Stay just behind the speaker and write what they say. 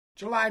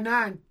July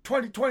 9,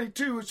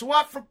 2022. It's the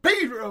What for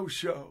Pedro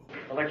Show.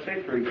 Well, like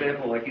say, for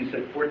example, like you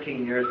said,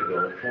 14 years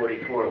ago, in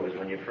 44 was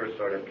when you first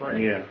started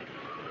playing. Yeah.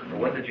 So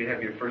when did you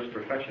have your first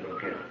professional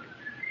gig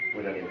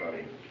with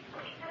anybody?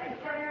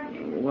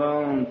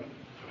 Well,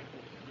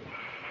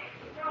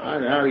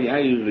 I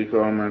usually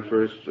call my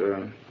first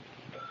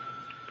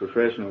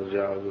professional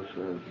job was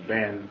a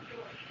band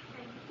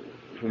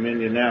from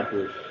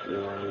Indianapolis,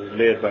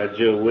 led by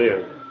Joe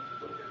Webb.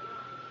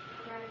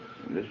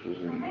 This was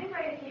in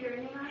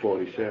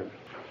 47.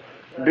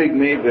 Big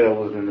Maybell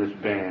was in this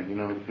band, the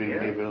Big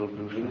Maybell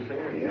blues.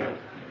 Yeah.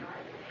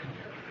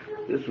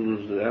 This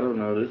was, I don't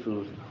know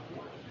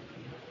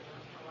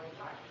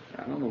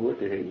what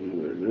the heck we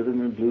were,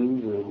 rhythm and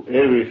blues or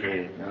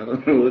everything. I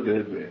don't know what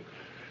that band.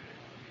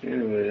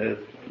 Anyway,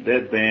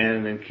 that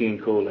band and King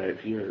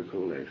Colac, you heard of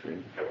Colac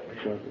sing,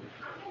 trumpet.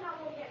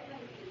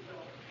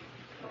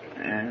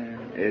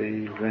 And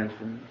Eddie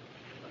Vincent,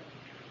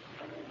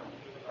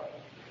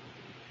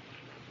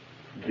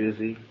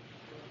 Dizzy,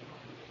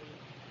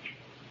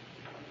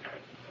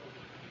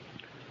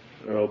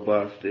 Earl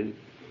Bostic,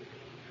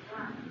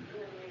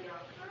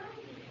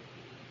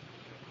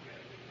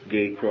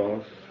 Gay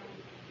Cross.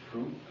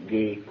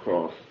 Gay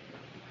Cross.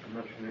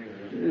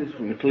 He's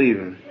from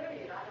Cleveland.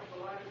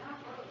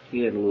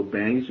 He had a little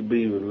band. He used to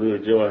be with Lil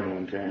Jordan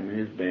one time. In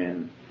his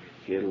band,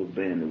 he had a little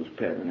band that was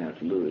patterned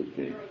after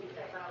Louisville.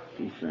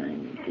 He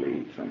sang and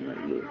played something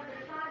like Louis.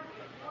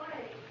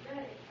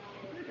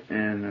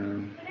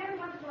 And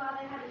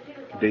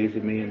Daisy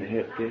Mae and the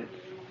Hepcats.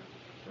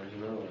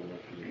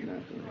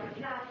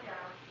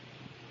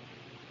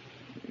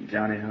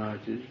 Johnny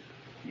Hodges.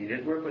 You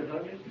did work with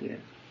Hodges? Yeah.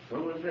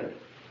 When was this?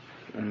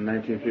 In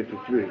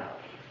 1953.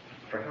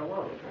 For how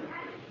long?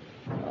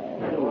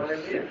 Oh,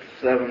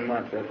 7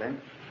 months, I think.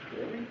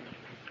 Really?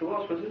 Who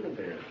else was in the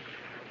band?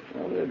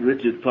 Well, we had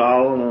Richard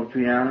Powell on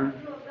piano,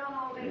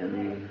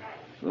 and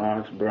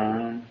Lawrence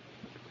Brown,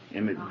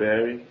 Emmett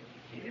Berry,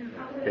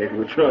 Heck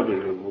with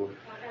Trouble, boy.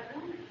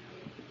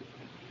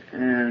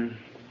 And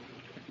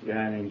a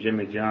guy named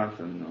Jimmy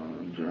Johnson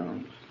on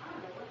drums.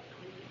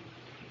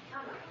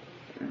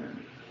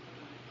 And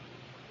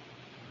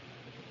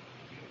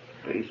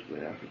bass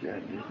player, I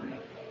forgot his name.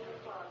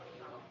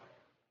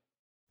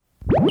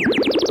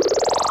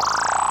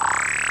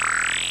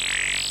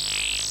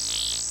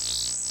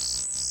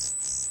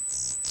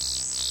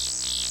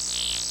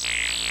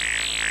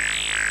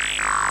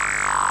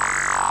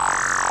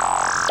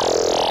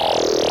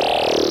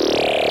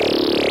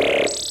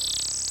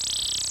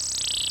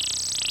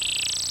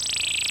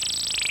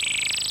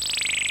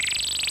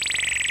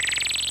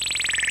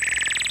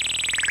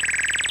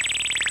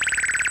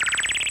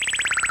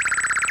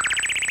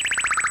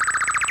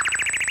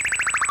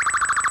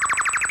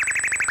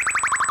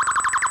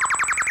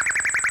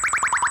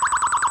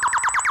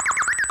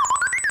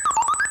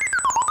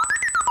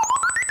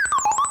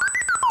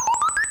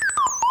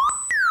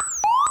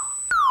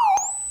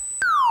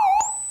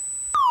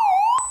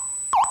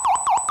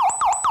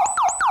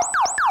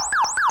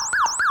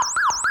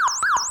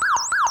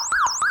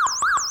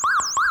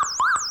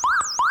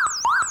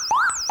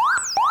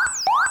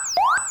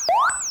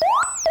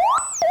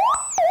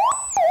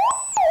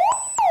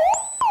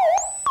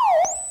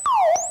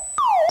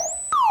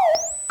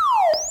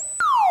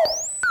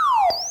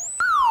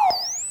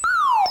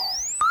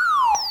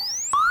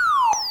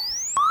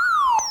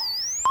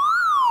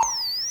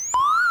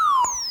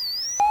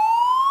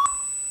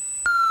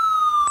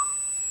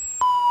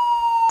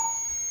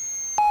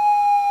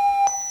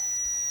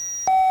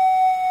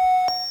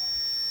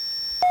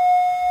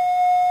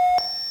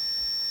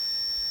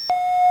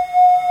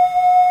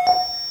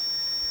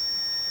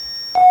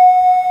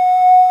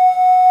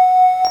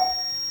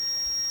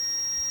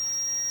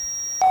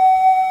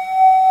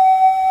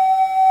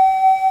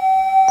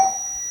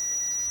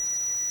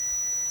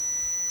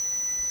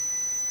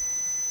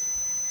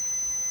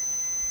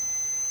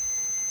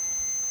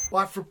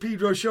 What for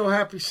Pedro Show,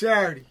 happy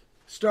Saturday.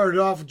 Started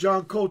off with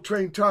John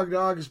Coltrane talking to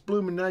August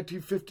Blume in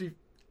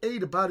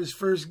 1958 about his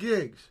first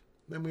gigs.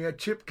 Then we had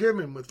Chip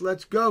Kinman with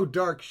Let's Go,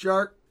 Dark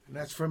Shark. And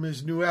that's from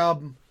his new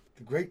album,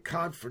 The Great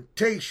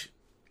Confrontation.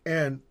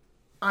 And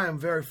I am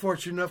very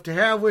fortunate enough to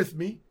have with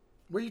me,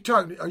 where are you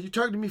talking to? Are you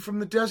talking to me from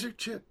the desert,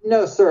 Chip?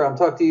 No, sir. I'm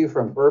talking to you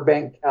from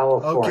Burbank,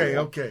 California.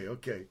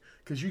 Okay.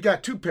 Because you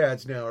got 2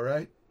 pads now,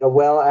 right?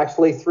 Well,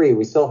 actually 3.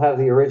 We still have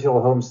the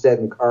original Homestead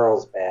in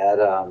Carlsbad.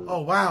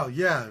 Oh, wow,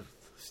 yeah.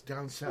 It's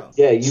down south.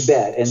 Yeah, you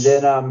bet. And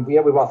then, we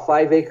bought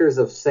 5 acres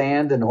of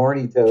sand and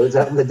horny toads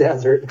out in the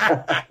desert.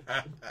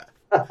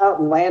 Out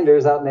in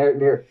Landers, out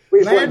near.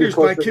 Landers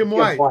by Kim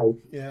White.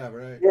 Yeah,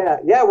 right.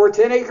 Yeah, we're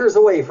 10 acres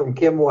away from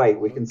Kim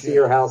White. We can see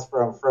her house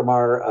from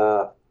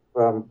our,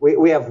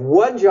 we have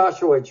 1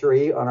 Joshua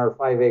tree on our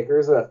 5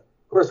 acres. Of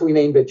course, we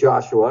named it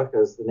Joshua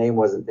because the name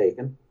wasn't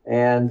taken.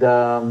 And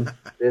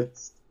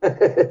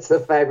it's a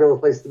fabulous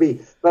place to be.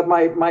 But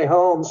my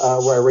home,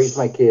 where I raise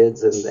my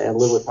kids and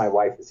live with my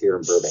wife, is here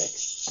in Burbank.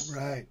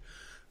 Right.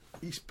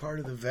 East part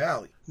of the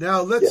valley.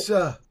 Now let's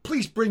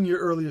please bring your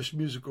earliest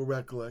musical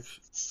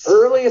recollection.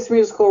 Earliest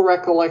musical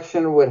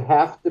recollection would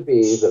have to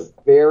be, the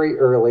very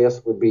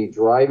earliest would be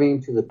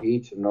driving to the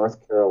beach in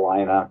North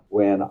Carolina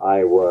when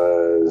I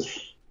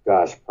was,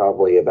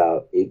 probably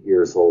about 8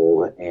 years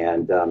old,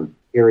 and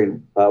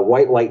hearing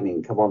White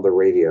Lightning come on the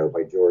radio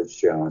by George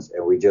Jones,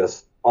 and we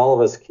just, all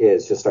of us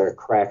kids just started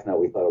cracking up.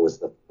 We thought it was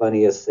the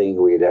funniest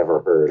thing we had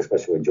ever heard,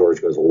 especially when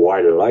George goes,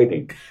 White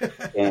Lightning.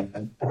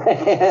 and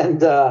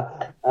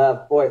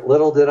boy,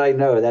 little did I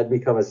know that'd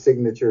become a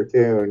signature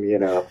tune, you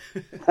know.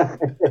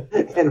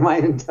 And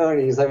mine and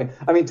Tony's, I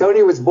mean,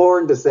 Tony was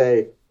born to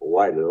say,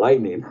 White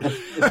Lightning.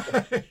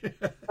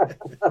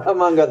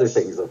 Among other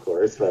things, of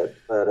course, but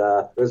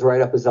it was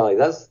right up his alley.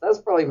 That's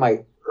probably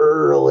my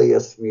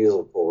earliest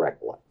musical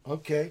recollection.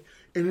 Okay.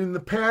 And in the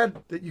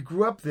pad that you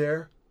grew up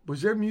there,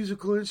 was there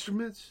musical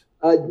instruments?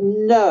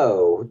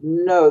 No.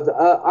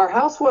 Our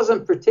house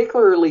wasn't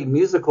particularly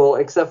musical,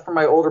 except for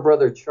my older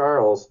brother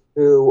Charles,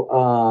 who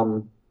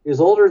he was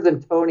older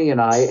than Tony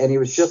and I, and he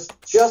was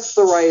just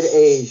the right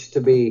age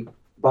to be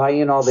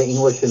buying all the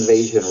English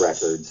Invasion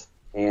records.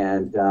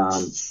 And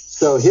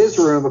so his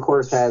room, of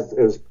course, it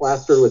was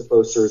plastered with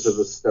posters of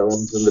the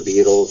Stones and the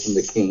Beatles and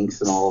the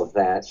Kinks and all of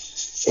that.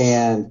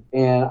 And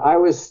I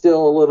was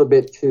still a little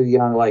bit too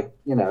young,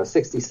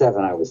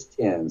 67 I was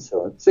 10.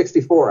 So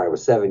 64 I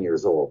was 7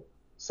 years old.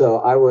 So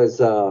I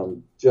was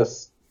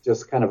just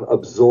kind of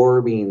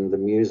absorbing the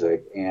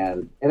music,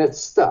 and it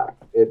stuck.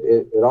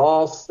 It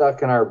all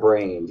stuck in our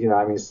brains.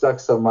 It stuck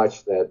so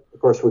much that, of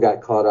course, we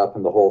got caught up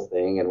in the whole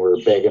thing, and we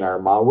were begging our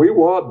mom, we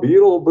want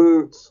Beatle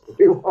boots.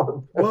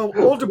 Well,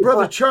 older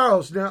brother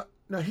Charles, now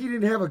he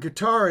didn't have a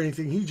guitar or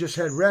anything. He just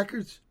had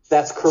records?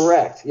 That's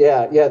correct.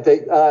 Yeah.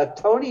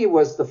 Tony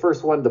was the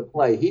first one to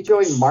play. He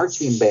joined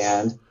marching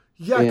band.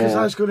 Yeah, because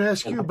I was going to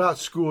ask you about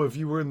school, if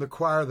you were in the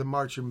choir, the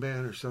marching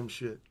band, or some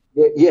shit.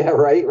 Yeah,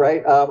 right.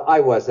 I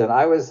wasn't.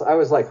 I was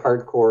like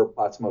hardcore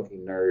pot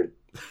smoking nerd,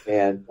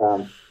 and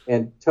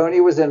Tony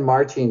was in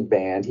marching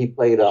band. He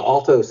played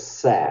alto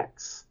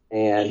sax,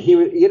 and he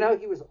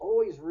was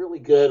always really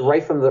good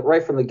right from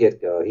the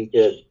get go. He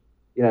could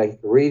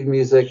read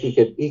music.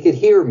 He could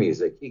hear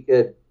music. He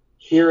could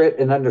hear it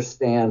and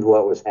understand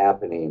what was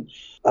happening.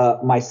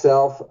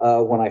 Myself,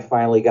 when I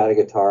finally got a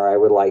guitar, I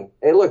would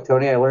hey, look,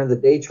 Tony, I learned the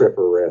Day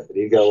Tripper riff. And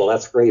he'd go, well,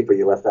 that's great, but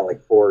you left out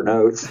 4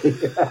 notes. And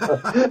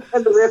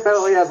the riff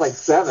only has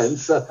 7.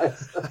 So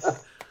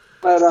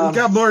but, you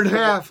got more than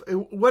half.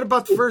 What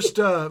about the first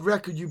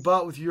record you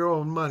bought with your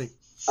own money?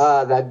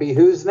 That'd be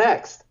Who's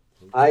Next.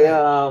 Okay.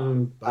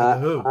 By the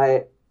Who.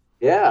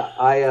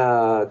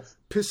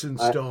 Pissin'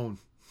 Stone.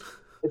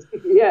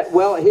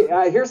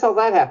 Here's how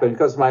that happened.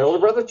 Because my older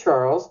brother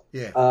Charles,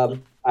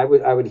 I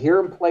would hear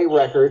him play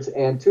records,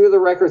 and 2 of the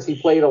records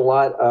he played a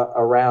lot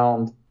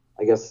around,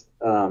 I guess,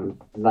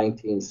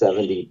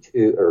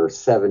 1972 or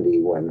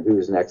 70 when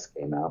Who's Next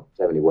came out,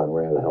 71,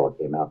 wherever the hell it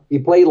came out. He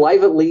played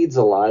Live at Leeds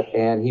a lot,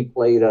 and he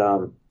played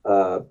the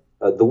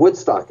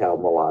Woodstock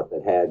album a lot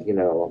that had,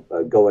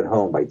 Going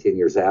Home by 10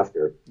 Years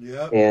After.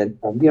 Yeah. And,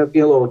 being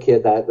a little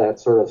kid, that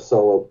sort of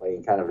solo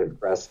playing kind of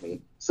impressed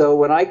me. So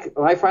when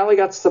I finally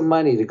got some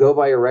money to go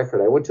buy a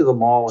record, I went to the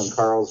mall in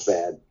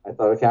Carlsbad. I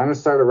thought, okay, I'm going to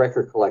start a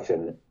record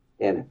collection.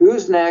 And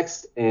Who's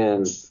Next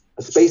and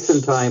A Space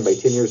and Time by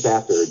 10 Years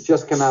After had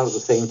just come out at the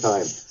same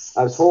time.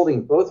 I was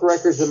holding both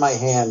records in my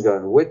hand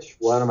going, which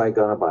one am I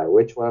going to buy?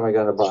 Which one am I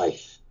going to buy?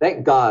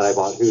 Thank God I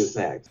bought Who's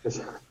Next.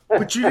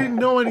 But you didn't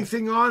know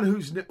anything on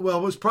Who's Next? Well,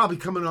 it was probably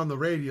coming on the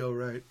radio,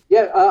 right?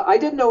 Yeah, I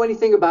didn't know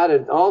anything about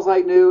it. All I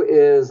knew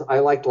is I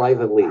liked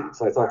Live at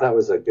Leeds. I thought that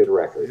was a good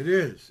record. It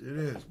is.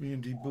 Me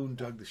and D. Boone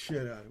dug the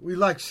shit out of it. We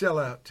like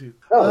Sellout, too.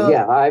 Oh,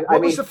 yeah. What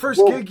was the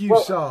first gig you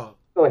saw?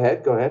 Go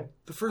ahead.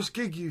 The first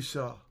gig you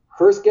saw?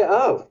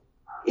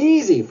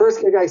 Easy. First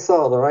gig I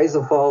saw, The Rise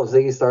and Fall of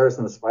Ziggy Stardust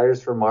and the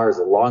Spiders from Mars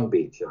at Long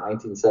Beach in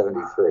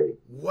 1973.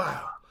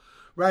 Wow.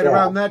 Right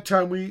around that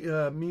time, me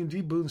and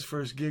D. Boone's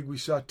first gig, we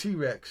saw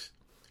T-Rex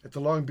at the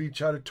Long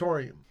Beach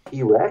Auditorium.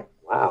 T-Rex?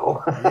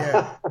 Wow.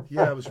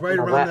 Yeah, it was right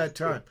around that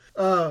time.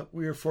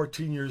 We were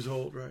 14 years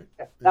old, right?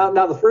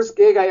 Now, the first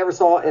gig I ever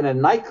saw in a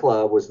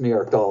nightclub was New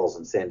York Dolls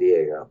in San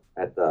Diego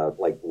at the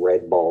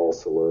Red Ball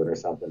Saloon or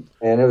something.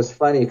 And it was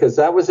funny because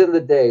that was in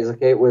the days.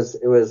 Okay, it was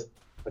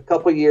a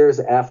couple years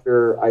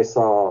after I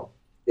saw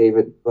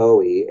David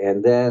Bowie,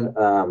 and then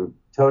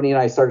Tony and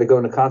I started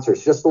going to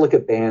concerts just to look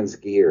at bands'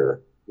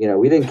 gear.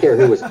 We didn't care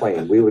who was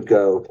playing. We would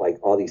go to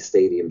all these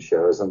stadium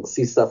shows and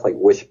see stuff like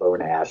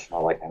Wishbone Ash and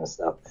all that kind of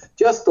stuff,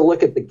 just to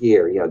look at the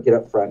gear, get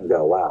up front and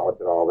go, wow,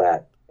 look at all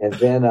that. And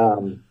then,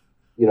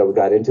 we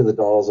got into the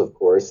Dolls, of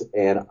course.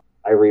 And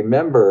I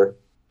remember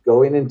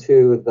going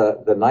into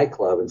the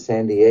nightclub in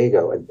San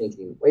Diego and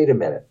thinking, wait a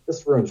minute,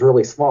 this room's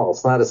really small.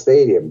 It's not a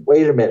stadium.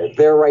 Wait a minute.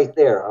 They're right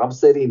there. I'm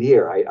sitting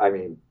here.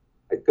 I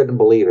couldn't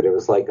believe it. It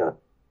was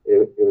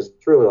it was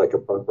truly like a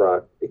punk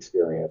rock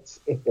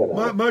experience.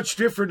 Much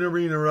different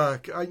arena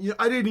rock. I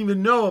didn't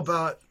even know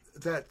about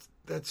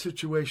that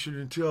situation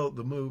until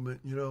the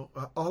movement.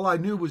 All I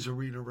knew was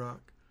arena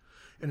rock,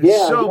 and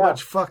it's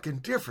much fucking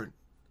different.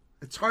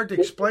 It's hard to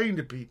explain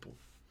to people.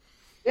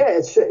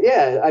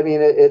 I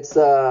mean,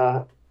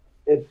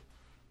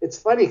 it's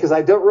funny because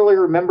I don't really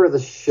remember the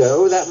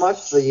show that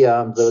much,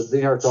 the New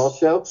York Doll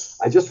show.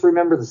 I just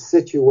remember the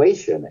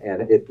situation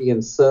and it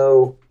being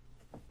so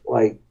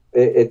like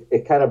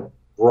it kind of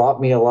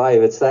brought me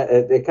alive.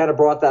 It kind of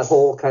brought that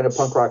whole kind of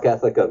punk rock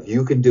ethic of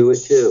you can do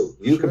it too.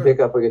 You can pick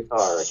up a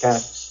guitar.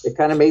 It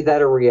kind of made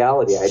that a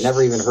reality. I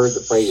never even heard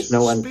the phrase.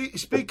 No one.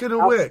 Speaking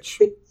of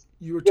which,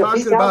 you were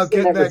talking about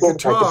getting that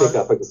guitar. Pick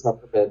up a guitar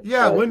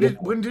yeah,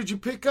 when did you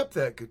pick up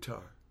that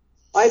guitar?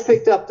 I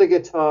picked up the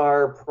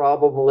guitar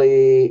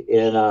probably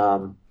in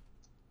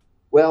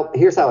well,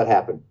 here's how it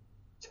happened.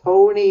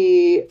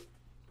 Tony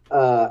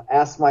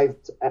asked my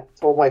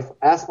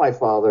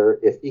father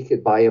if he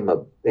could buy him a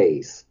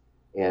bass,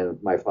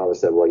 and my father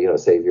said, "Well,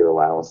 save your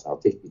allowance. I'll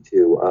take you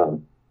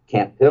to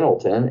Camp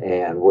Pendleton,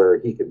 and where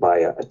he could buy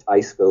a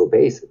Teisco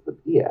bass at the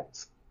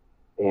PX."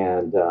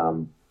 And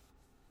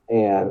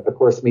of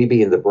course, me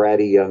being the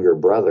bratty younger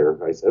brother,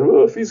 I said,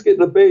 "Well, if he's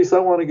getting a bass, I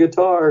want a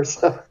guitar."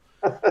 So,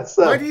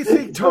 why do you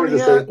think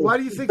Tony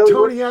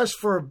asked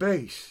for a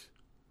bass?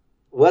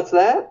 What's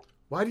that?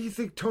 Why do you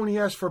think Tony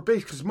asked for a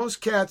bass? Because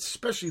most cats,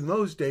 especially in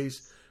those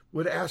days,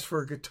 would ask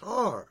for a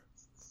guitar.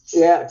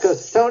 Yeah,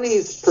 because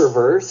Tony's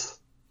perverse.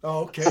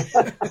 Oh, okay.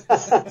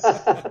 That's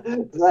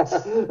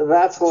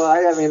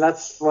why. I mean,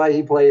 that's why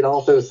he played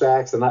alto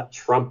sax and not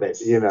trumpet.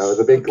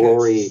 The big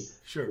glory,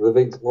 the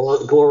big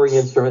glory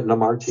instrument in a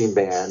marching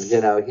band.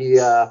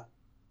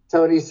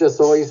 Tony's just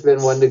always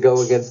been one to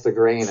go against the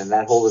grain, and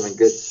that holds him in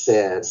good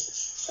stead.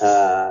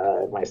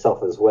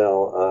 Myself as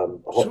well.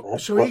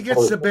 So he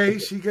gets the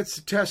bass, he gets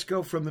the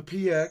Tesco from the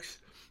PX,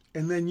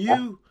 and then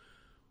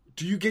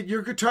do you get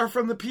your guitar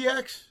from the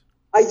PX?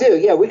 I do,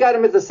 yeah. We got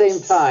him at the same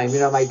time.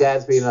 My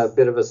dad's being a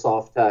bit of a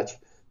soft touch,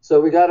 so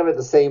we got him at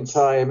the same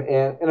time.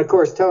 And of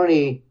course,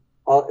 Tony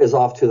is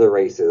off to the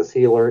races.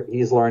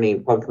 He's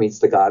learning Punk Meets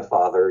the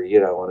Godfather,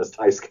 on his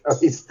Teisco.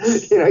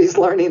 He's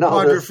learning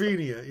all this.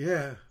 Quadrophenia,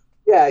 yeah.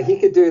 Yeah, he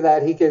could do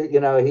that. He could,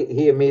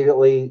 he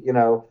immediately,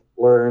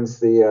 learns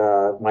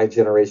the My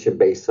Generation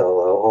bass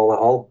solo,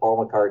 all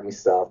Paul McCartney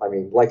stuff. I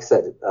mean, like I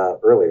said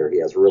earlier, he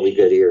has really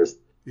good ears.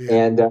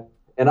 Yeah.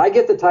 And I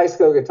get the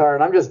Teisco guitar,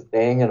 and I'm just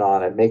banging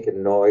on it,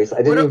 making noise.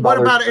 What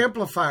about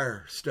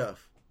amplifier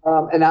stuff?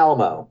 An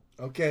Alamo.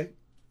 Okay.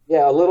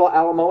 Yeah, a little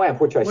Alamo amp,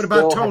 which I still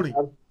about Tony?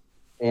 Have,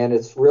 and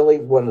it's really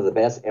one of the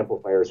best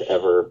amplifiers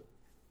ever.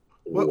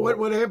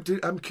 What amp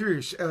I'm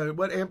curious,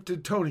 what amp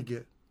did Tony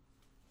get?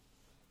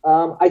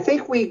 I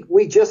think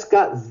we just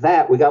got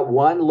that. We got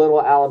one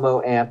little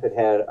Alamo amp. It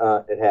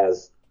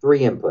has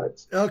 3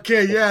 inputs.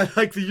 Okay, yeah,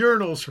 like the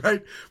urinals,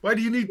 right? Why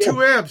do you need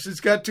 2 amps? It's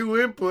got 2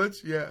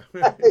 inputs. Yeah.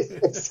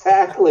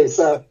 Exactly.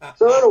 So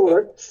it'll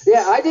work.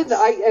 Yeah,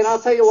 and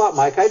I'll tell you what,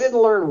 Mike, I didn't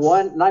learn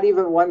not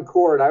even one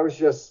chord. I was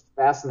just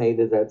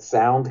fascinated that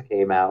sound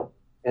came out.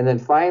 And then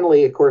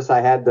finally, of course,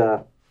 I had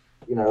to,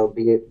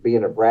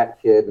 being a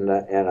brat kid and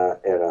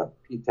a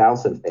Pete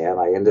Townsend fan,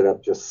 I ended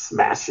up just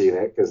smashing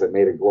it because it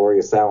made a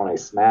glorious sound when I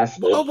smashed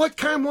it. Oh, what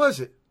kind was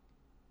it?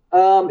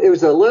 It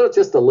was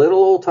just a little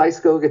old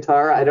Teisco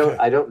guitar. Okay.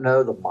 I don't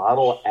know the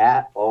model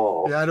at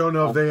all. Yeah, I don't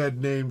know if they had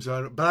names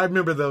on it, but I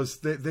remember those.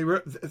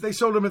 They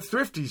sold them at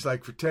Thrifty's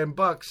like for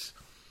 $10.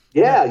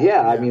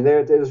 Yeah. I mean,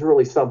 there was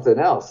really something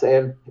else.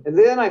 And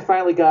then I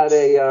finally got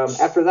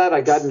after that, I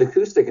got an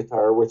acoustic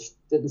guitar, which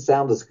didn't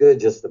sound as good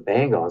just to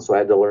bang on, so I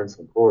had to learn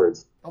some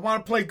chords. I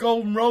want to play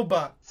Golden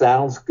Robot.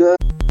 Sounds good.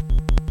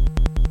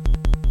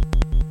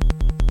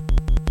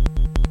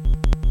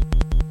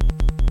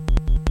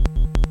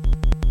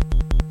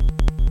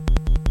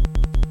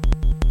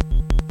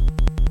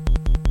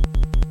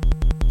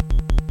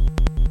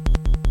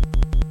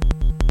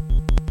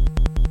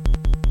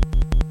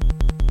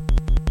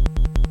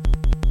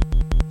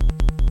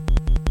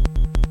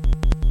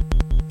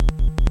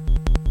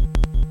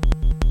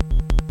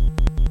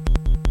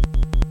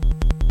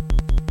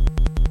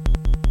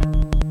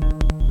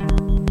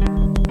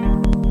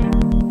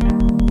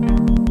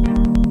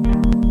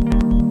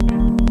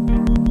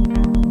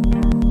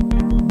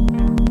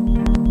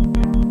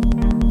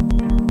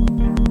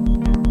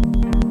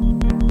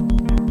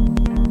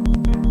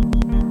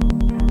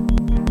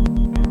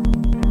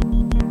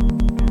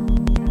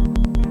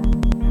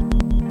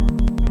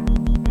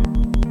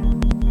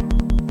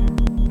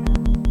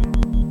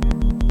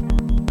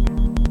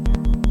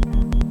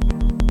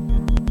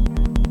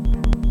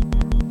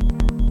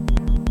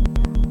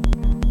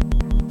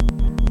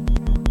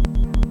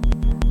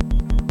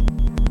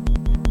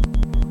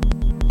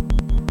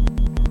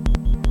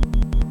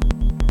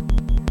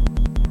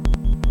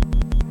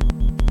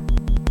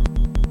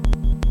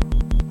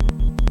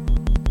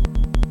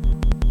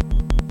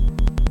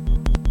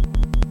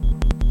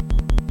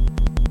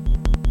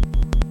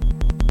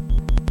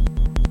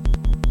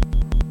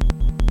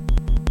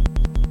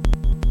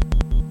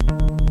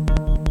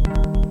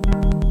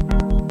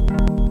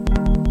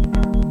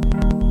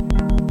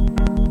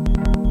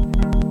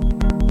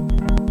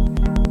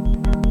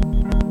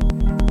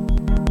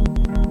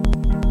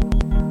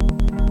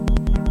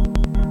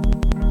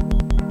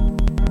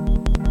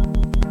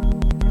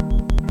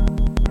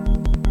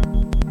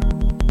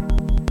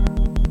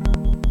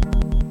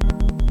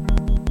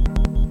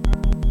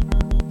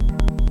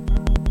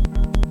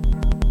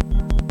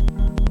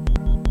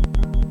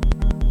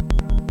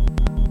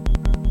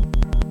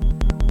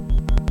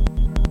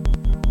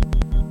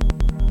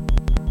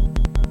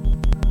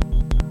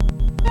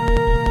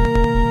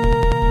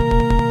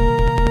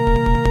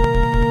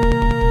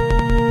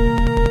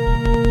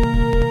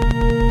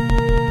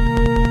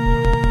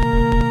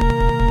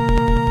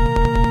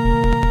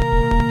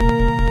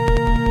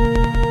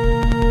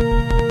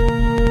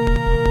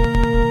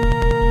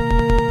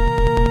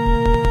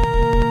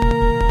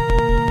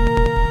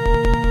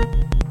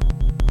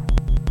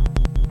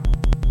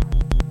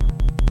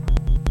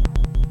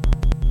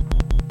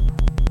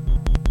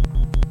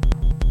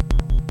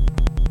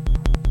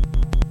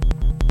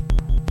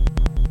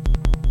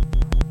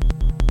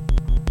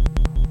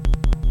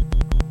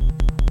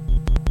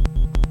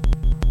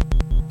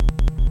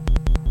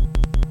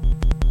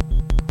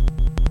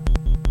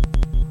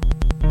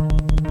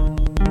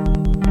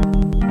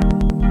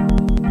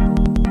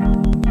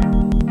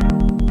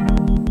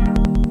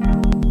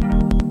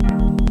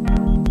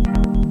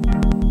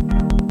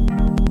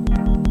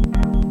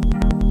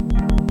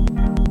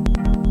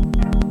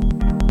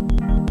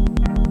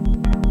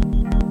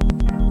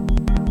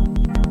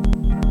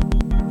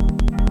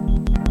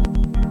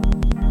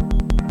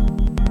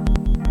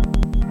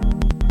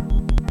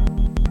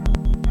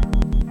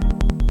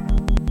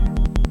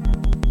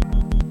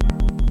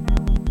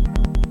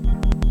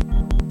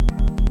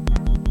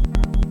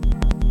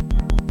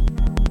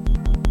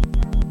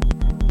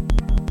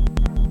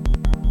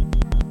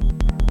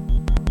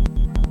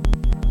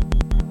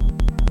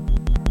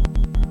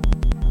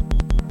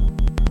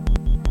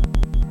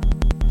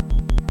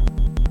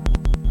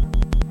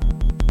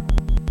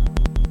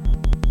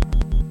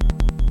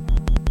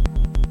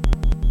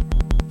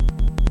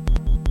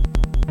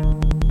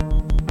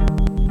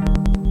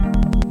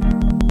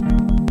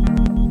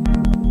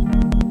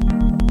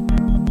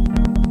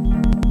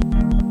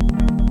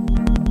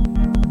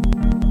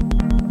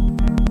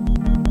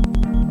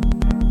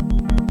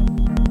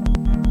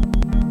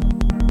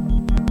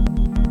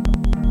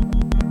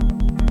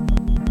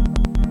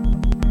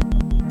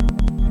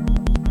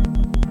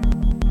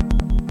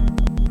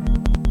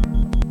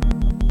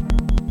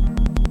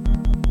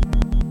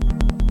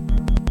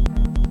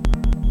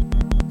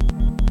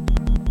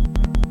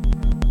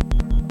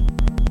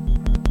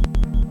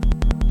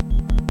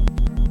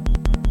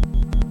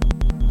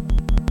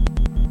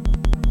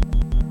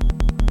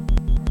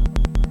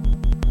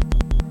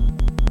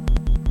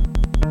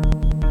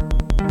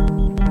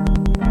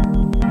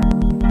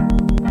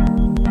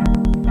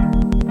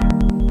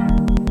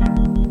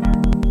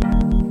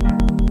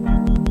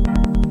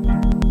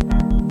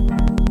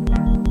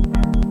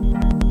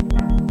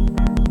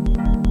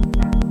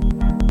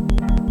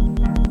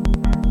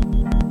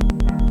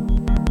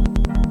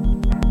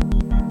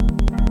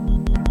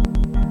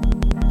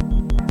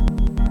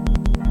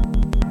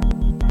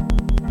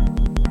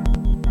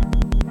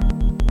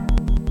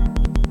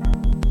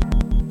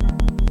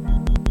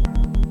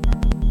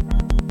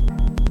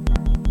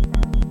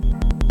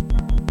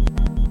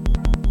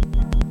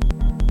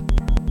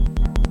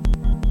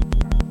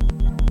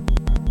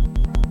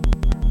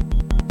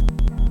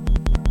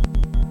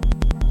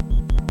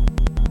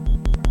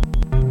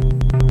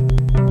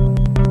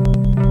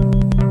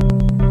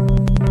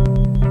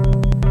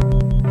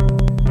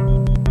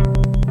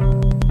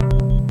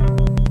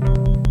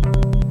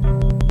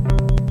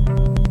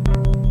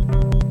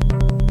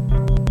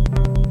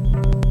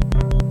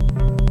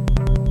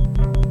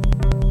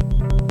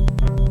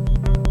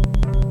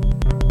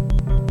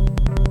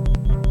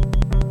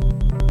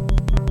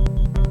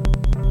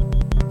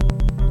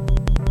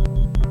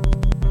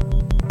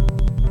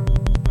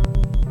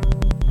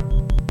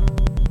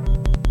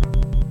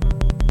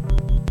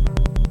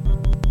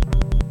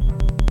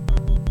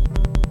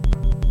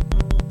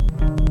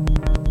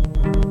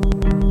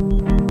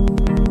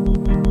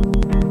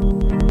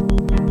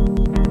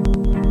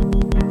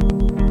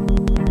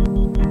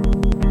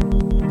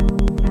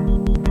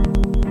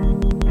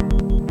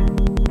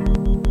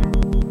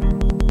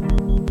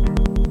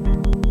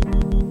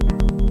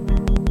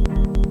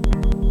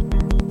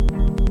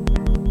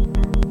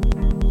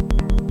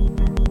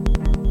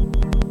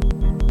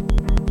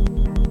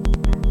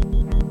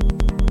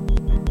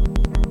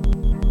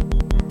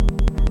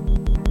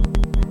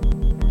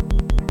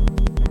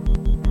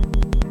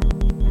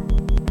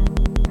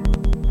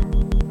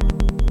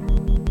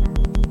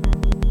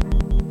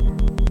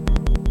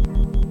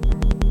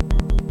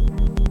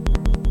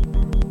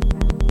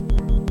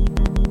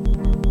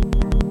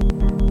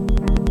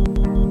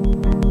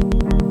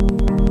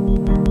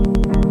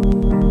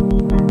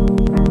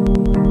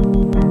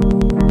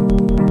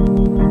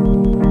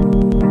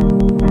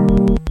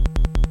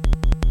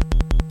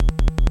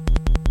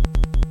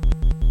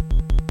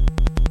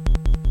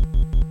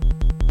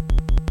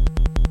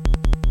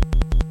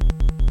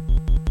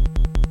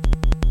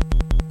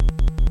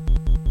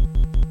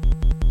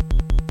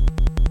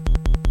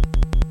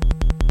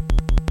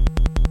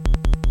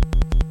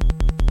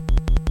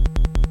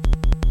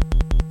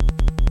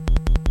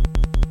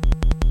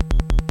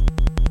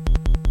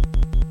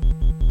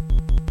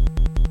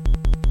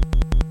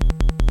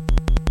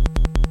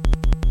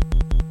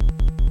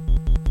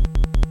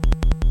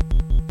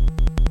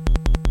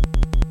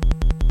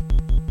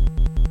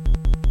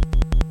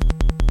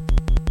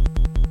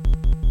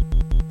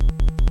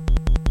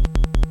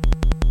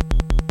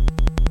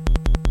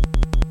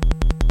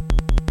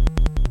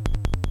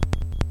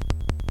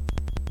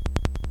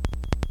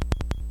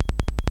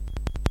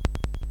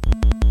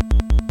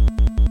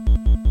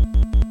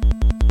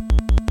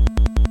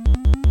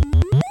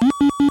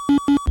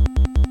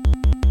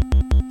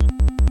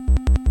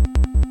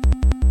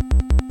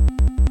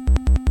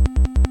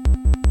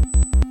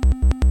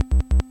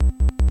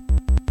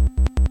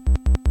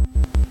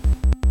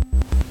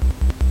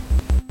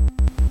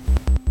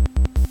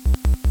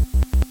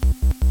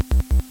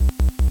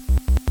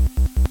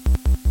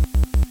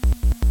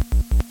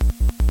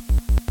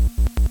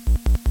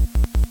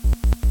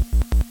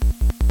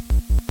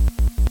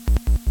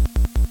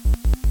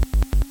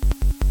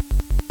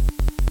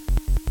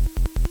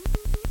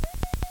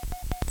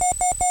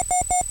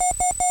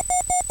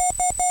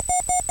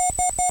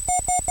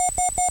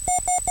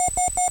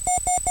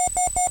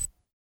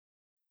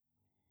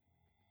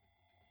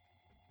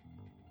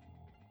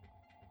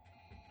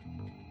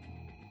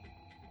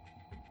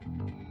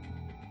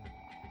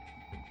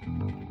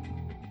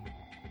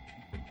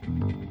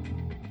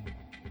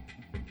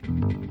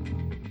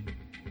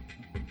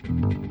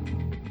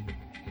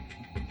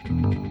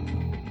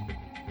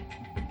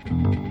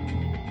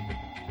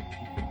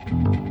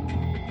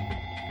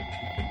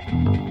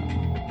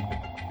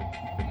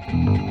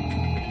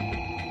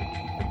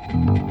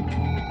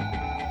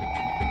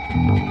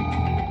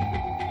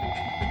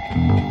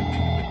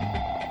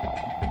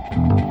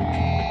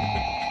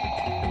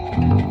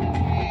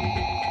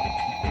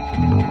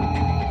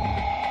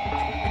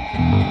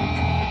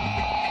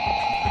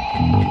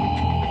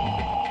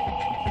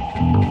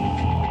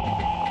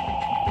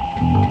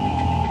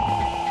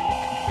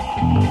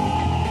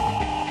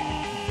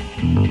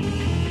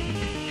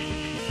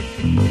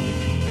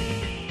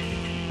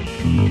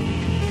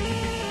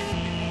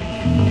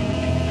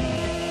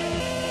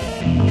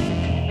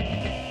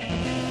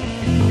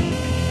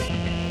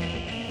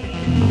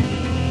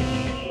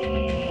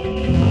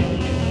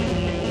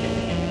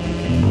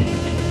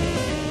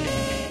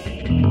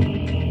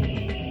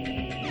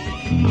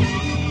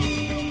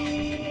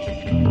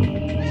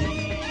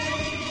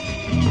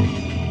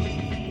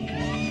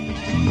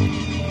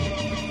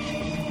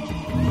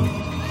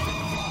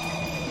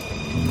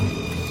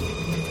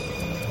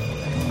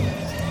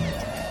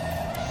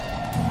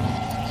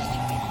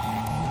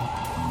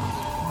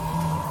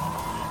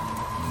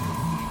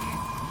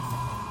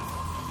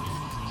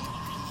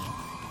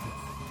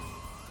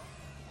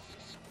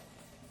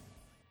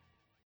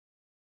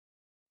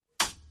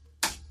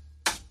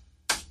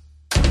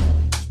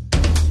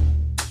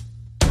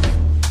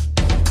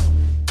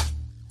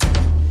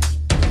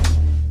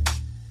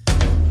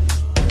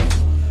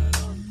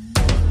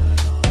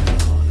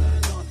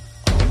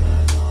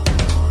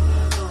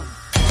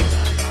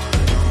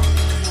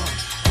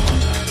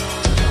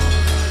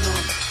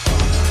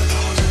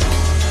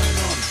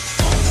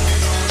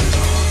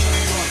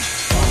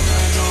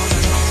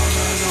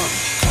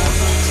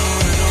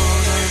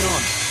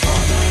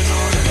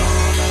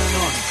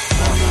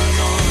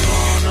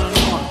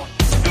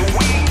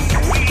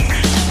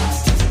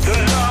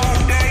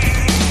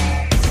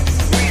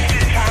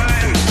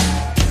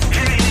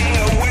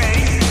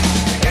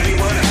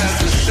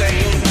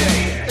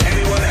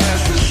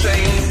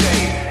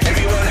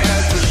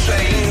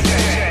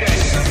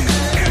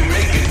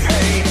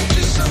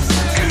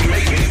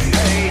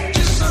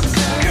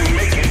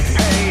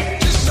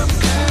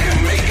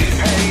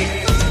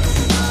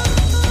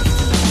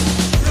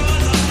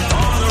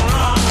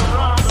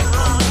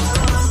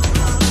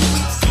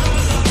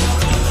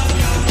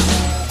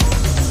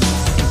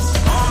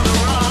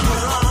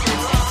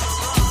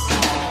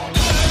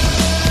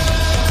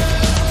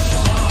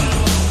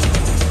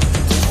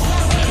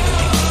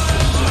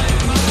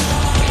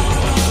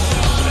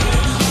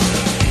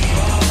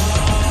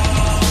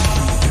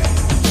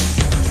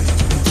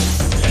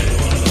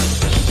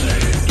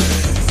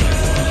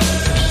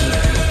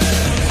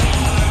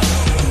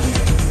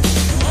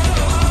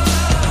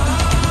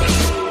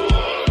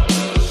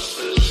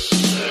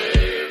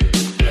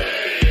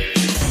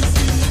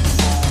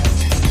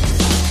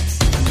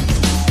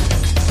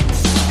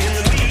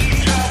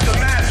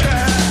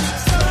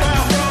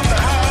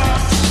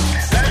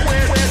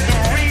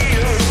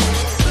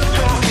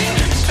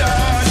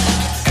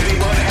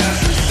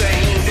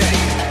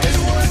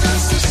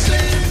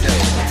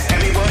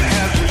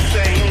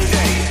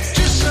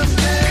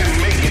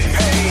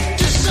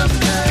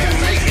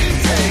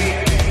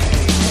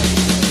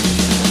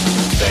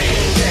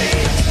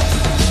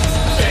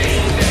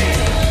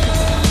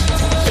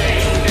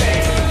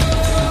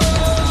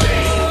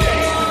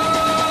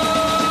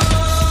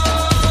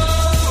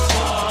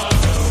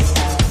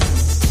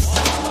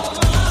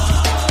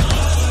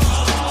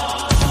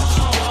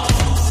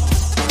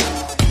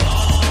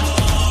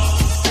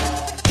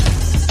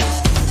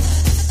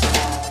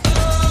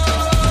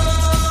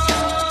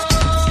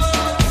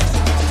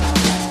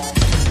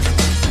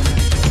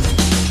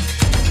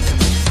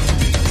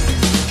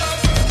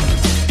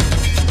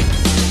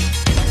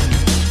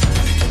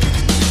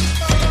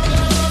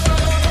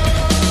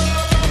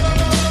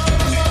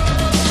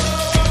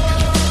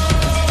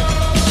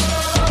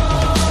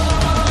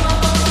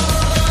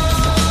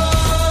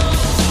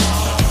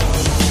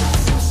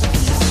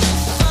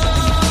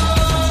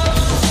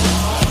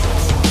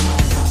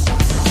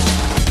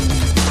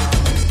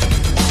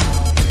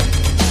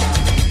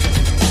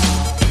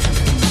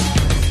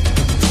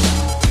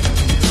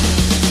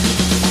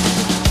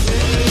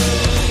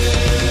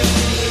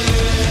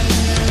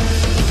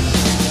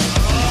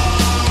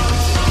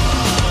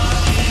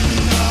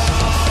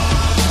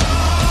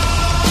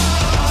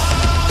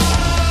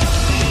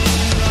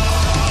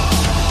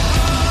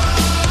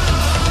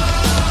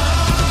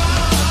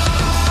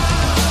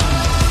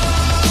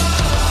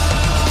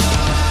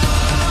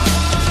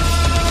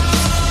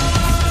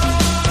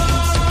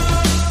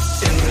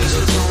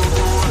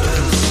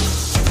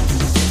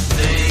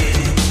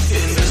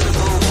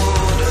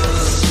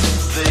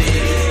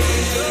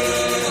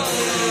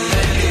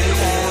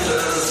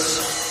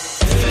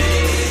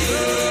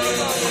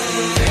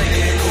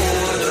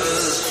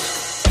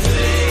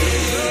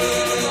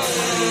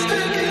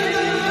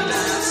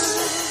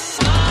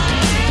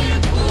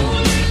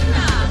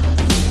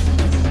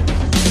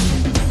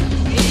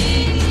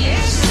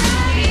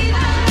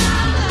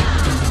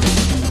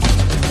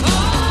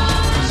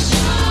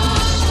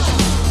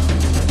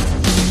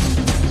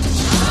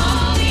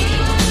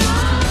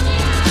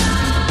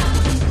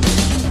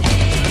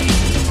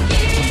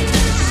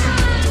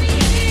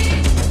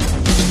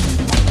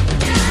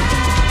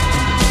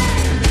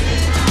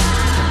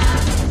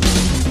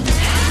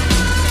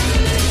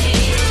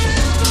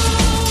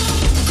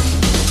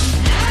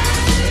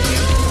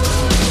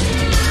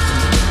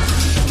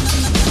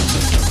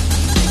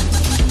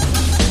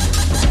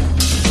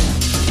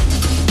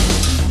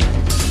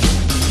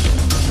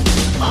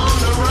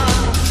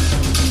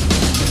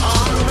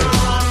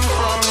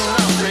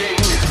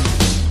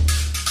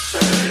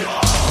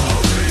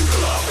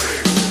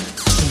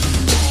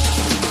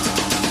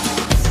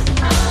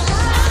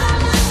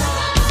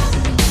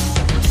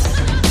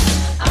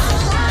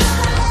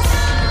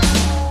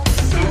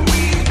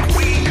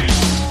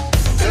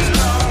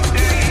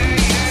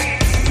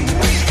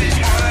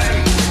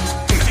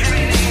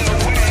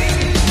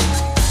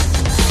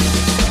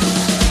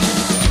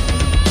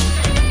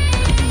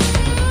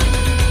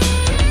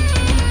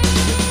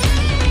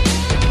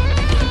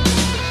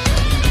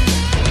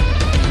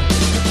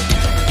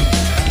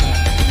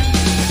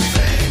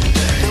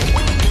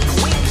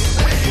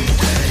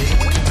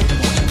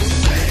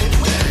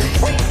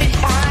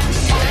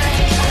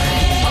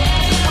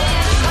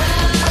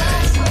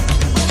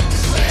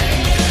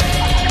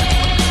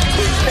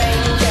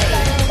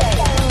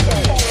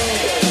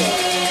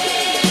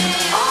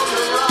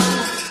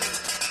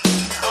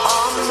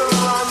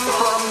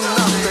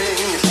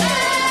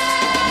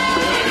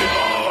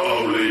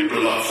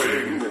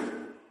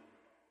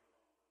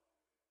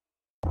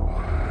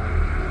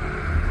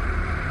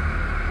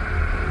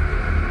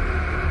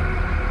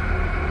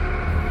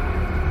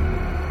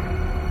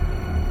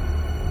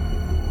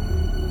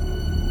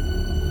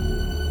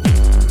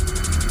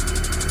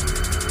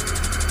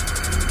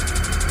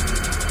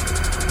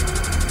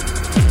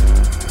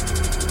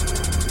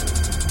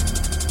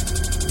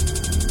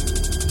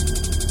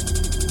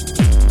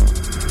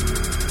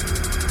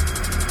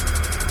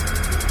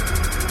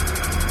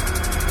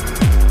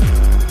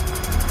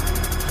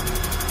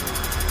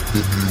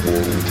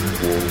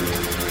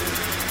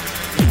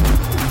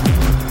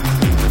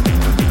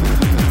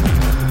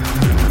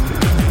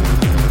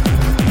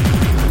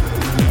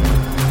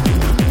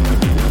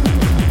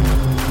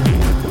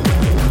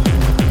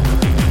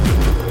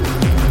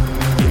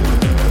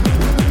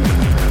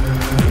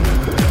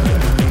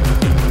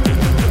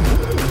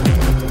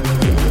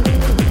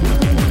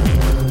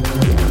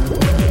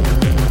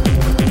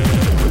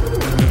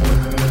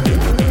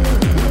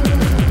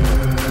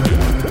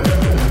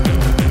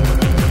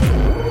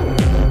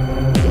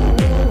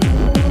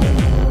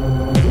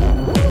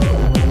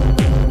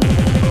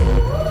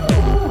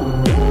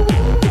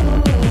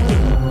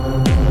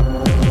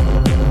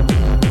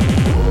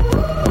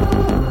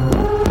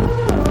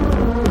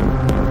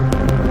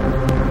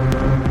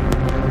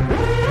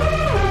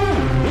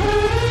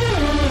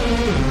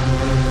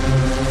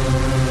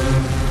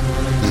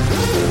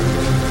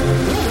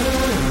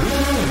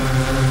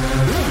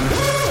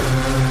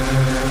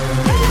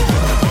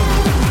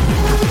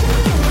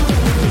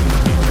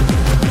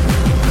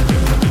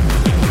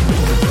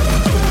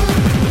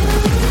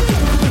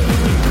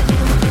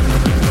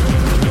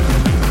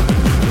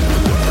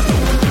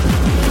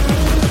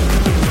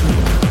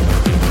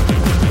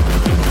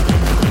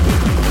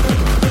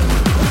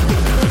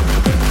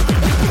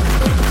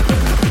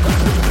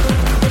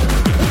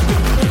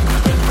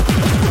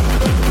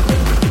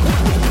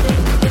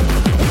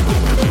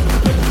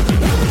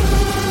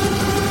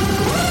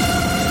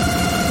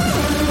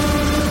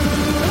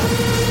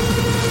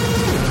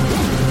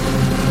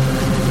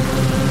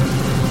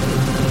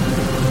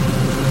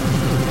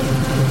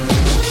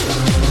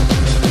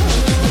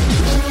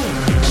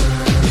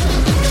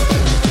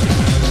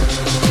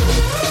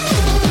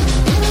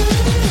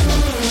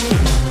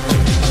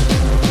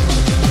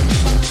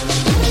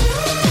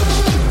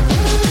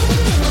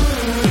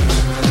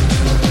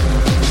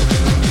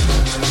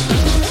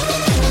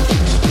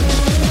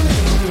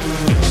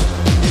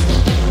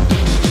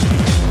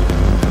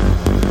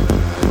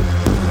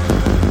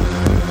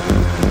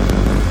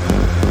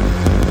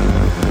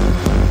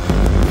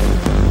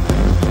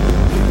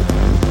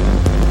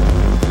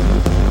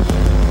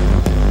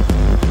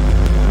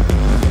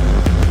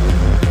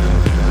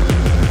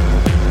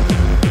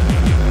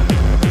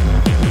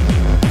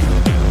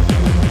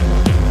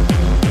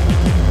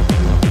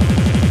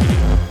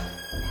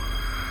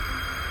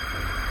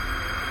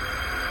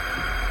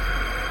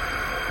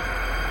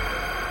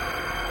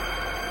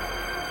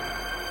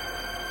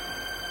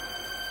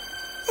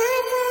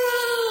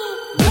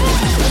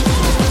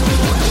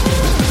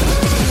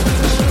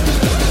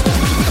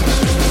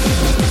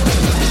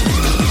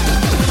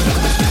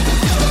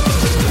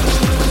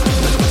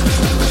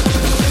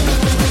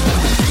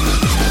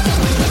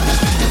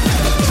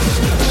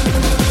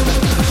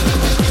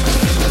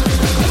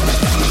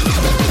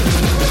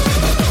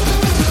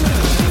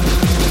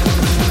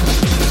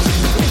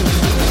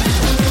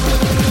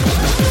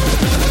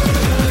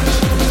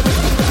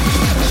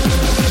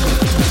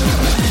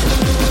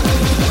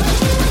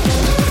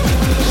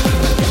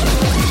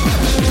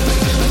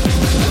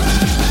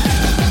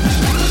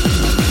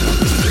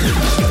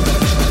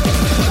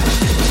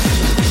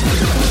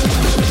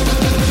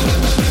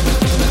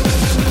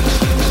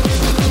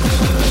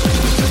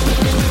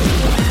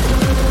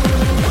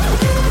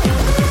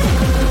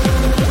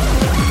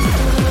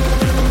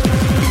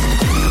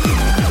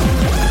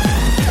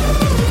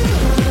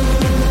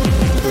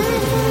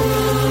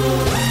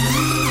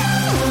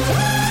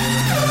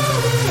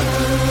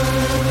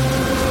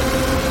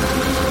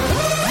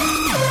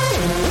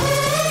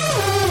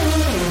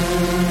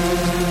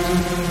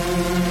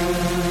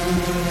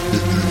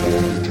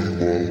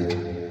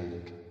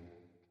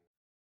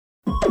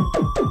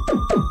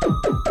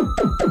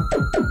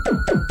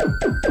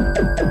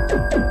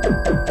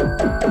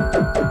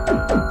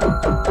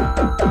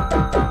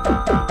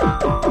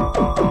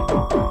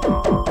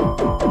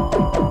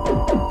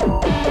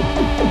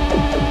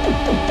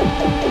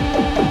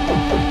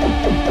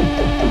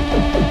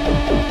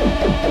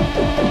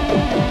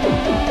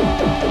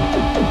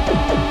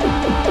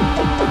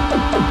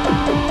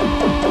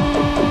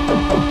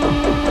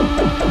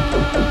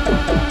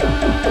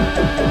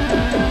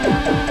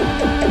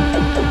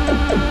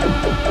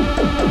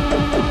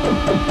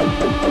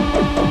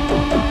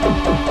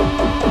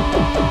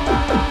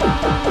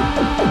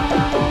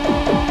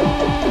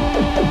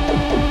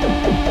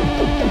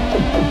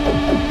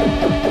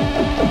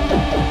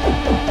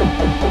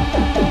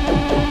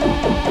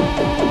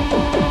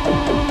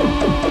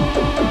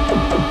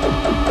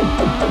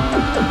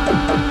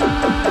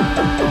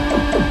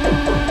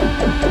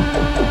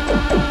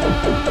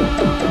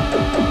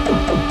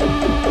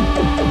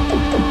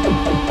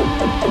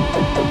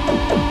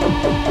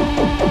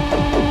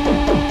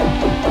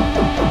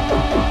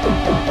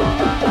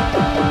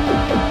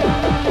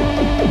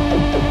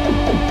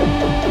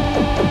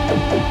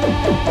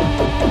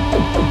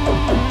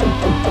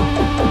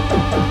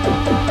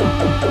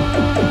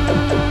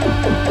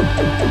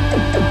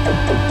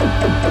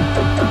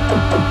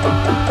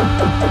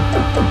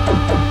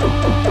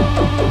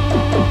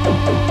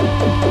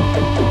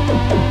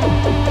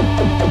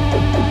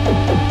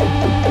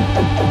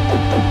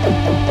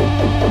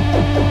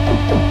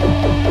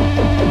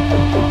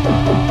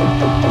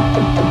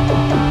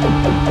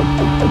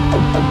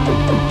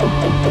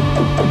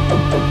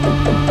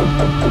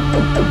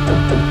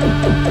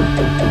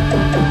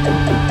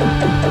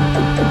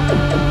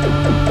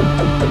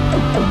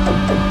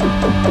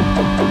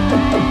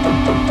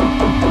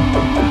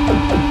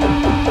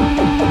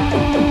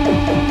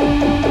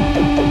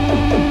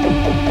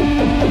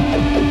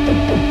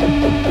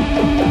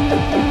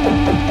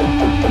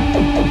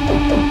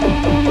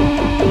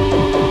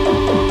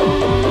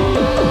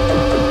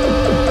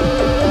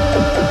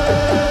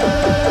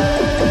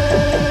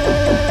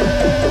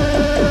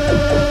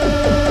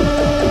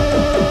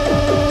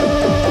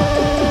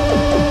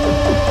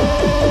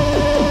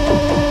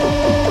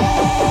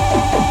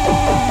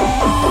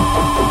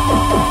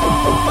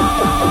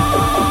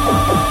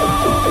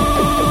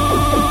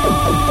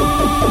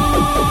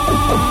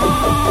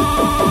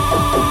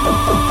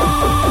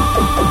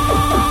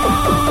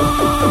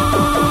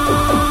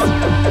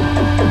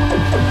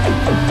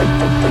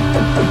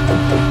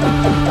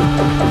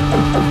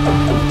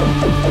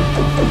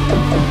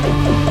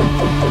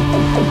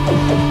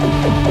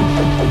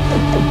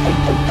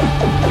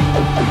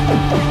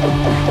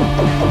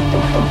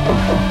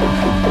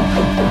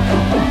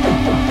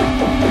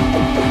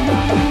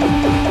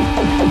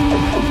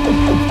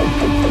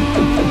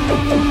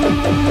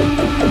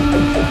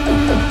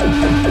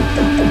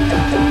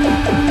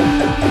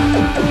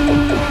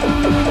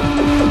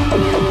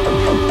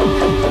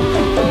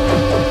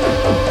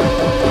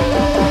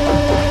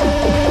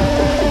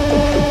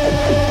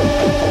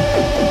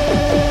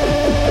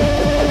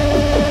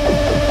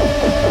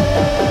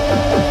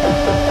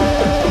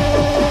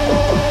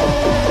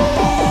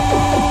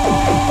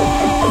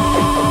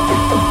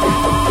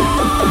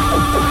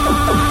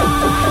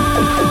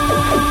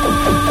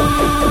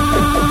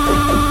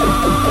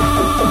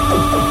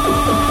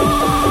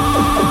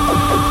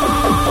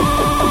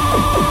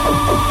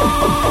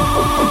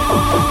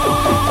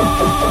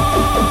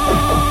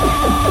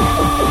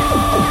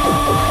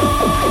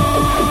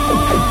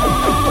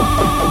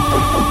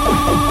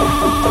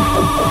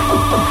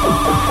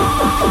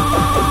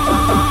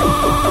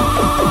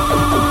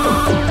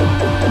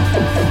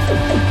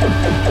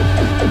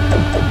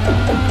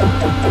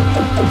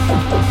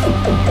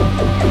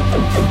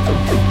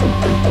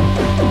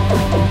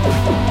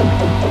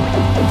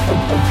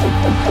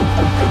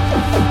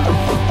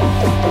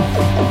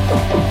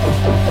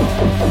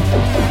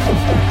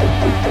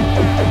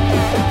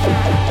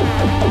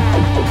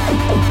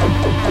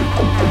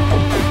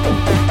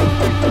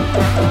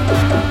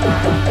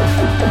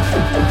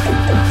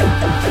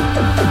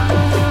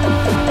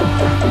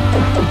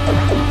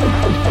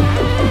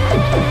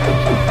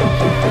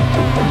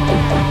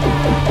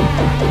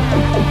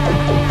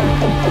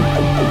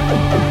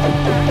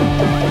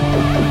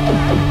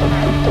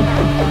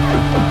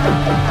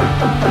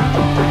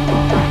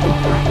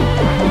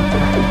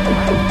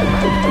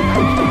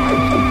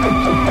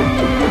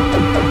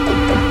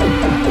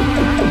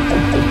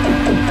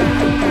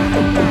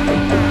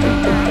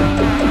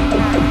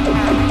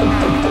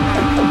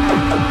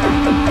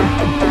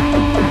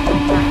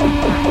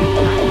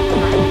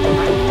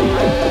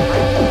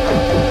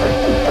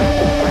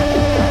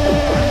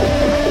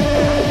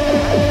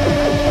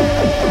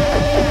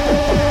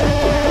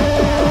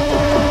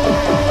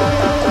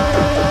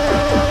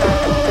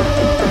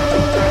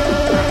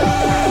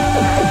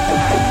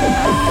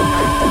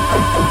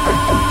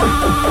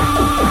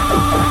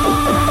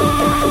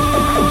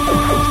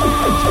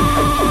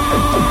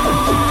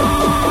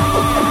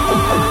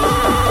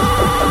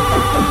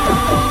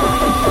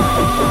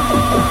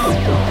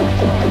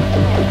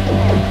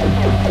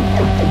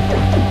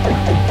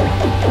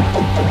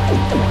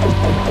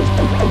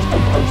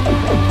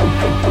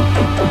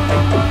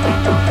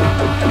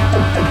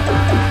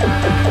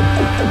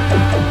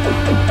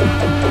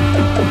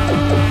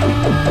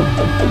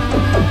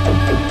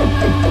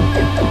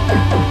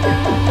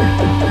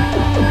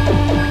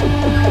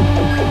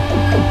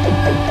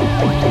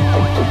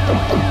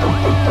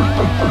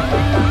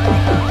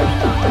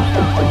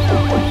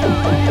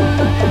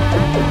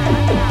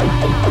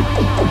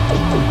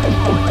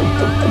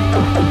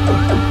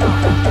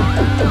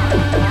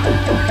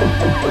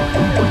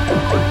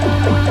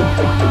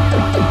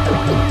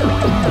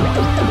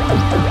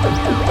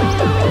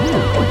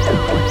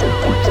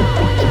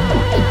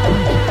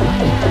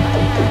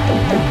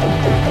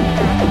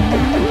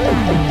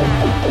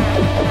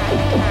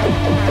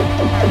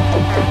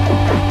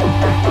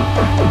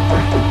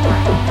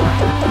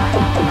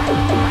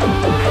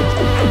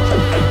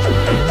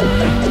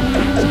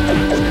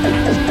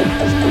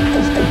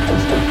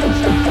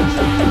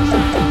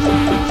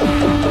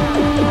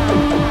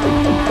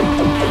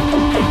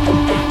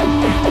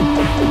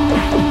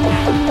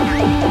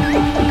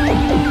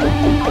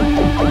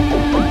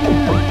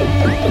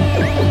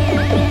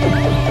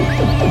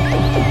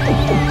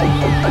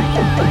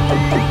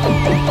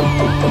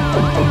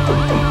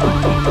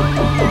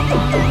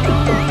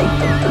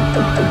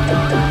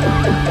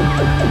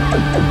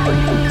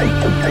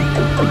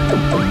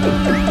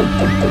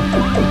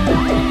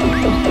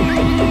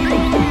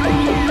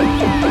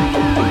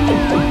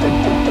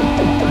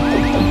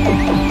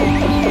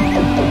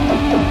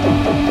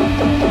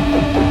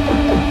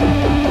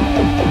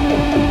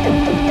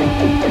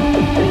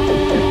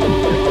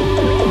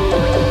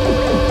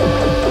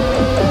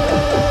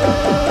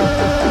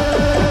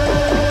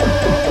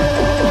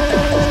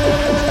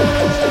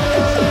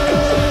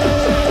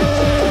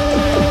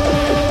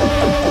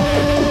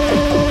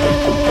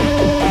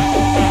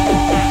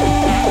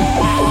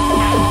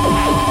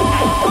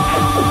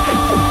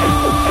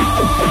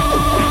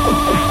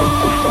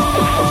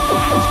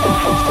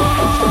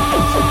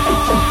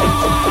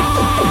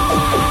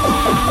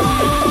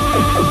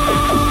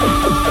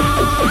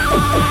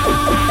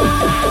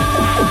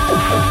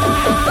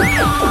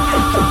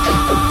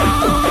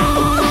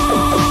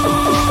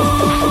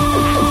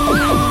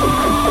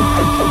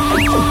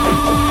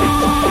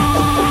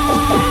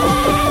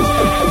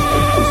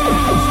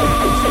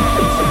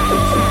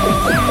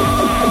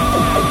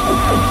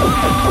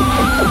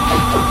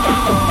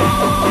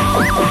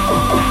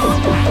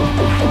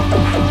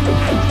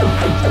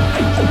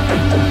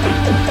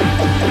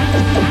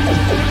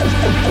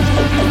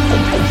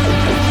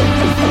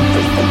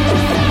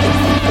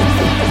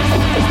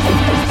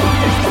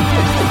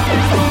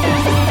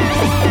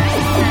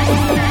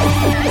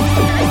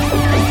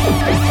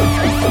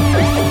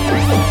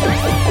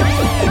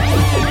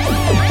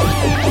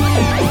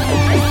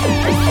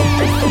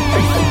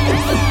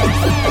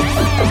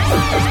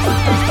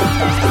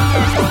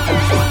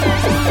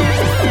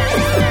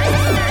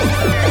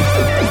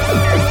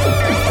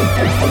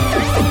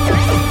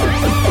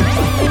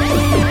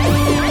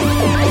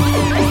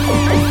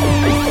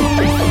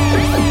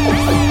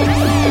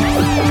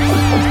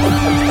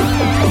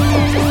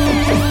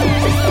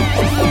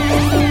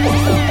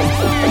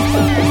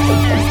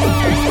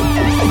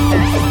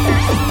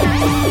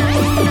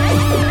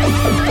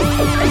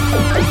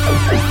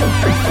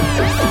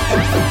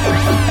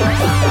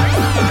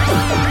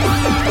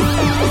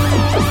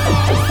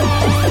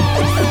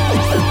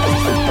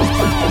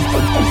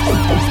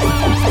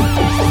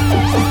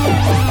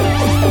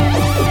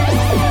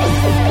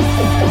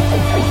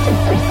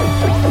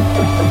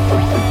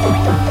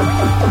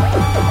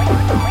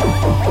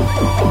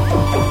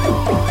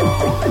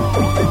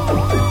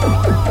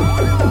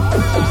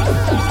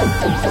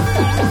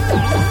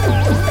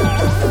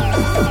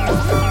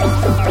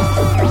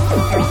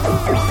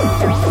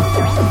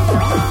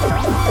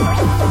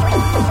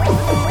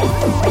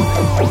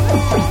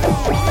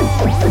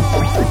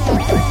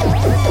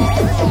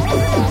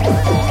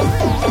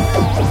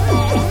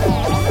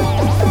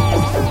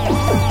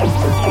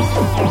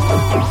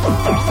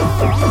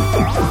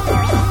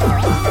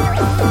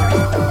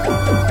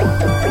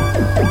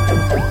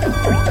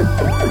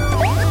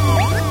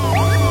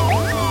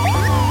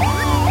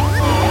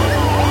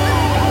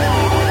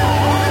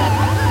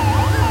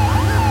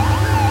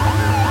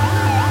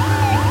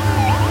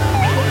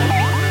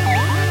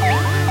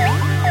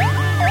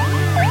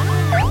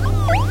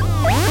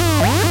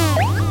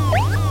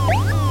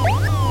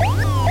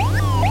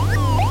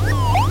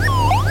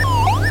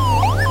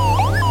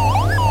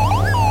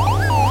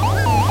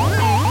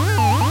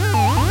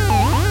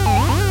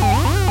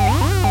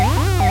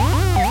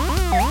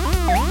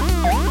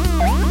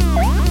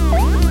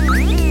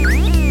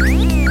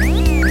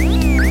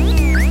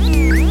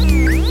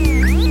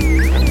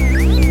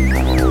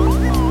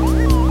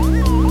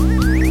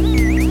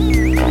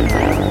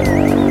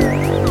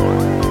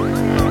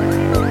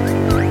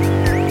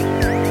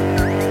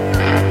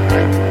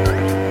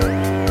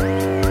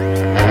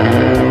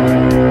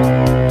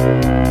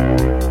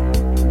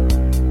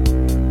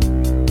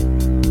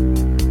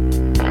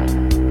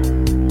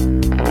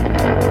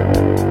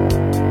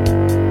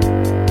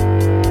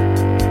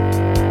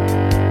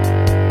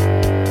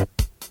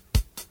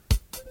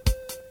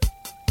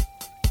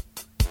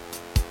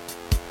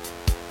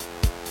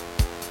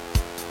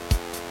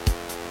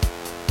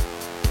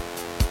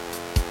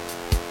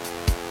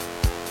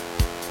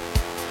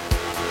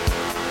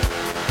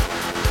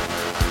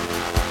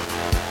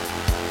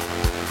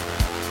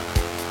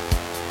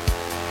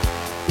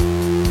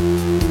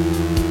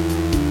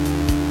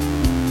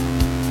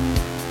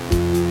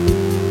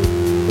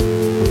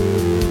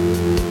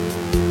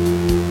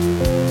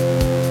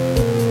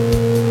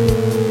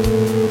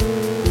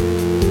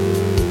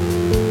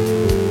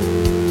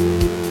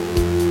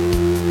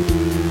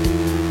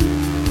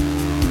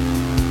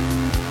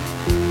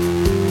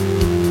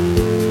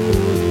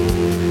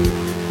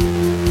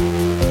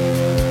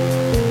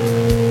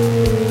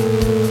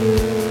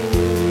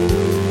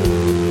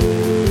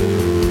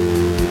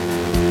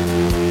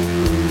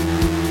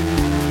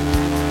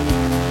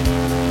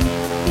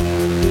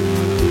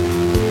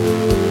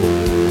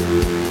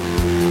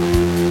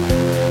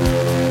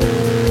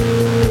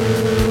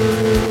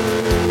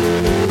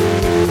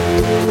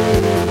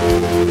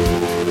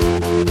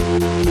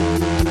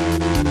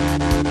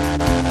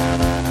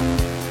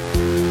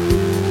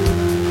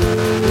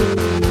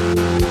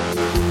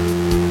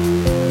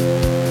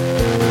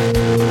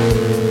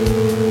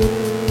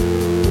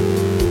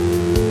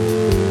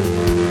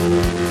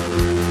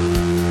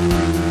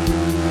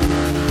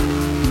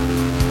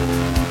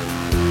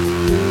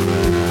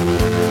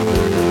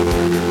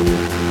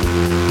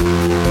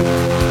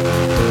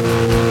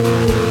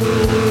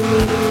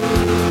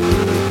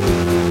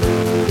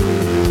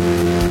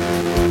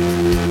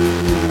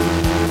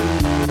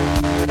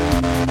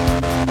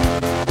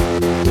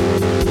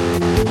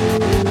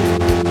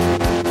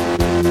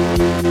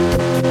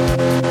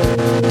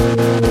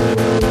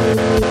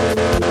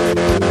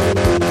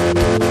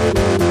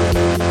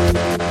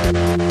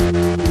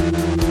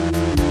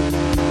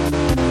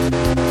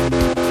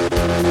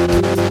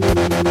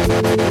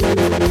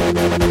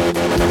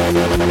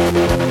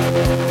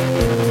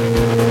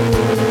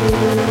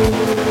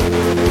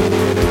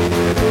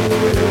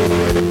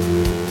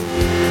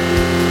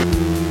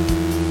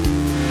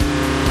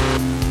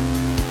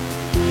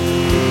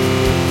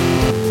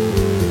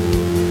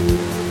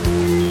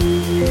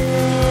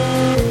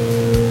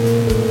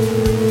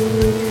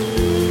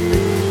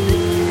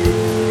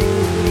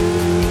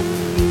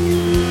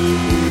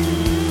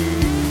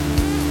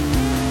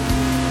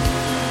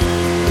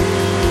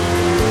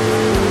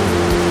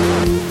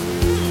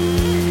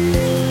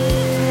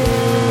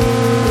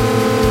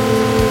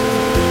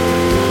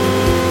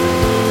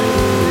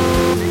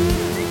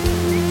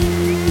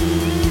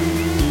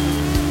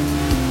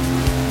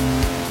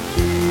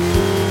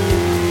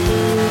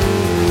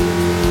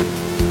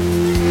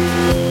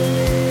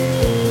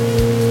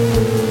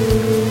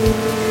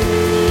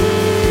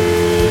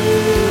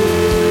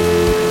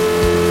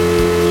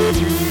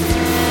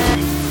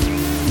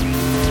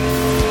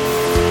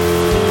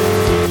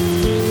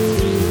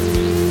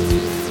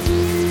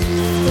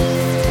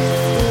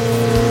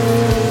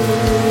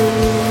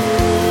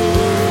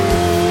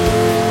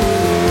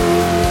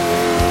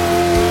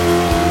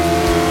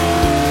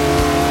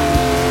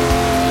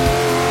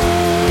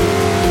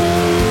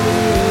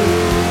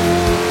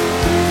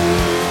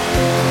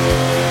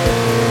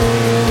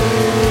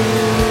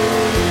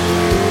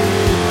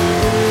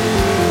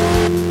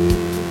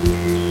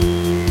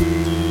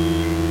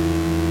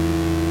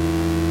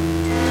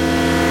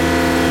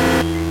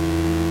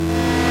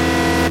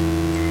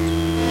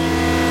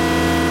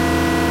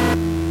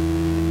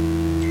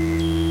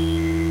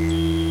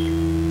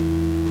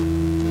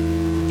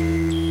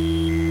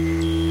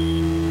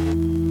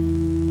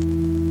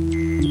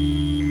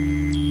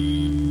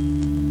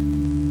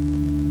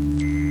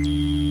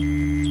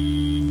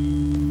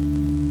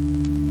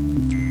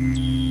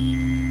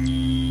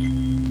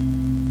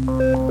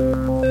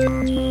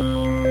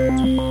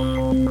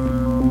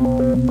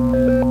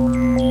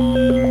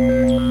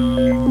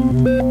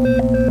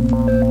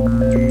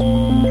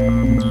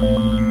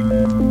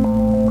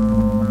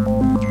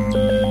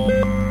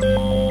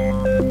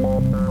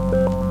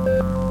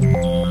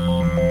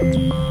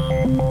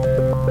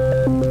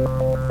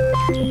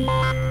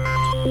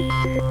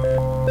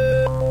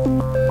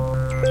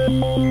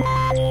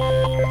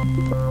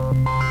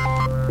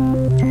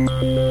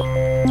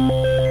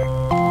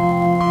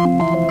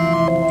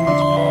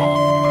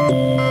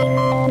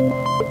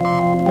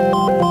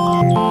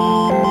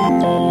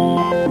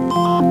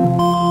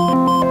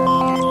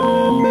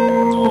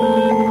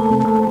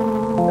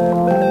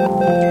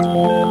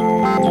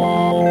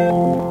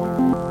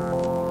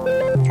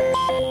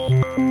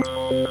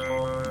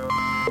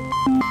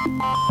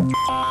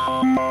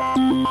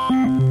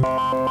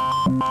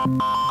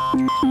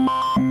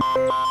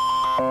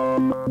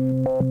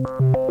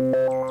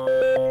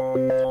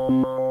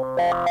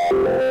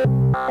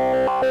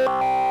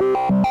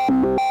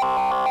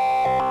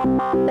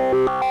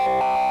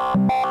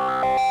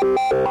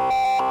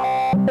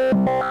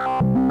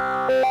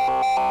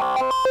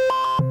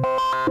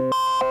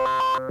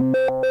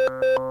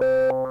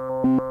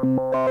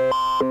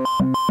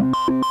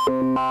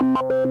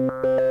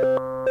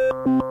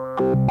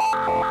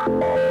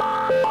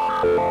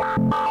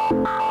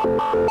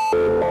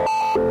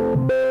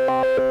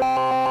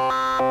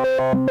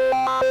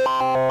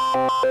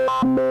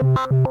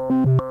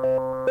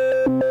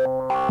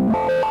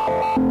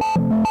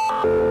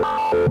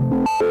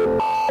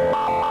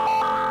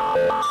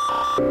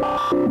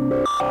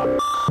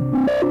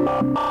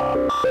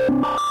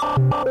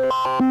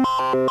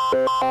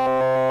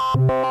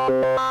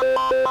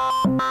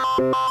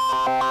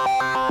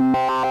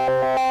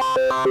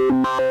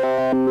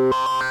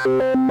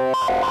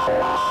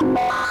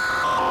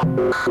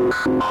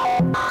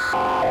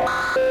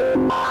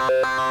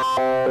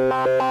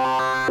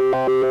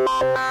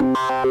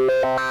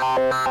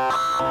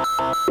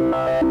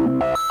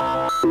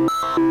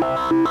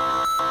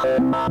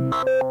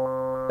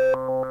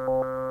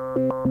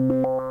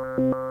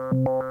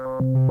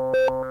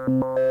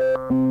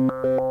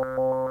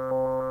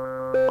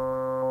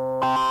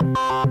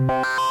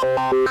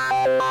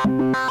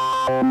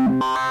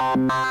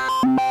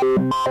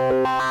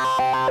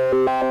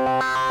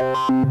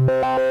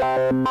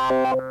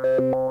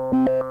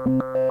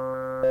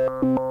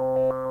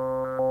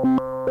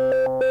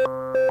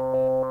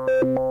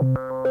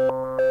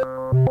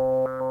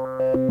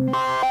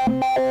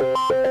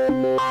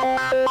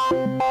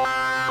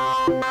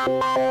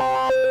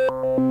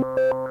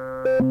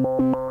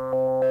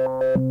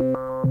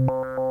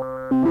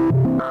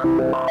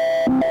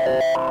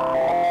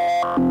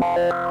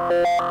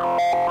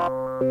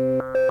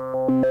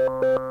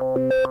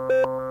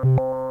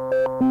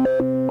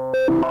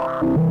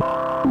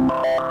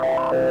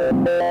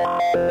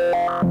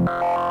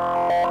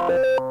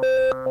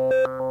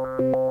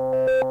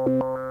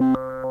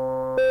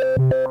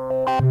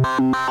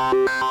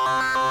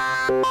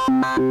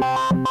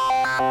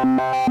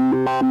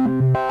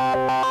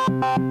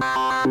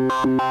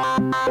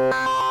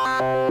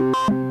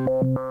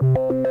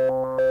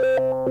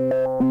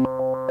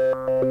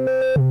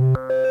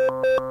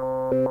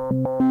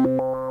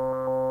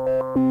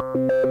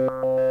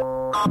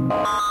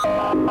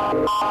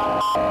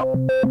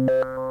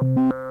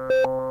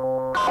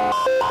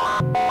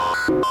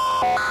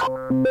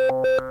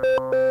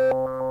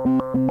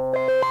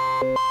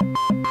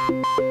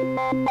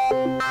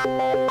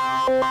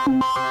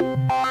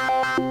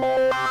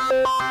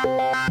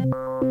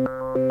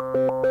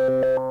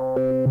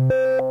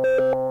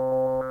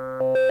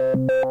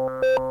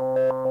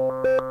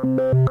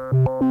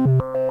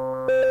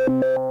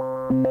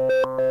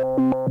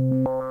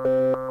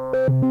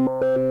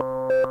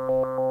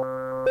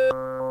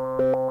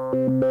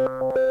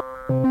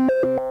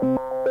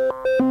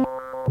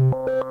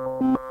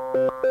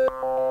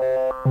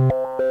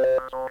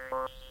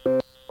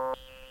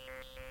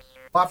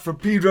 For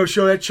Pedro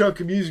Show, that chunk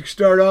of music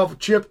started off with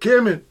Chip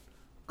Kinman,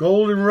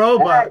 Golden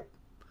Robot. Hey.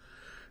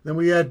 Then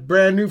we had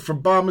brand new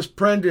from bomis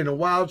Prendin, A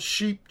Wild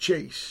Sheep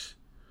Chase.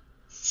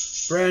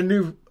 Brand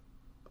new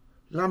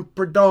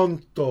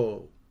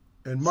Lampredonto.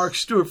 And Mark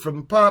Stewart from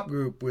the pop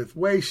group with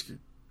Wasted.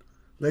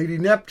 Lady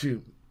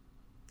Neptune,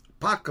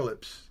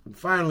 Apocolyps. And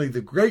finally,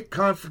 The Great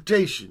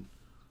Confrontation,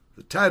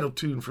 the title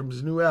tune from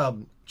his new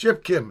album,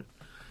 Chip Kinman.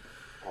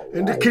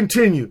 And to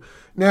continue.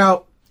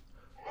 Now,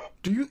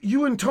 do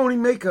you and Tony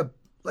make a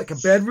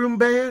bedroom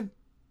band?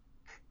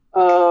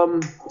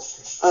 I'm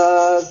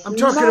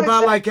talking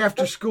about like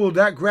after school,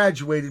 not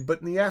graduated, but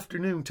in the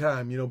afternoon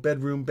time,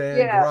 bedroom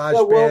band,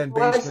 garage band,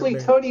 basement actually,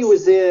 band. Tony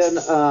was in.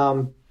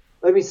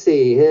 Let me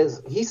see.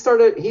 He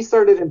started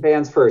in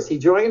bands first. He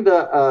joined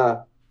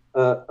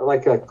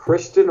like a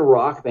Christian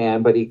rock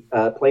band, but he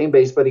playing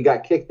bass, but he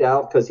got kicked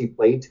out because he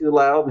played too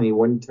loud and he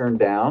wouldn't turn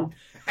down.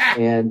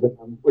 And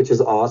which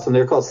is awesome.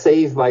 They're called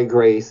Saved by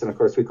Grace, and of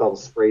course we call them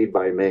Sprayed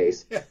by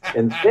Mace.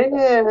 And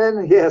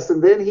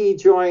then he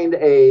joined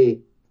a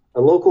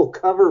local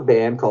cover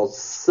band called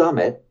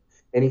Summit,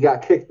 and he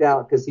got kicked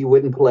out because he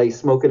wouldn't play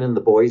Smoking in the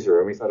Boys'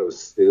 Room. He thought it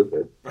was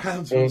stupid.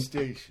 Brownsville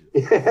Station.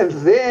 And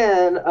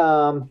then,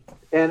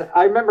 and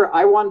I remember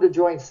I wanted to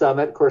join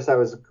Summit. Of course, I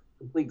was a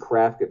complete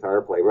craft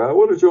guitar player. Well, I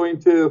want to join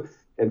too.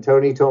 And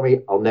Tony told me,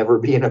 I'll never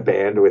be in a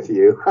band with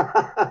you.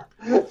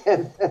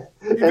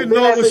 Even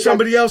though it was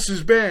somebody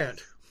else's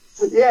band.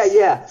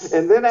 Yeah.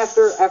 And then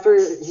after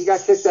he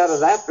got kicked out of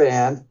that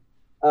band,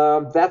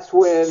 that's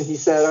when he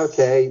said,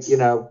 okay,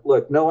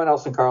 look, no one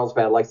else in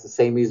Carlsbad likes the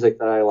same music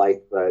that I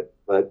like,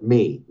 but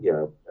me,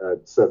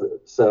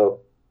 so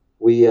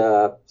we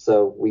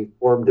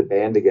formed a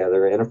band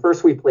together. And at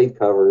first we played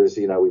covers,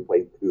 we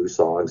played Who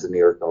songs and New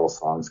York Dolls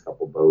songs, a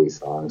couple Bowie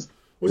songs.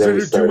 Was it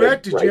a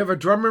duet? Did you have a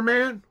drummer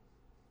man?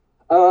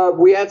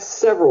 We had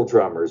several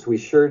drummers. We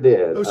sure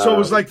did. Oh, so it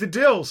was like the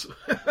Dills.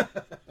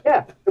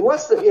 Yeah, it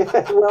was.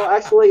 Well,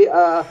 actually,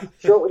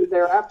 shortly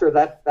thereafter,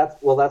 that's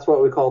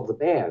what we called the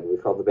band. We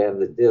called the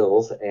band the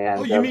Dills,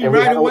 and you mean and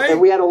right away? And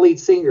we had a lead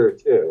singer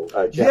too.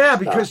 Yeah,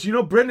 because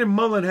Brendan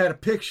Mullen had a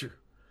picture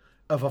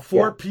of a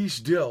 4-piece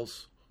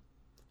Dills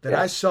that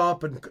I saw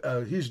up in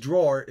his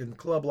drawer in the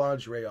club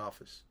lingerie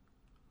office.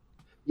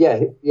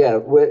 Yeah.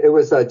 It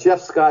was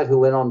Jeff Scott who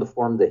went on to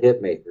form the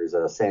Hitmakers,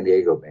 a San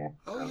Diego band.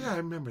 Oh yeah, I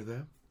remember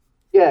that.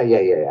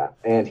 Yeah.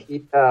 And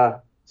he,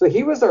 so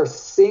he was our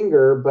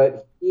singer,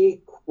 but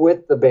he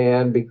quit the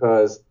band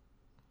because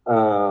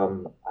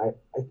I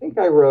think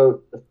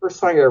the first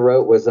song I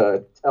wrote was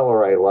 "Tell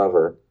Her I Love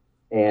Her,"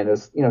 and it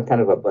was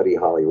kind of a Buddy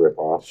Holly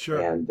ripoff.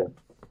 Sure.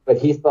 But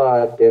he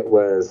thought I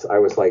was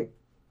like,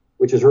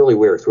 which is really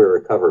weird because we were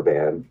a cover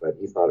band, but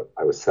he thought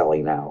I was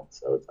selling out.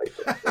 So it's like,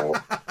 well,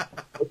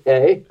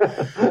 okay.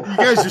 You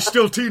guys are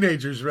still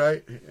teenagers,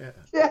 right?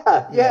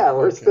 Yeah.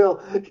 We're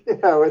still,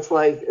 it's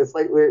like it's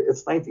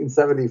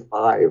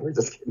 1975. We're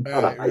just getting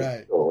out of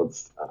high school and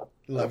stuff.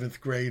 11th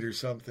grade or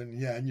something.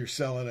 Yeah, and you're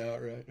selling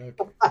out, right?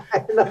 Okay.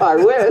 I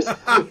wish.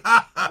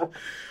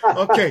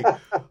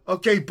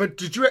 Okay, but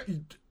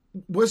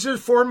was there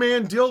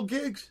 4-man Dill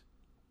gigs?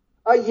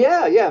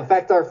 Yeah. In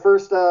fact, our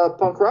first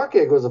punk rock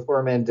gig was a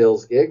 4-man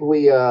Dills gig.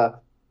 We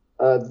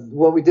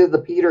when we did the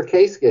Peter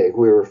Case gig,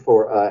 we were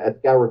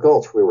at Gower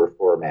Gulch. We were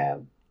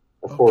 4-man,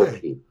 a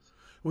 4-piece.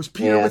 Was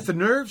Peter with the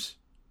Nerves?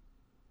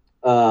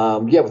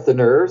 Yeah, with the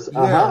Nerves.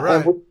 Yeah,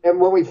 right. And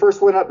when we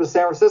first went up to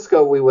San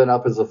Francisco, we went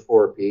up as a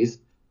 4-piece,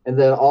 and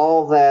then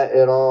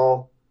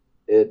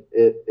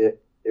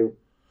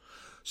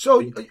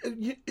So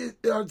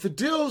the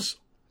Dills.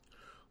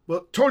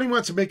 Well, Tony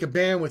wants to make a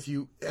band with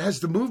you.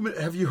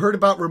 Have you heard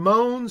about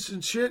Ramones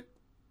and shit?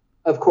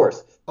 Of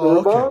course.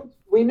 Ramones,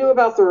 we knew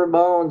about the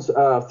Ramones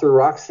through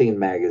Rock Scene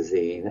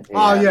magazine. And,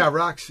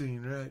 Rock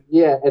Scene, right.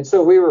 Yeah, and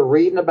so we were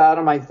reading about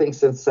them, I think,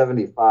 since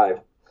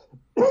 75.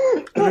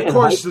 And of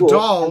course, the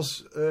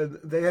Dolls,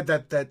 they had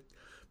that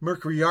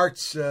Mercury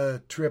Arts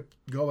trip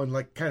going,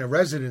 like kind of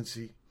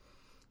residency.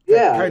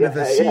 Kind of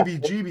the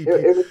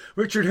CBGB.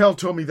 Richard Hell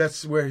told me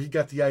that's where he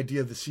got the idea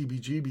of the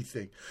CBGB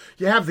thing.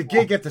 You have the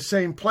gig at the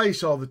same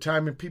place all the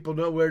time, and people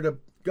know where to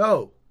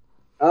go.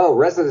 Oh,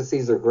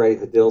 residencies are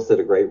great. The Dills did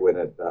a great one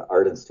at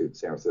Art Institute in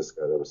San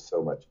Francisco. That was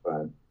so much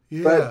fun.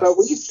 Yeah. But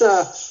we used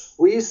to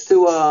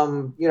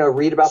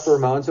read about the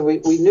Ramones, and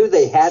we knew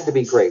they had to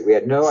be great. We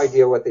had no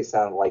idea what they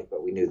sounded like,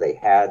 but we knew they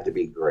had to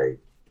be great.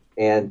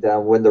 And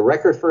when the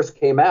record first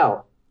came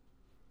out,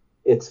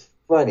 it's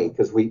funny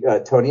because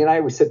Tony and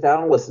I sit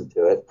down and listen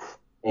to it,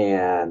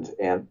 and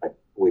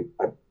we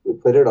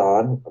put it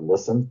on and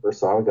listened. First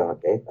song, I'm going,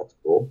 okay, that's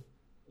cool.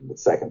 And the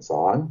second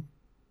song,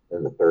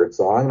 and the third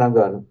song, and I'm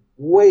going,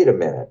 wait a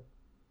minute.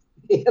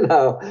 There's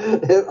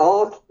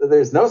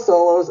no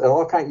solos and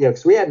all kinds,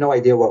 because we had no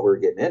idea what we were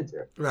getting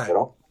into. Right.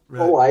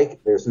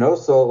 There's no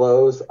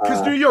solos.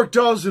 Because New York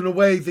Dolls, in a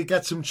way, they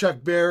got some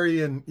Chuck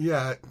Berry and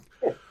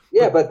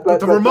but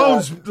the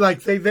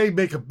Ramones, they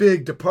make a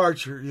big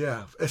departure,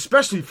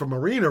 especially from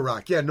arena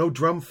rock. Yeah, no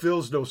drum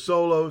fills, no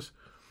solos.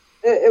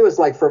 It was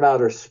like from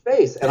outer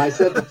space. And I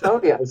said to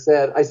Tony, I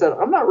said,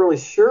 I'm not really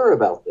sure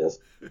about this.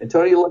 And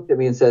Tony looked at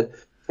me and said,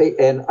 hey,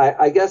 and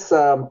I guess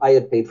I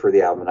had paid for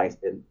the album,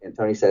 and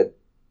Tony said,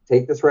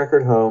 take this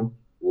record home,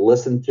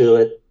 listen to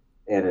it,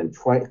 and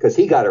because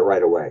he got it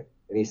right away.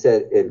 And he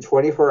said, in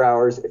 24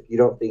 hours, if you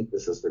don't think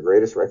this is the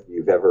greatest record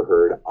you've ever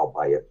heard, I'll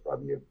buy it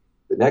from you.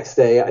 The next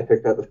day, I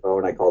picked up the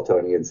phone, I called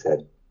Tony and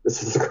said,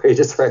 this is the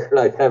greatest record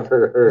I've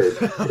ever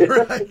heard.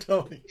 Right,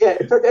 Tony. Yeah,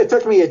 it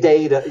took me a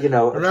day to,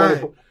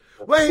 Right.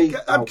 Wait,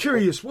 I'm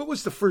curious, what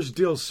was the first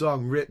Dills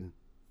song written?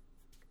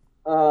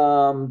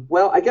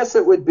 Well, I guess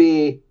it would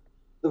be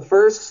the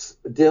first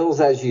Dills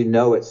As You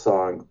Know It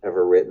song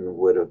ever written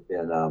would have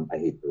been I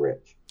Hate the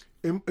Rich.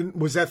 And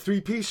was that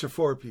 3-piece or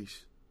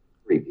 4-piece?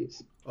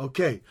 3-piece.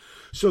 Okay.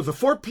 So the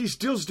 4-piece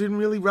Dills didn't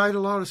really write a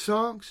lot of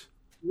songs?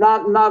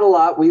 Not a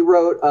lot. We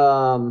wrote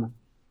you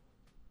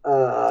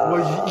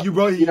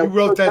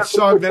wrote that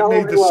song that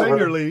made the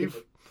singer leave.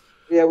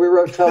 Yeah, we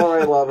wrote Tell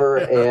Her I Love Her,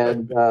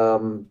 and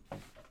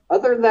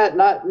other than that,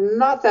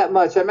 not that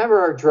much. I remember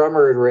our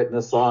drummer had written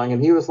a song,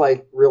 and he was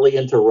like really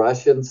into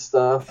Russian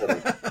stuff.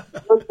 And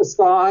wrote the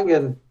song,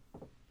 and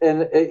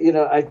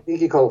I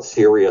think he called it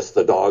 "Sirius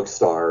the Dog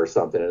Star" or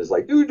something. And it was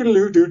like you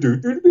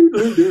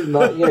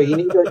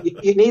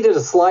needed a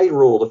slide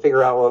rule to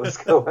figure out what was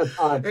going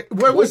on.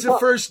 Where was the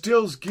first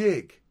Dills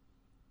gig?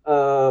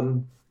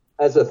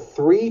 As a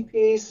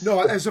 3-piece?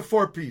 No, as a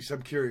 4-piece.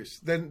 I'm curious.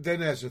 Then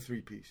as a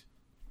 3-piece.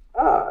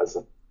 As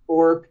a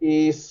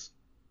 4-piece.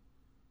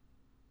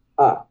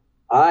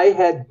 I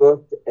had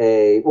booked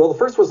the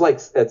first was like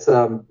at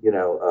some,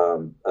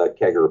 a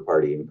kegger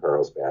party in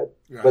Carlsbad.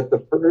 Right.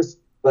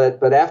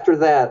 But after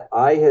that,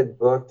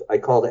 I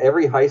called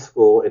every high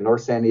school in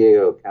North San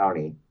Diego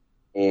County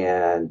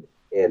and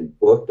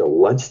booked a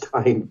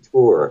lunchtime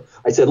tour.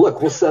 I said,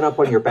 look, we'll set up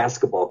on your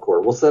basketball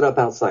court. We'll set up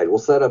outside. We'll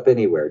set up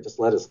anywhere. Just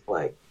let us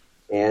play.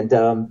 And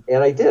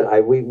I did.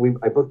 I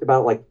booked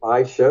about like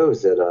 5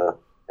 shows at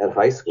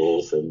high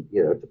schools and,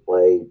 to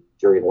play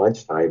during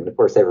lunchtime. And of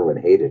course, everyone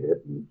hated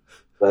it.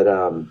 But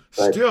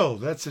still,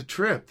 that's a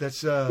trip.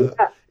 That's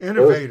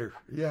innovator.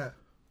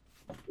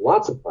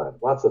 Lots of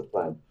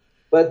fun.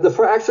 But the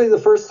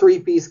first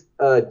 3-piece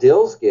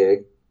Dills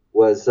gig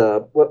was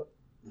up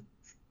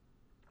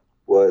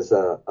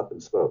in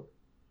Smoke.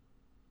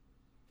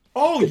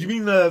 Oh, you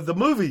mean the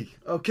movie?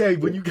 Okay,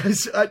 when you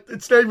guys,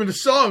 it's not even a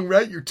song,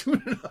 right? You're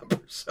tuning up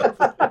or something.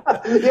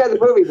 Yeah, the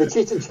movie, the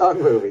Cheech and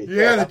Chong movie.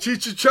 Yeah, the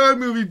Cheech and Chong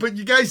movie, but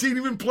you guys ain't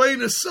even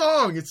playing a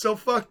song. It's so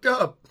fucked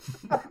up.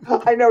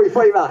 I know, we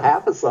played about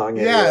half a song.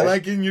 Anyway. Yeah,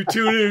 like in your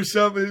tuning or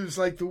something. It was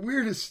like the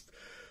weirdest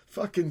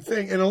fucking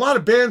thing. And a lot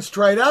of bands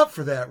tried out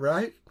for that,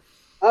 right?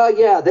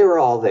 Yeah, they were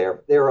all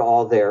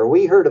there.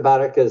 We heard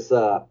about it because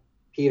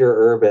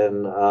Peter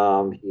Urban,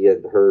 he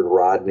had heard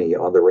Rodney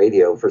on the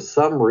radio. For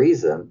some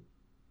reason,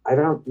 I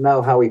don't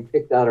know how he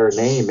picked out our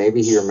name.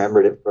 Maybe he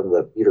remembered it from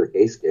the Peter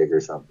Case gig or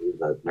something,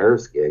 the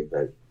Nerves gig.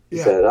 That he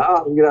said,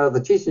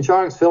 the Cheech and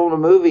Chong's filming a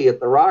movie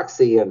at the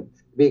Roxy, and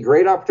it'd be a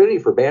great opportunity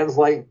for bands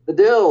like the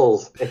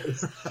Dills.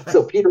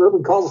 So Peter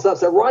Urban calls us up and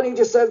said, Rodney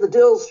just said the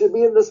Dills should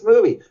be in this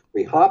movie.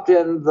 We hopped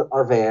in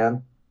our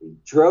van, we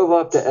drove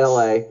up to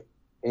L.A.,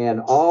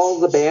 and all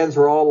the bands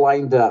were all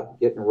lined up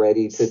getting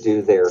ready to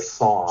do their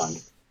song.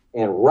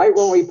 And right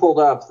when we pulled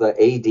up, the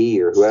AD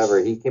or whoever,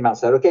 he came out and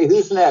said, okay,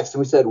 who's next? And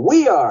we said,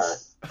 we are.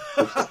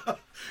 And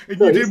you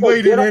didn't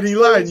wait in any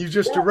line. You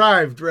just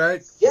arrived,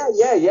 right? Yeah.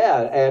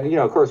 And,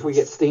 of course, we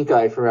get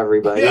stink-eyed from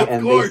everybody. Yeah,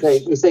 and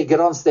they say,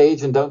 get on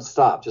stage and don't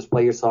stop. Just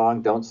play your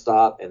song, don't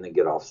stop, and then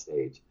get off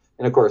stage.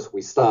 And, of course,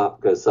 we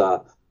stopped because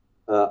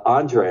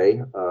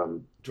Andre,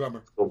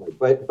 drummer,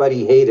 but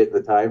he hated at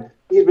the time.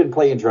 He had been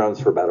playing drums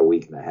for about a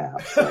week and a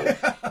half. So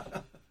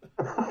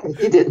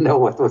he didn't know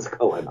what was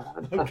going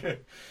on. Okay.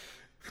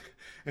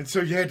 And so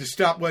you had to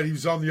stop when he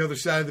was on the other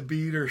side of the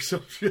beat or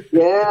something.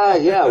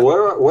 Yeah.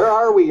 Where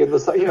are we in the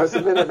it's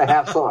a minute and a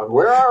half song?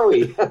 Where are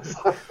we?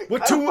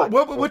 What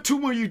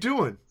tune were you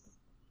doing?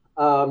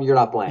 You're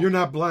Not Blank. You're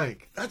Not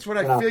Blank. That's what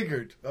I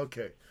figured.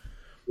 Okay.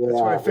 That's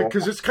Yeah, what I figured.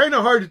 Because it's kind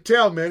of hard to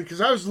tell, man,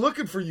 because I was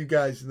looking for you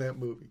guys in that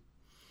movie.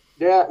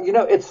 Yeah,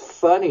 it's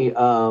funny.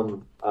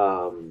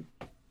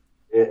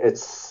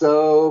 It's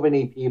so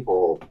many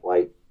people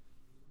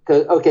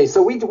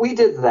so we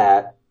did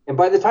that, and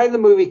by the time the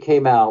movie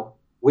came out,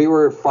 we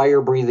were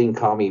fire-breathing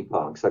commie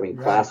punks. I mean,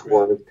 Class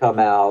War had come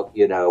out.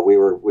 We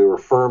were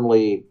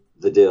firmly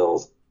the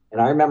Dills. And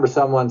I remember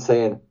someone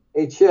saying,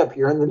 "Hey, Chip,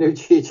 you're in the new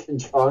Cheech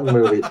and Chong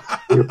movie."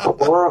 We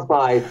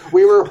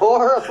were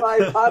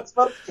horrified. Pot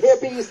smoke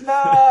hippies,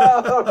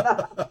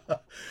 no.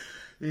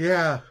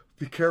 Yeah,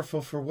 be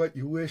careful for what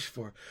you wish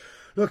for.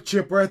 Look,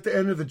 Chip, we're at the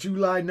end of the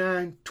July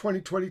 9,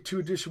 2022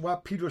 edition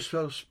of Pedro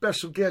Show.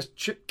 Special guest,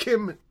 Chip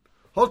Kinman.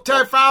 Hold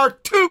tight for hour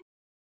 2.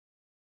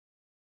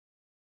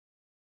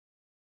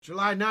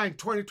 July 9,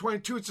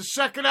 2022. It's the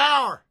second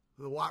hour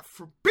of the Watt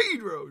from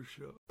Pedro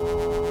Show.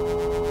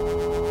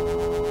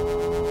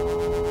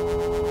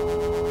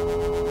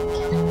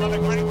 What a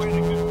great way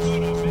to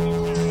conclude a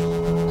mini-series.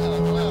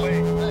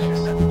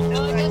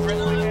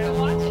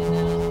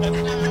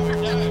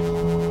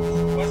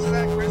 Wasn't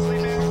that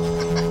Grizzly Man?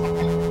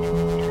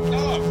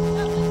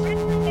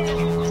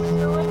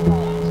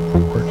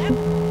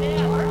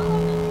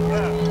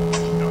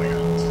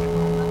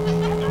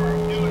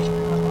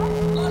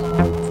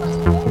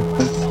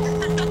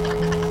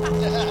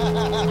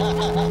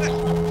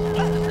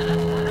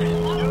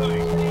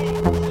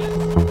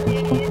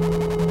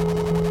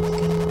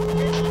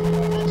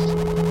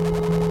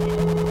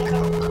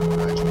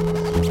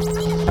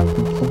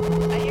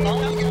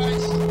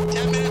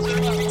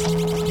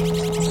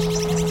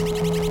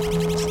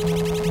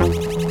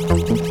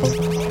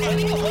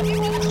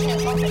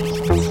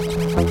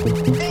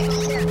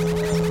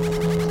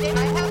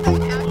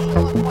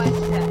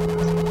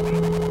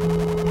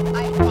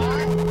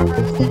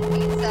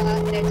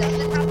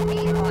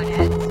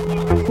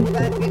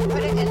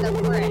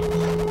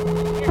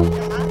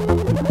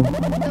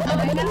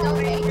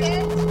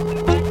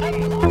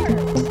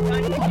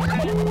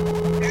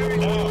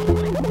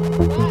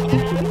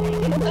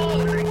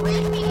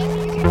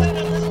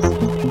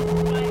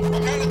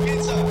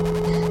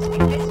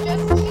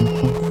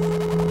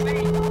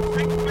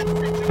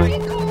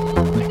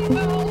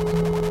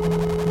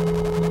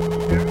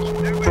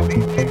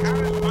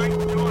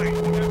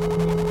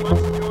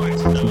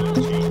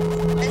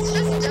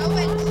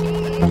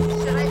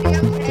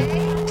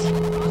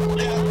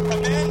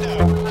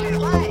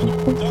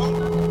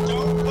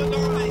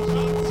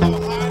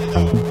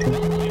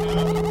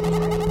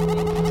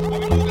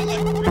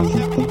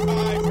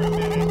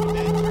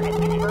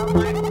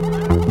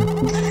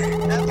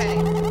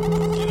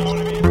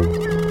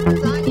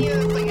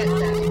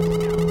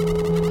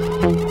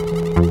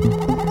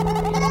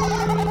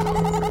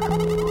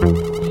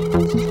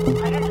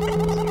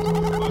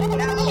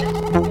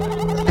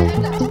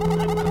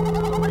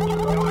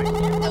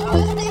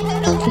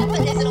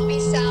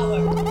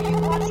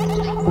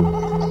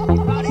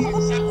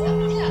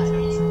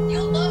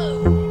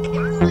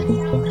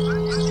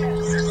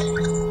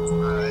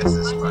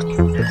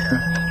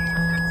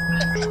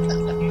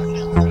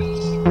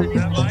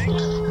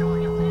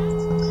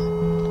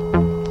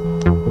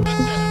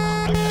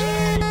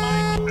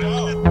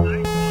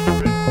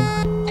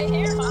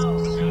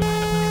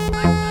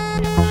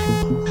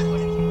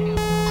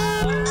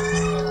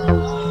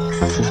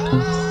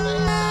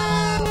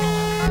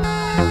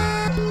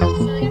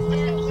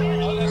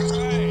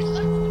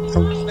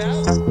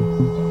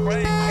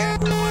 Right,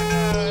 everyone,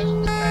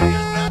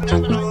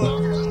 nothing to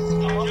look.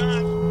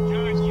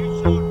 John, you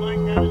showed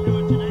Mike how to do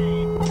it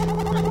today.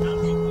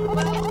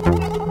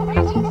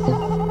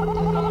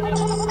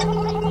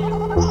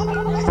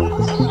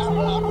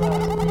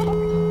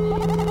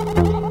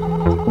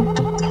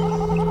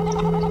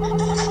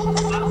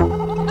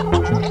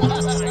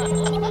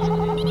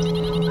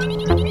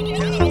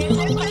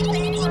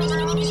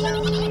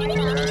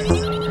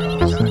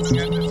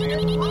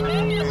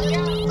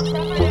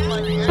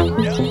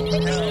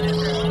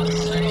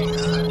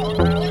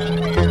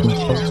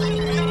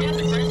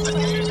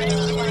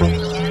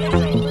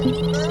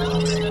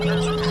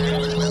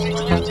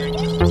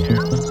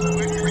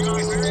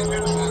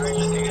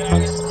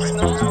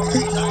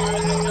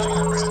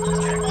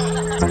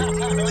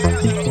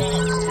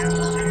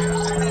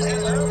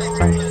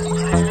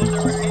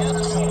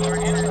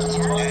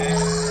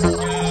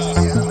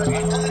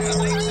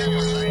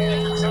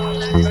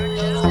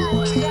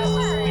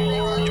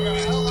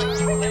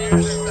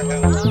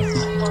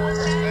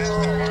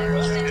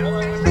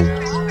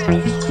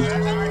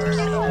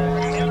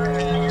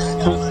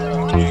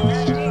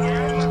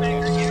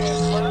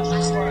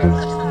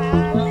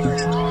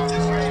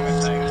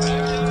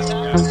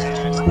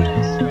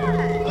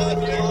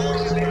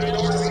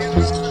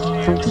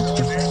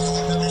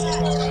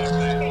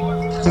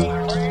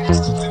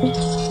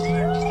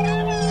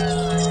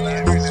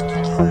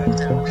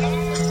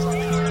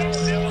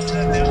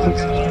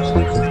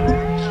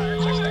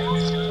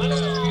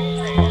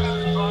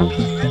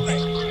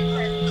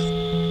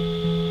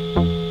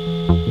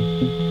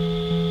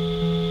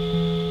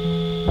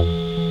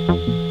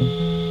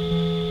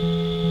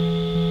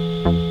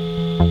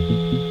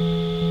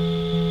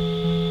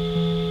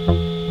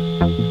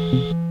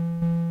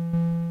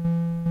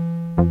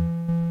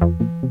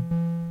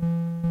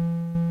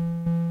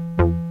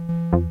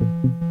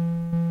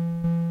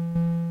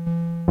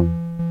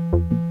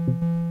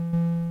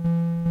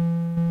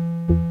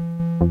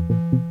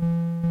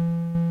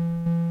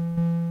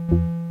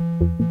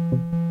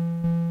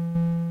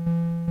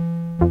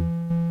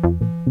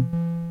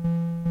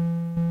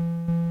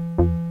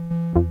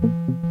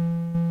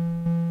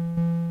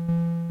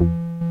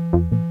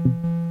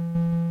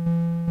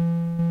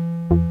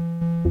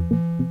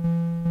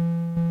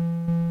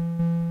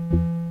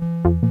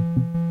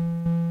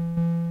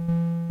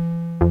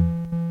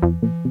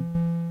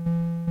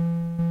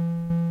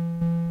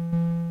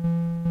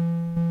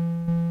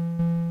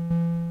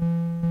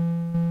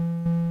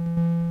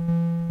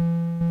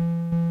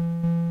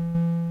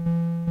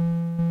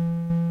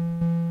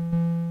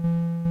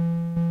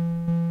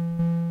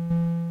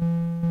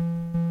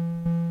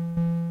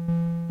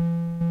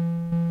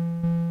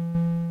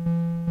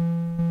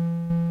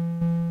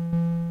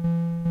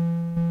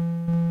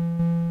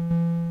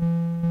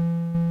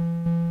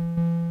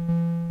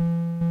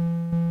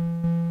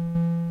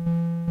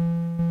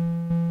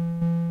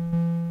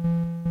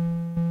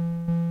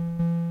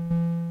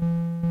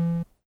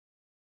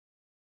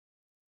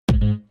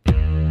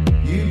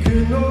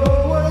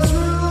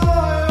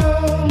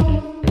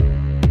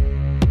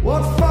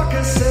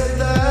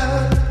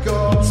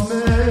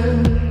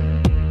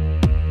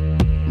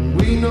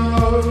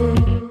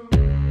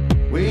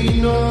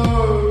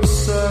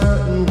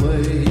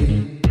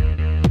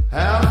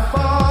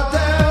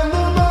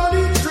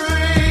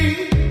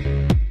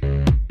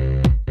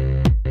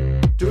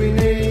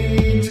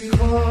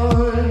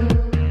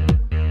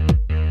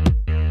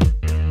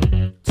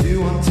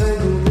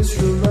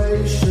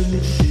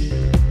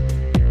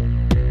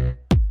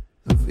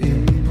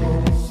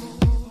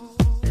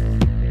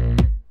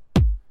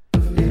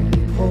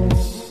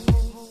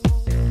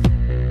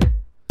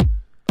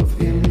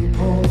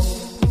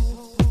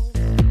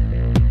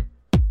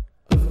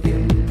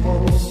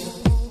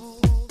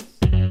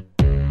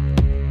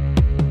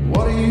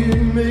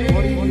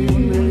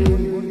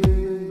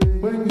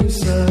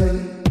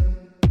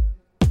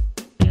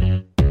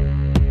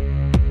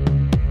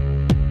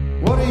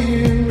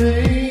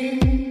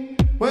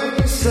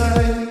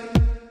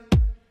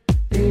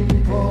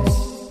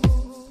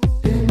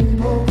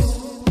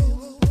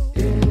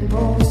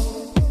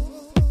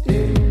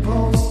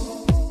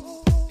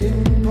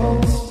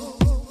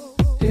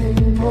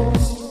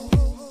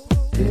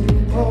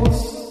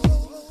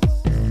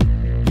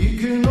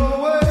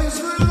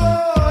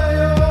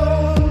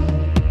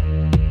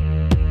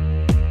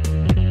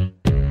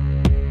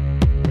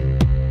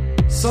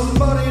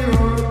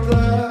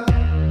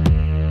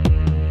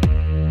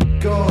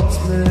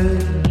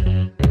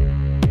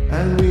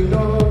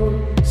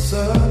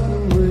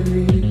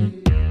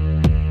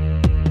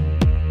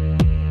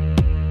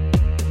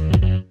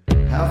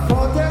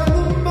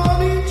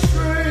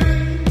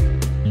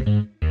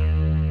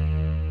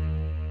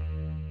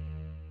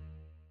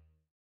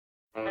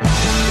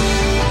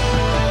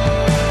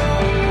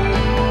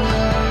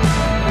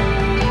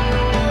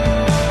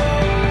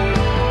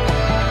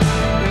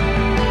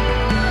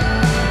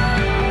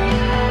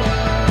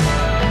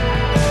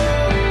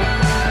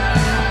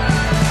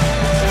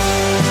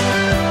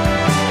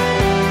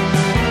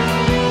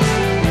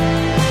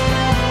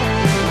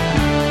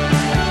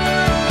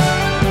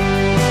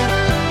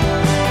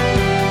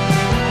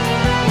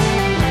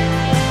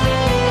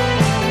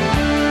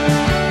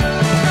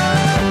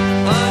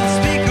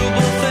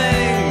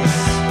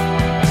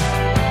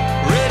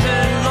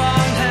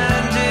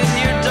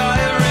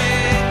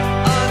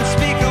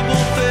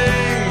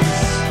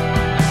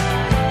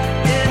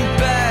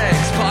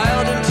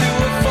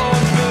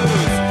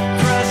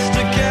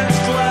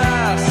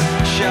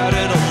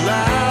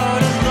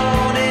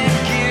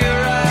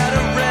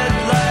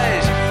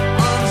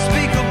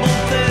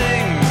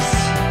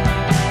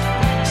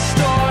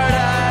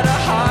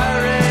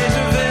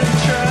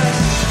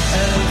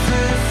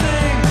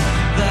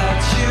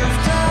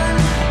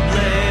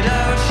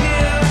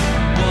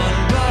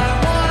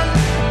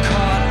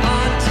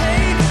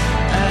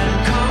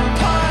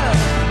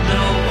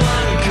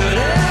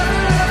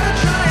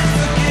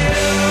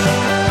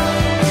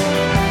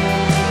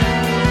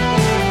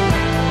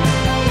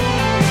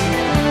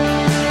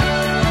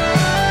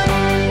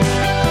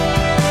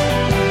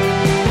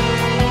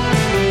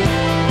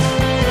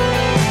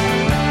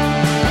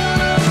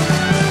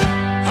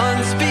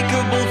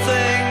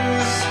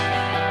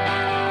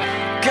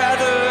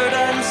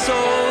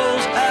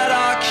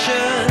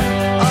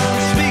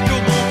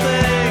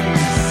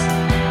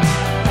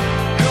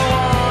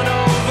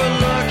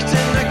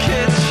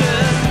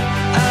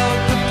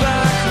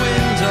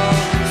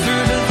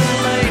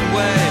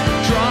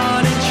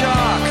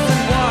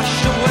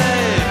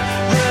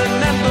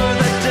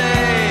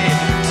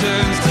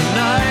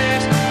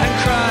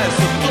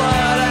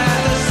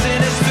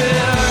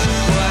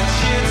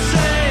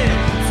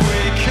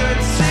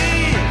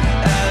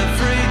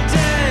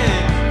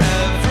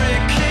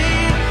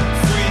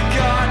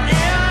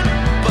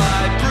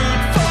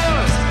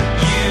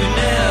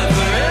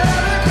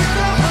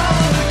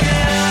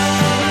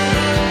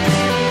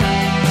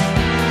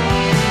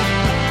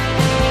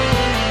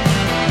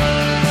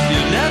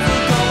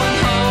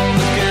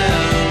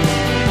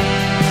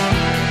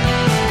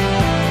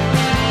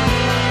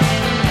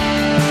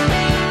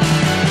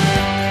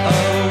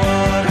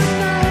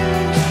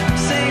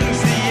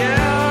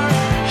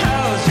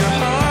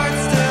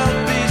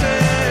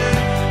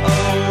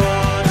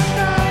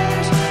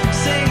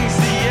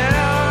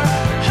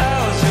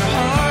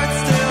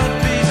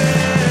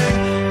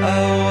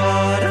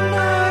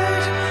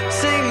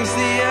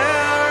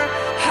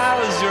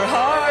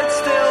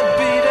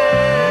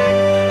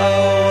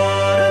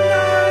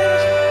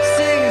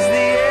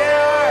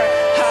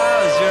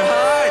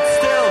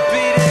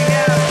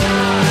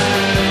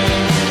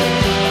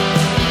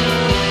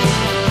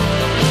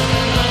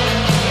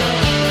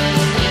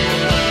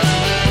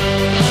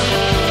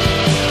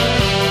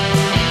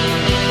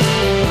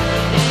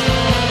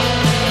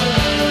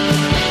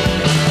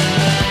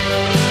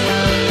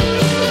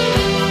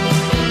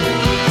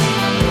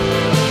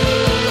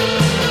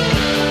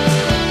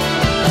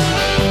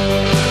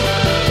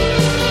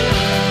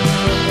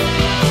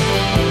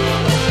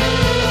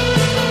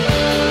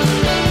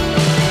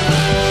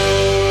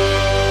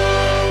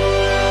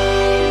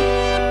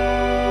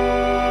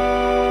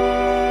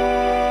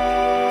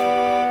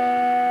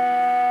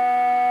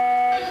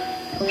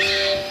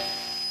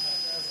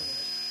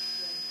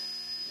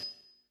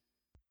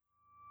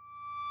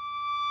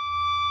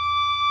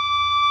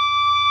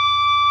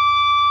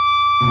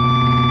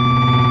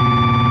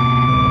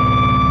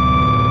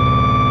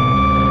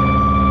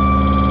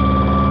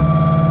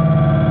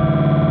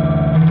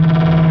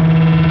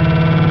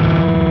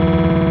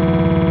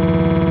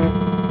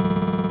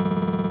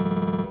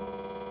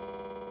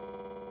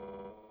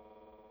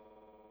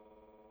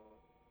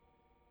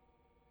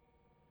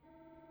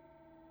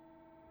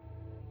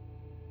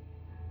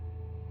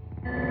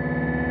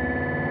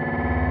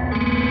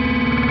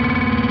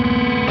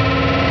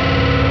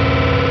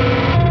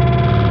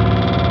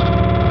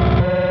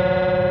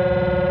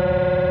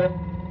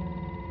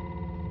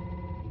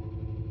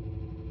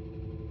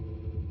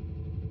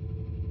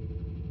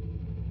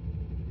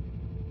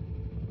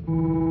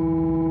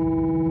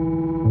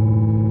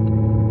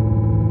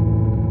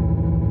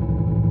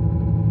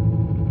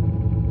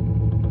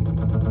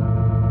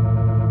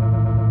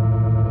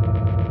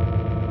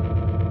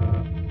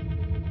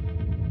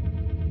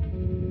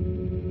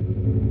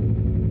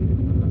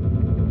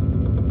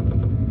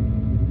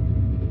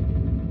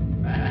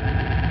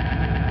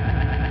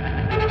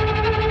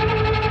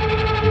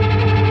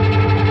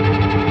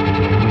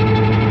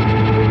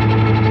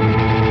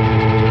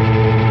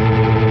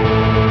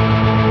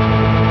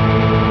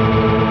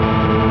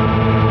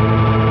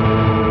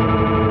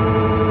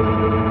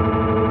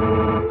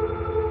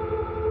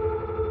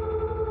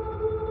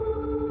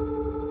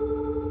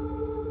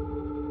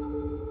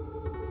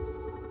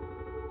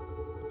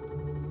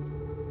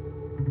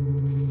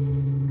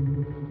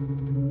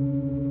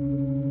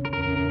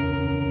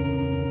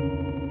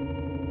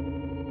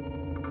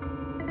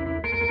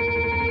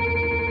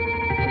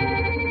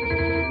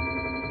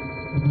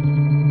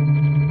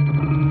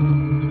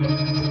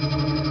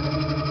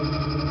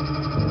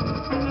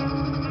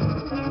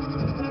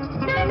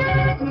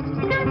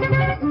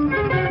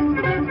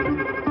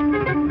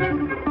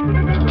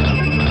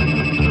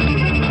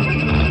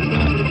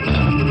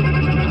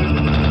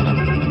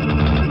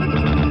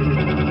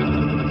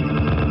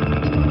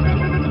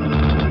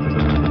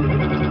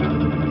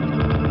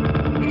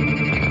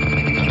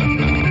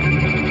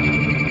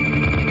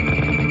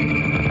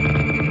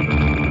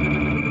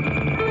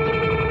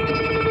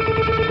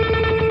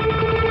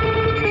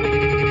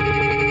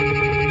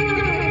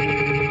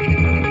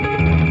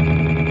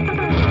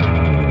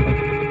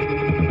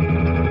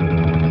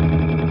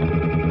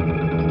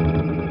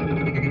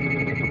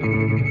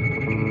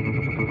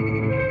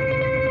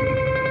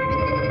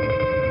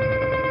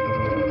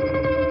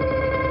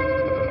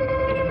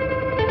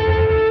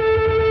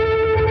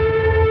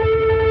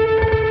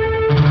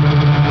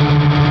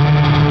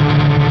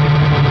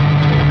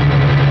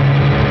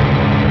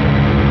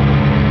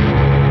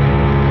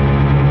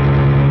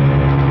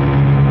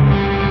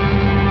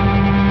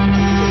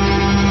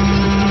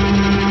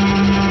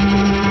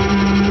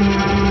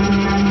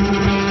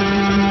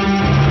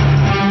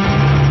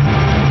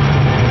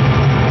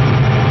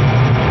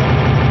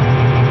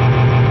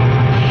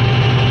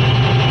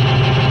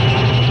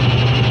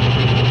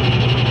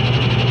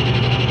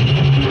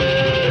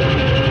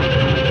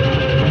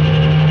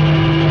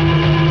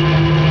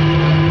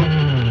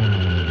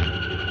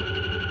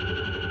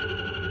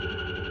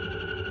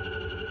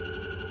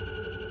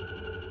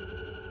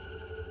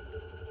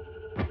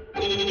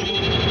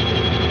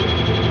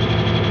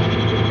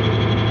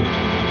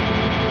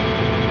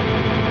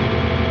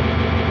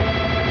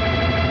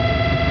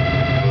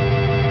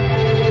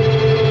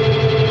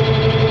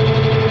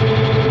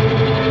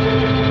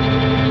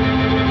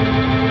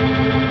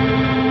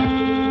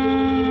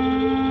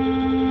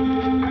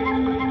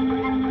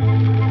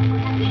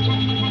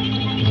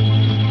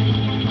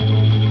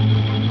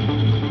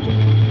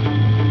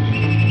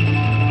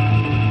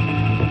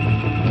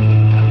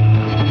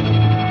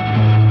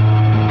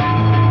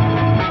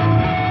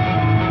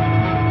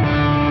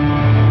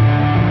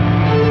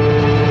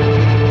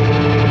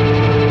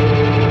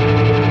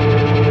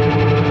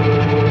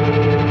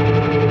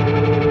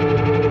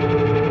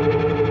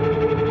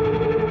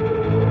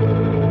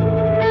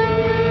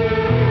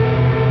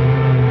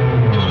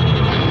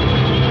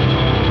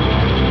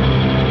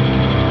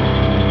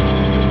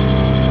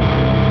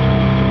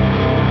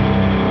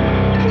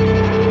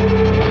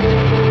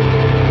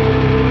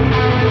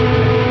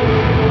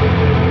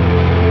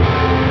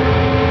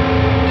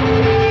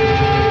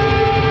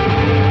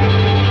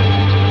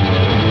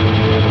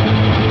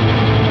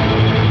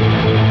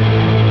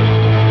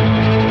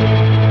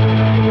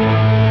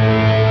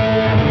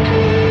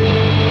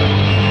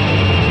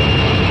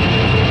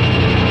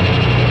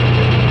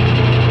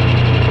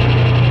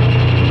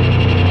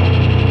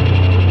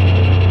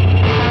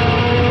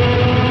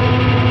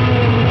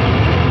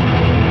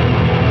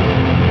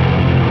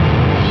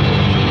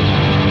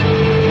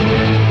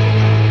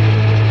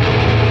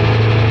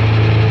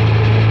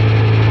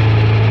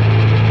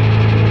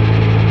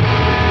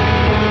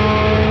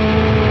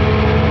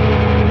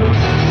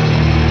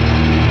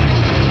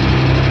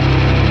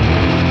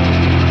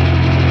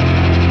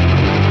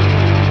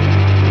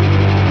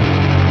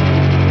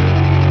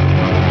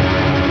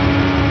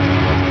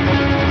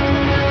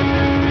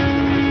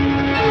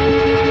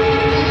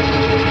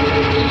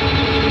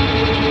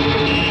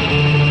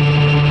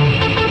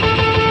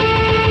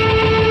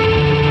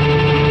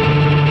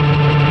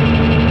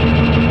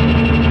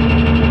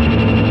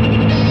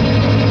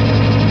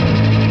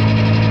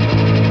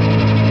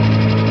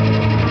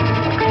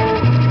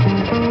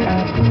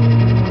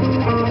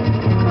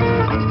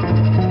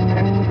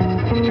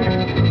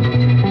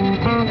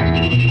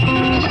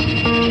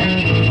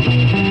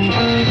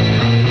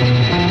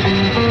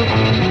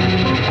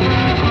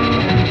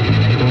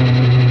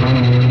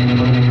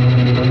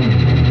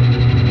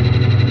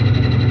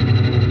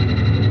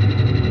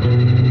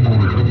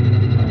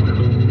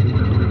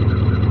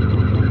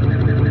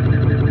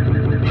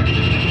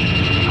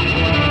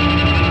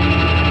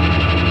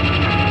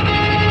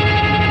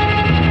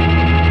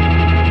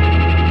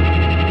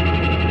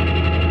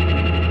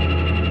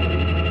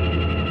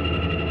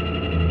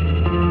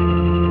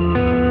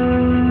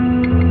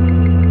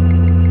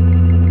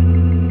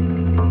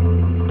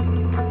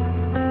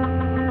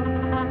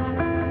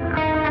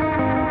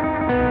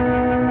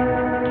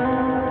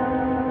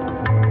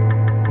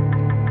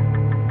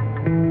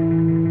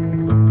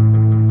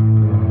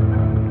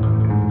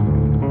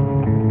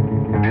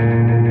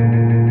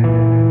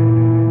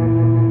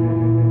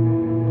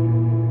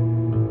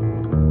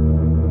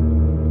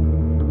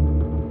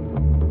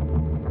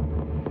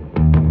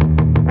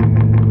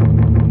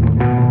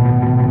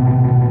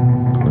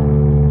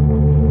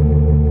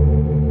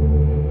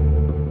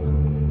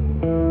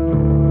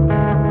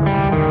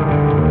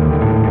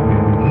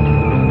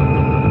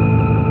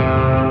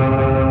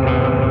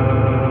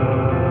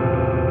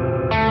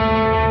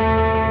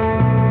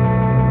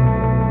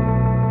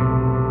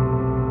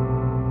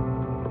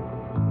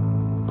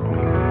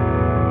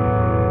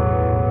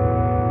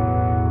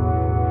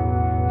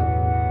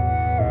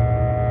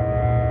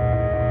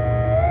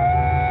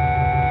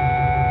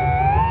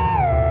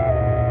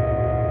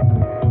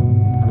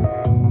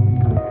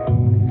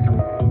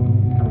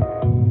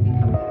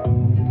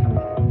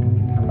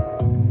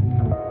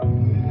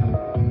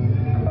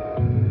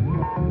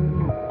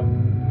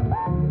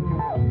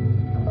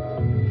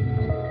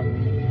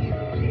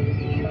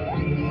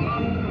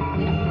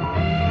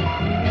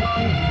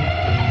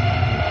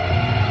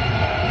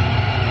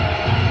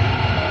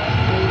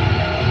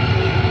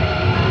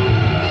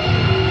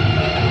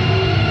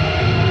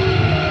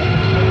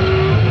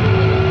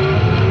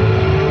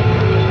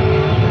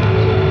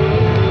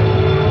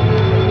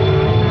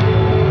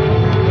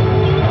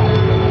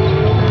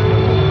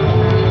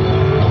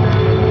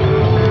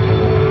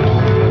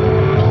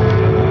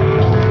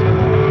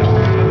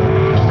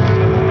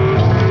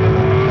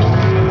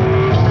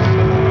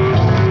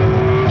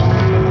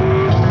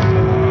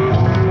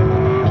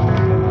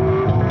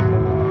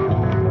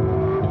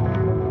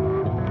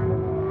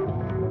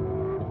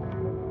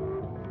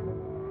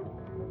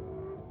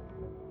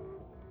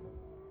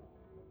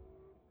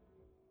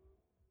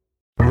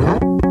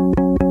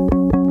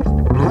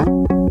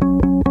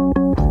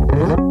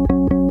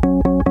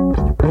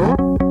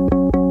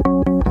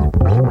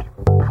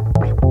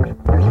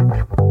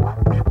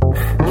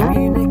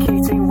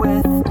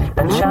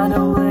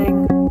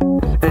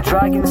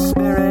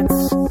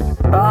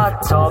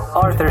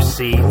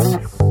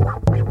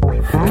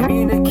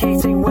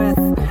 communicating with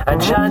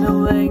and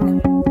channeling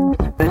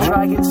the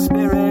dragon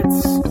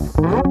spirits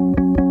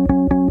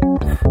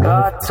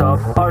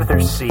atop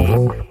Arthur's Seat.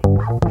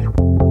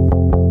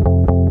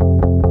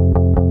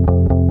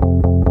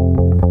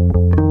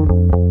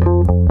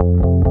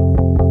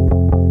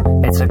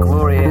 It's a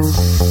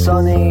glorious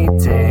sunny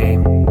day.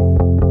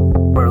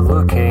 We're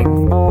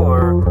looking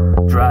for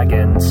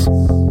dragons.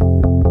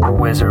 The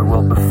wizard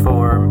will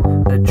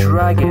perform the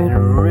dragon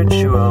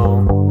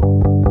ritual.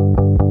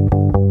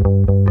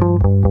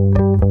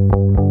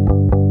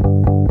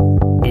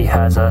 He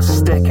has a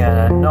stick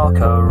and an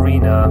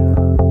ocarina.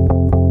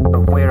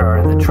 But where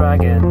are the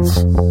dragons?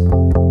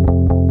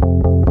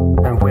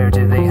 And where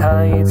do they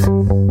hide?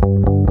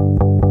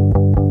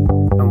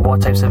 And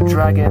what types of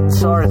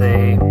dragons are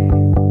they?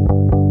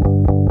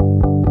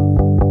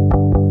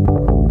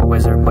 The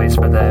wizard plays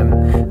for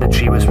them. The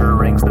tree whisperer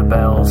rings the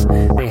bells.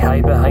 They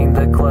hide behind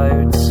the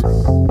clouds.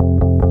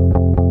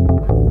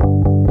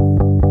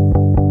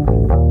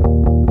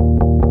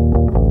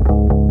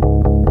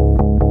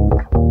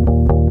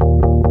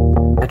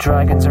 The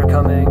dragons are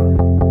coming.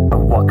 But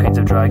what kinds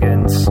of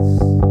dragons?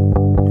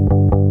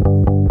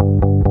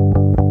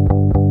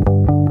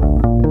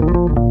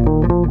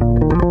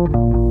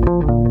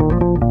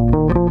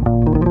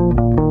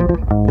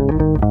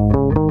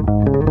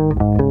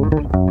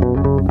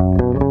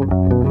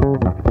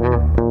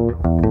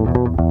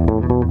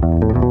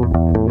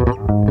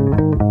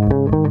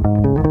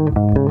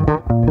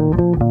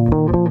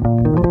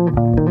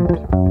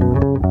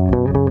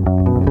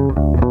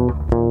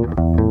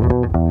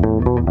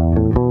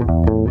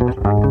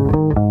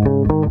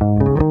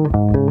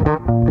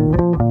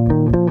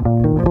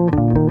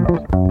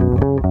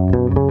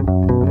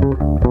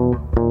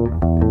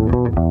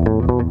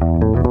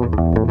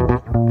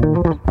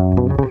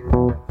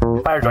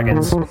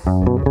 Dragons,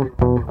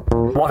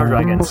 water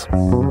dragons,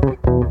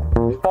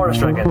 forest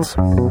dragons,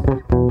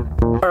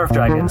 earth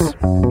dragons,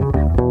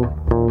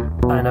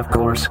 and of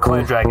course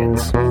cloud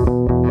dragons.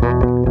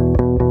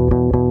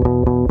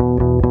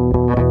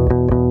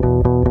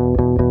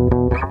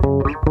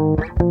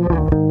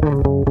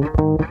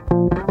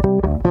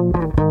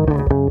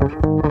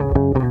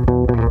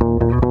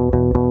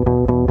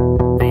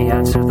 They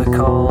answer the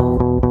call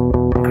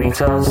and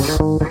greet us.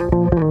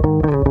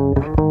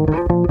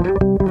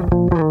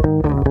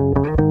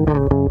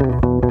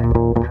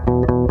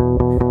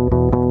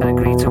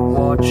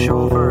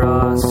 Over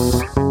us.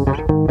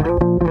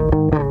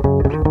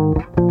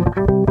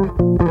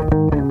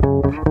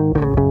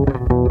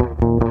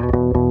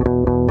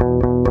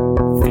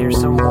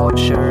 Fearsome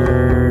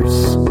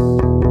watchers.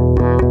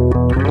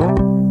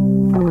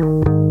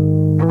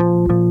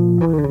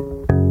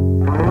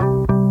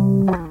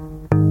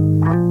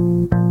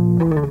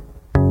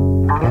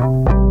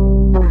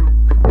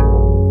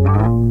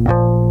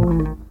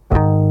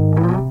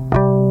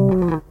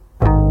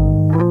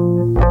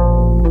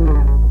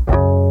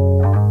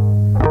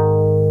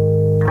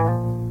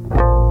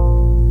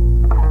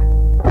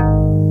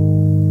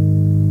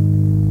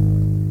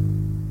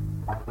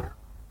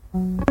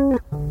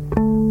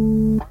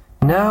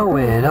 Now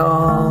it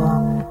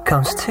all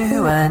comes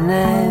to an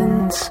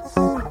end.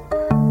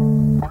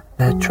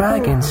 The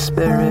dragon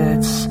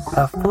spirits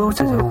have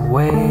floated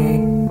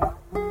away.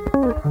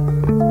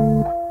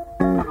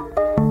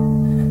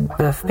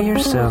 The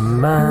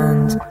fearsome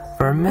and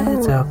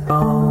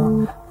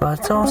formidable,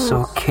 but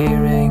also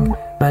caring,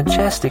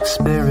 majestic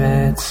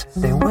spirits,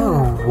 they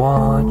will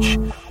watch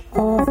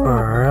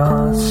over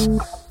us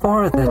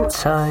for the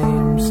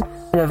times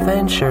and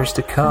adventures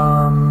to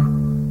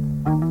come.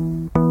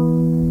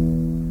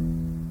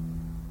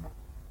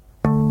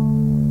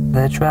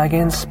 The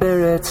dragon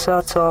spirits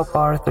atop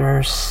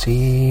Arthur's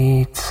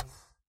Seat.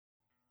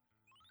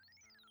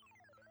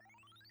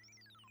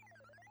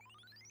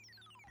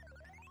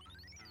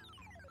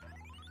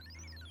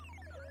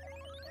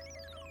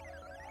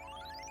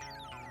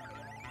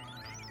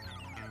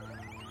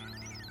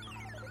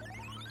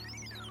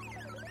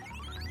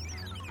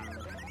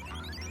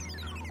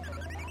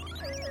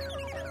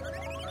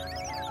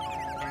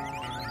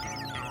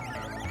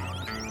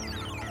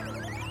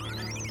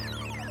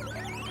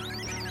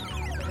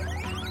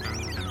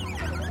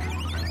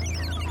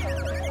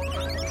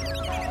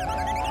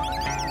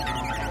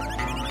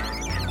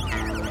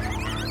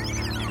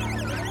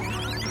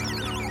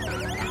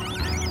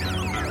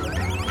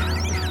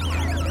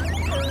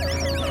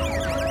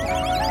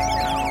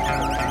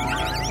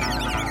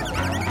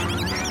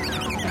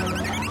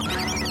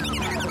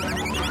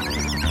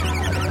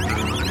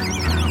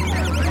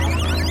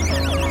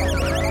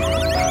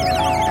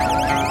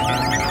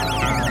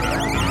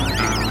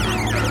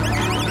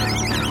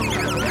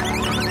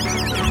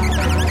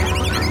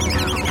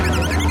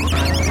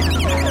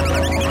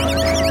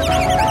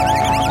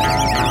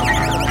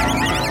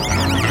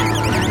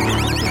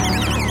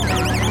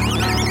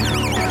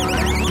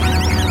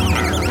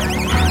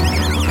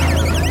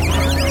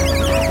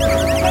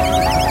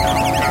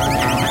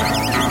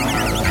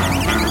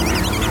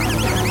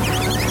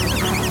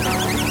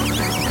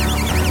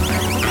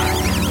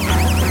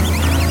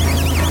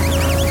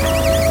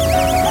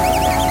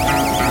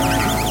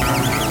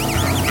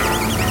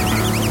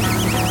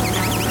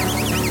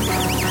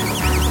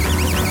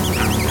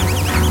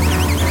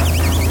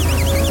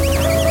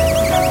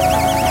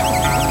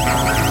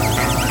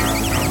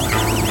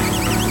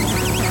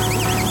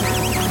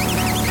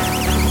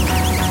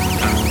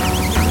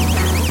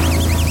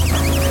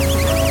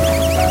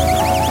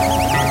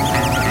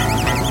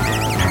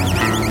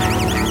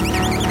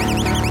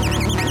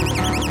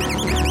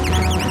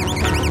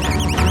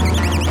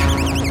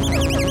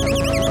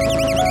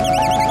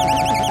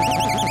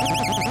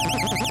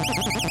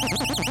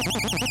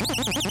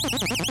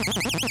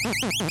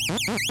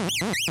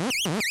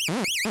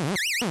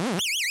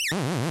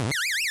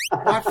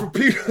 for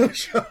Pedro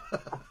Show.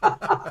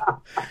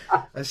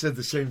 I said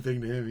the same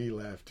thing to him. He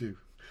laughed too.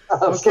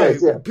 Okay,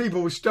 yeah.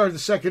 people, we started the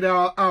second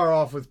hour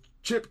off with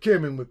Chip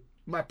Kinman with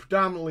My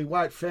Predominantly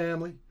White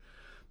Family,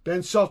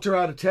 Ben Salter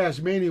out of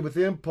Tasmania with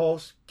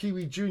Impulse,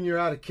 Kiwi Jr.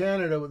 out of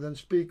Canada with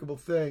Unspeakable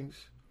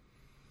Things.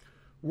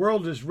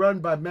 World is Run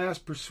by Mass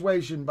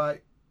Persuasion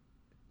by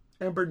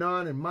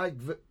imbernon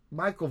and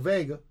Mikel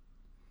Vega.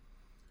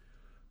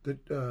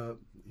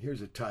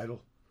 Here's a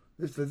title.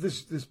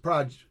 This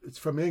project, it's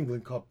from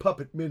England, called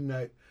Puppet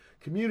Midnight.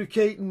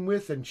 Communicating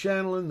with and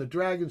channeling the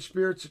dragon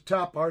spirits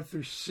atop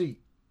Arthur's seat.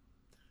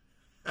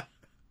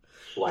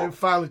 Wow. And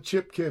finally,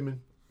 Chip Kinman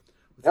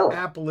with the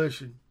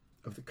abolition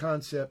of the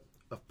concept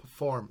of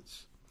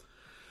performance.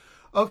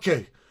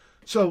 Okay,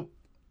 so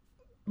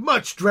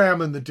much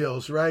drama in the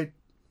Dills, right?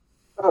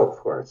 Oh, of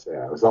course,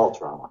 yeah. It was all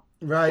drama.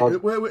 Right.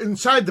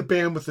 Inside the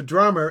band with the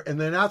drummer, and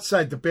then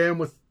outside the band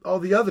with all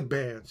the other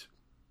bands.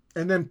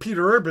 And then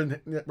Peter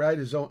Urban, right,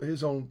 his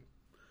own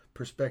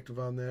perspective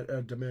on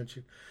that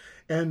dimension.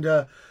 And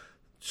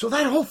so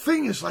that whole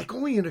thing is like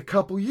only in a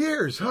couple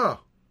years, huh?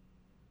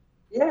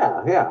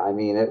 Yeah. I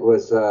mean, it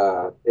was,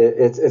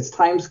 it's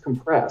times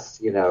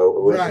compressed, when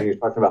you're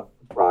talking about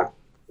rock.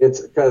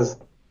 It's because,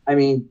 I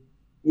mean,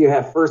 you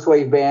have first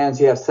wave bands,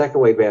 you have second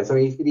wave bands. I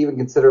mean, you could even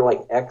consider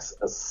like X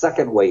a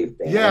second wave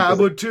band. Yeah, I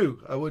would too.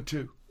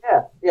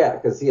 Yeah,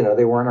 because,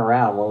 they weren't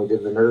around when we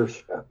did the Nerve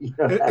show.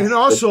 And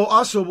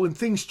also when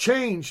things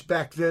changed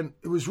back then,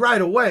 it was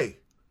right away.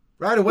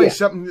 Right away,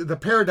 something, the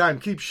paradigm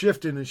keeps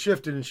shifting and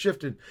shifting and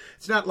shifting.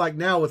 It's not like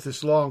now with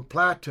this long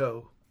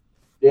plateau.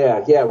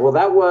 Yeah. Well,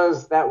 that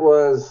was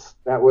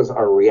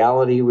our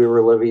reality we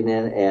were living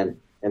in,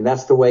 and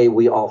that's the way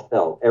we all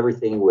felt.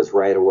 Everything was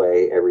right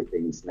away.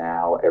 Everything's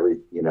now.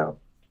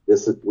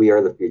 We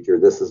are the future.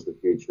 This is the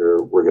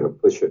future. We're going to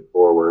push it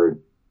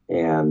forward,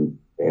 and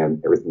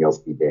everything else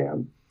be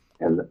damned.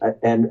 And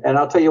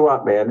I'll tell you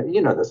what, man.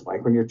 You know this,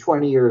 Mike. When you're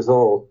 20 years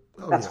old,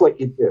 that's what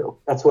you do.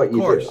 That's what you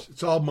do. Of course,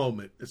 it's all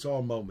moment.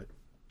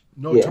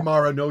 No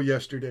tomorrow, no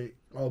yesterday.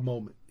 All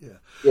moment. Yeah.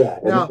 Yeah.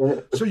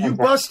 Now, so you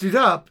busted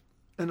up,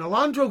 and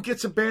Alondro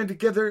gets a band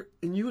together,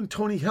 and you and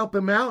Tony help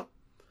him out,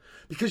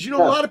 because a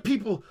lot of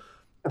people,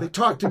 they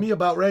talk to me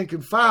about Rank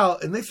and File,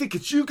 and they think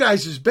it's you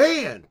guys'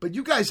 band, but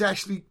you guys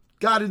actually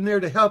got in there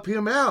to help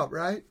him out,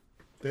 right?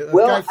 The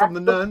guy from the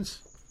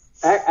Nuns.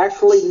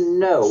 Actually,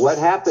 no. What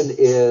happened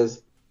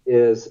is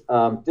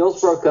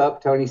Dills broke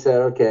up. Tony said,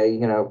 okay,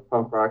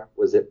 punk rock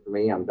was it for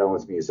me. I'm done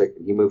with music.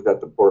 And he moved up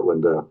to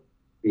Portland to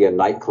be a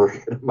night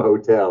clerk at a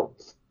motel,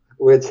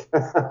 which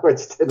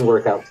didn't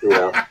work out too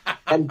well.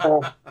 And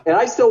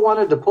I still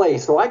wanted to play.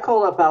 So I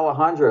called up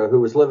Alejandro, who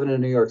was living in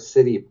New York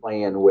City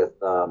playing with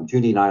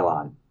Judy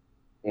Nylon.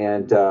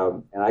 And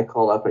I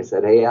called up. I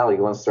said, "Hey, Al, you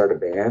want to start a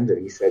band?"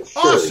 And he said,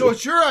 "Sure." Oh, so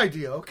it's your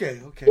idea? Okay.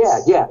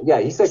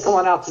 Yeah. He said, "Come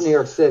on out to New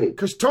York City."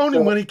 Because Tony,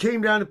 when he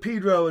came down to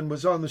Pedro and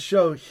was on the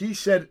show, he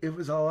said it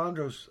was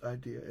Alejandro's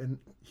idea, and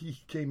he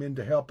came in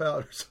to help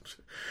out or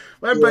something.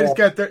 Well, everybody's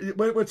got their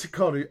what's it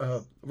called?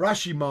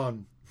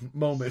 Rashomon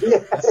moment.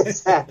 Yeah,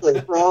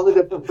 exactly. For all the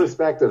different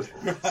perspectives.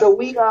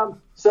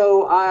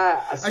 So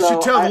I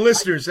should tell the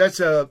listeners that's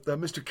a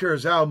Mr.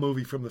 Kurosawa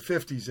movie from the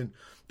 50s, and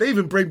they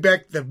even bring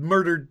back the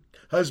murdered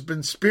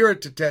husband's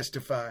spirit to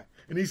testify,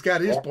 and he's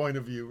got his point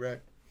of view, right?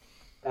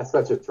 That's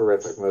such a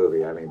terrific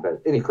movie. I mean,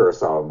 but any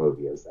Kurosawa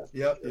movie is that.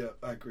 Yeah,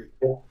 I agree.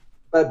 Yeah.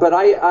 But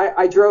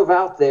I drove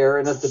out there,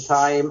 and at the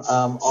time,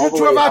 you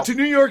drove out to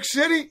New York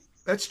City.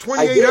 That's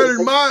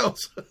 2,800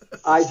 miles.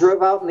 I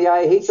drove out in the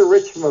I Hate the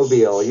Rich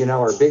mobile,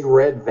 our big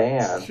red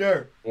van.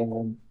 Sure. I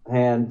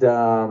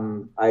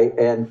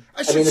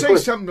should say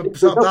something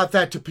about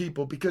that to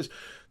people, because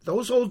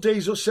those old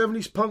days, those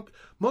 70s punk,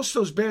 most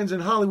of those bands in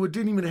Hollywood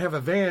didn't even have a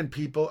van,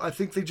 people. I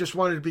think they just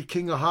wanted to be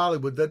king of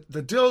Hollywood.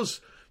 The Dills,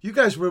 you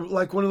guys were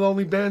like one of the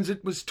only bands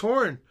that was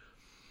touring.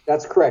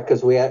 That's correct,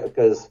 because we had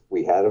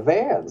a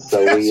van.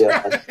 So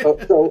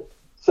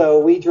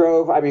we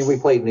drove. I mean, we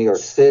played New York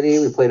City.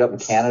 We played up in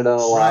Canada a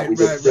lot. We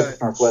did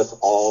Pacific Northwest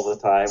all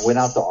the time. Went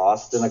out to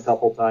Austin a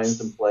couple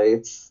times and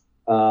played,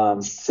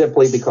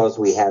 simply because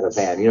we had a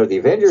van. The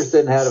Avengers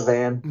didn't have a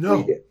van. No.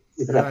 We did.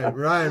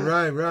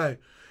 Right.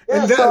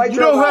 Yeah, and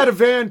who had a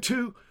van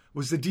too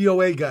was the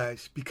DOA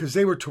guys, because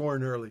they were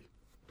touring early.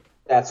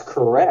 That's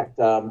correct.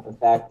 In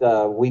fact,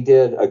 we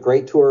did a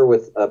great tour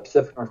with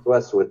Pacific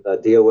Northwest with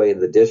DOA and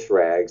the Dish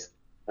Rags.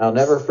 And I'll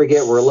never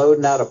forget, we're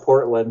loading out of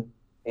Portland,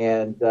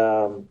 and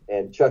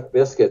Chuck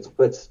Biscuits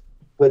puts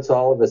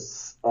all of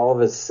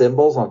his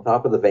cymbals on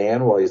top of the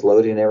van while he's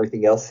loading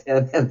everything else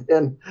in, and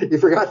then he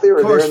forgot they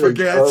were there and they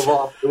drove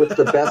off. It was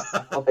the best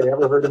sound I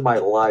ever heard in my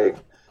life.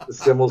 The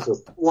cymbals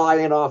just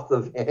flying off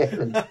the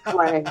van and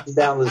clanking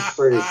down the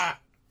street.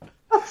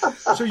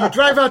 So you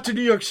drive out to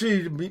New York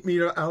City to meet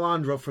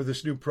Alejandro for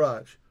this new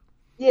project.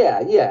 Yeah,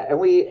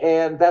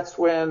 and that's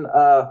when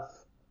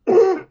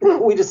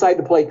we decided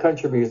to play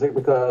country music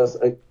because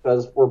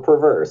we're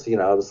perverse.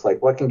 It's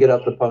like, what can get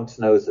up the punk's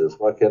noses?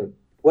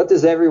 What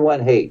does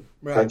everyone hate?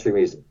 Right. Country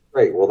music.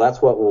 Great. Well,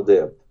 that's what we'll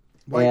do.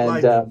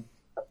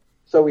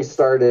 we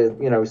started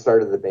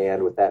the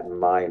band with that in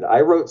mind.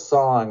 I wrote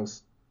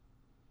songs.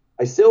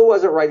 I still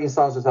wasn't writing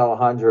songs with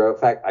Alejandro. In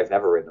fact, I've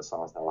never written a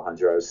song with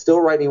Alejandro. I was still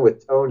writing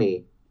with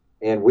Tony,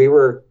 and we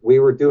were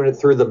doing it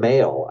through the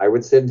mail. I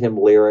would send him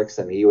lyrics,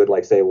 and he would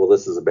like say, "Well,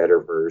 this is a better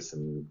verse,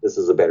 and this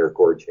is a better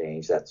chord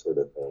change," that sort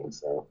of thing.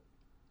 So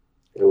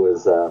it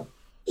was.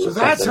 So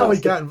that's how he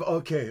got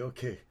involved.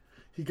 Okay.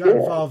 He got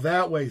involved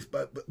that way,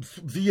 but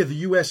via the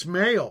U.S.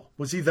 mail.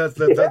 Was he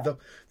the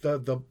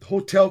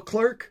hotel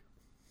clerk?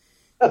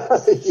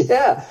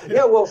 Yeah.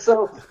 Well,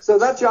 so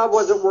that job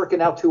wasn't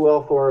working out too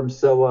well for him.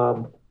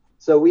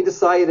 So we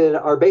decided.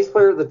 Our bass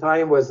player at the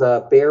time was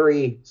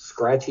Barry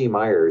Scratchy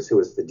Myers, who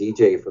was the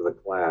DJ for the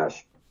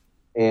Clash,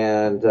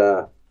 and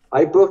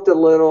I booked a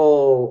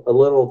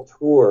little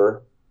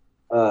tour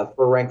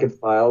for Rank and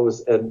File.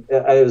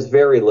 It was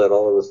very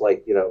little. It was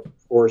like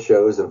 4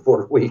 shows in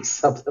 4 weeks,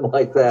 something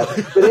like that.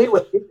 But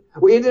anyway,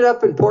 we ended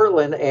up in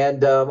Portland,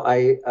 and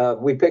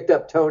we picked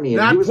up Tony. And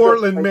Not he was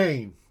Portland,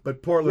 Maine,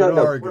 but Portland,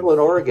 Oregon. Portland,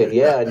 Oregon.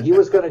 Yeah, and he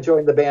was going to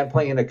join the band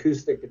playing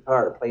acoustic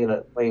guitar,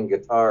 playing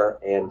guitar,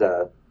 and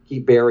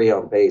keep Barry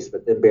on bass.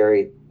 But then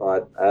Barry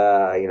thought,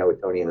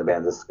 with Tony in the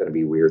band, this is going to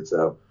be weird.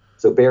 So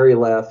Barry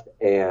left,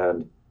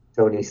 and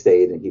Tony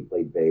stayed, and he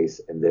played bass.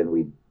 And then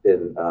we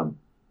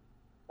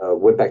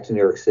went back to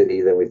New York City.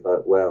 Then we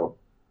thought, well,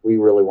 we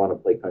really want to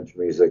play country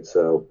music,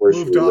 so where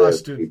should we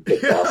live? We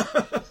picked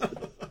Austin.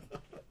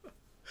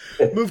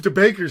 Moved to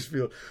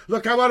Bakersfield.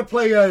 Look, I want to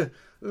play a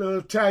little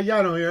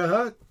Italiano here,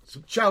 huh?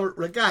 Some ciao,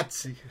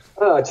 ragazzi.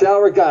 Oh, ciao,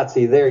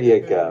 ragazzi. There you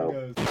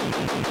go.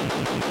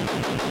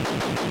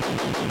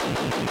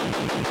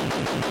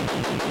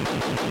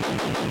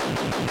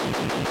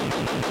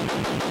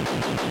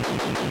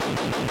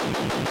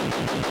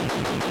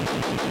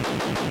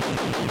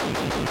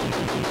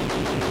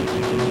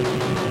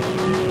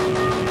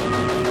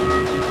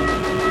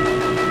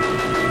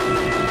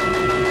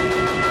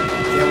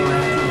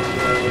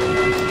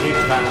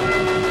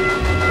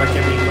 Qualche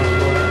amico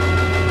ancora,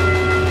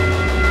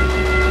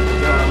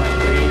 mettiamo la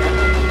mascherina,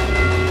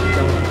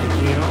 mettiamo un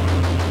pochettino,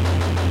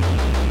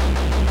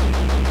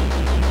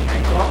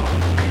 ecco,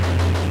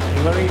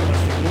 arrivano i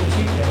nostri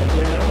amici, piano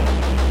piano,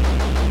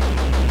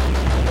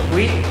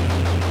 qui,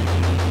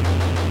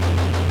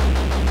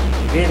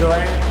 vedo sto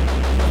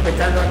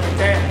aspettando anche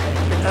te,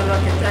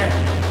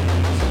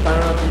 si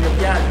parlano con gli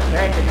occhiali,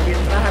 che devi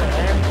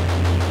entrare,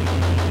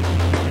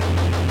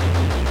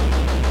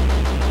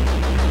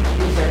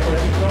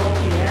 quasi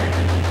pronti,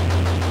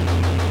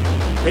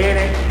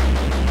 Bene.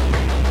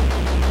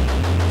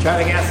 Ciao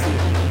ragazzi,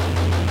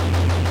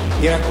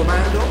 mi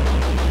raccomando,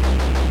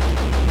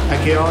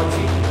 anche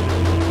oggi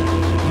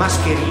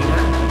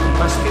mascherina.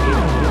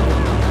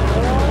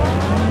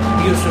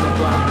 Io sono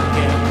qua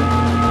perché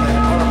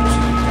ho la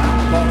possibilità,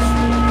 posso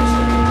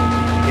essere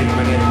di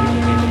rimanere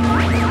qui.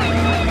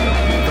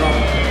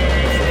 Purtroppo,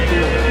 per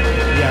fortuna,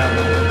 abbiamo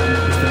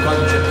questo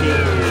codice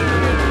attivo.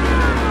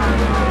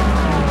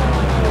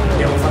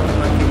 Abbiamo fatto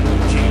qualche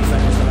licenza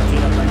questa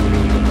mattina, qualche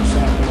video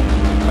passato,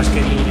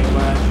 mascherine,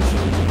 guanti,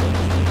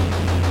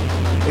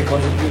 le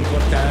cose più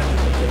importanti,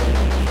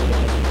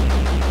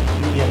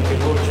 quindi anche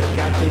voi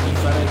cercate di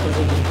fare le cose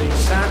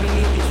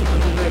indispensabili e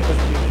soprattutto le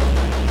cose più importanti.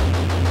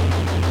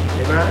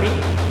 Le mani,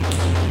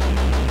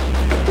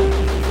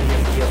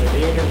 via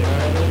vedere, le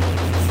mani,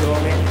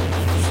 attenzione,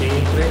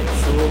 sempre,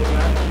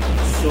 sopra,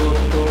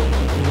 sotto,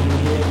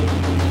 unghie,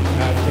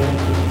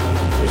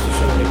 queste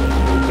sono le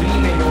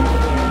prime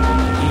norme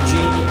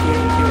igieniche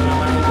che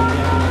oramai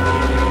dobbiamo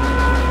avere,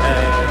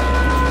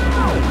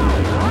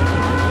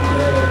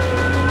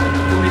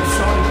 come al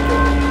solito,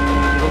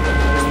 dopo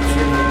che questo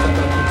sia diventato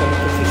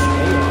l'appuntamento fisso,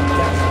 io a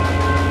casa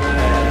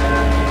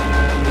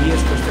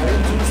riesco a stare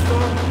giusto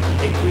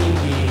e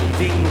quindi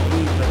vengo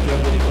qui perché ho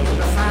delle cose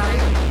da fare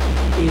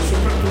e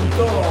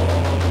soprattutto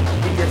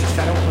mi piace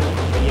stare un po' in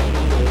compagnia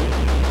con voi,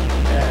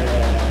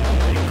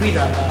 e qui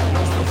dal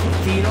nostro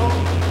fortino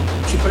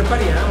ci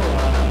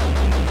prepariamo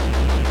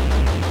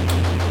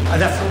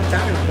ad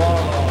affrontare un po'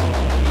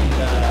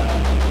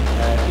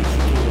 il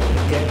futuro,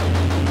 perché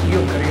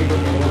io credo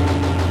che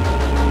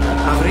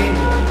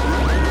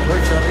noi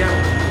ce l'abbiamo,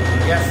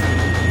 ragazzi,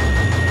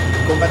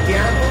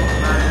 combattiamo,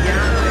 ma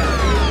andiamo e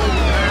avremo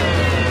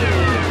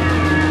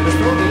in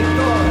questo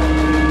momento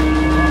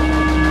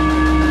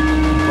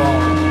un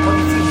po'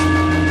 difficile,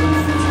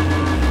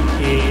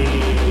 e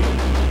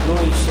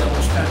noi siamo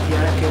stati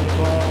anche un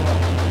po',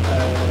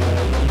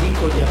 non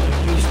dico di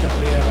apripista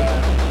per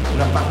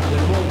una parte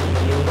del mondo,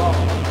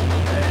 dell'Europa,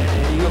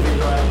 io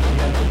vedo anche in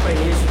altri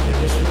paesi che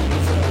adesso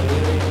iniziano ad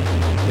avere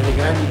delle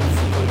grandi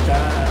difficoltà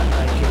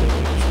anche loro.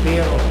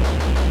 Spero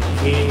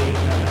che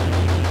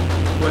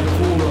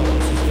qualcuno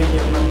si svegli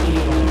al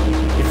mattino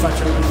e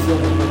faccia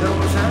un'azione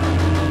poderosa,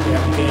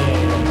 perché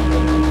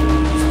dal punto di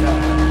vista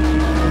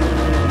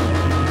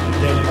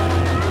della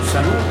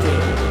salute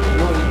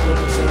noi non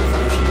possiamo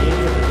farci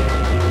niente,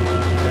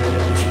 perché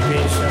ci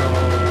pensano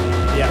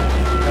gli altri.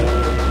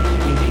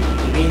 Quindi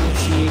i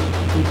medici,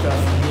 tutta la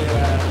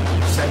filiera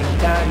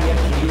sanitaria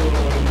che io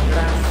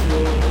ringrazio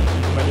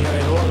in maniera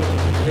enorme,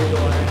 credo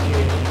anche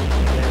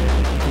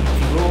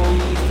noi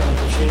stanno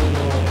facendo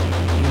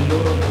il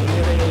loro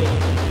dovere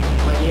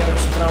in maniera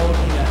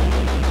straordinaria.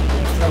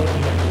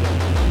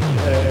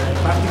 A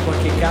parte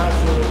qualche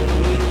caso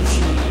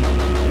medici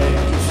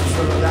che si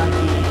sono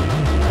dati,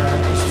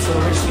 che si sono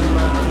messi in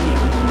mano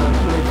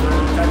alcune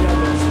volontà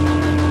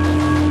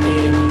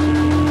e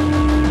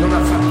non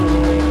ha fatto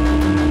noi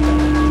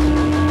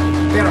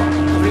però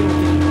avremo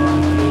tempo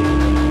anche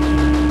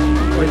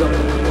poi dopo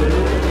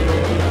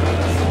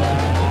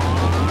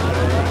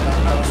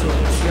alla sua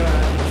missione,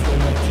 alla sua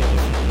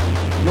emergenza.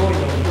 Noi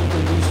da un punto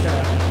di vista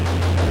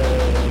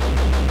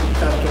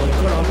tanto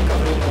economico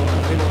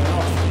avremo la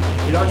nostra.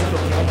 È logico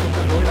che anche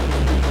per noi la cosa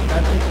più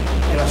importante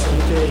è la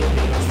salute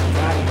dei nostri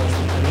cari, dei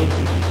nostri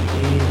parenti,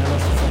 della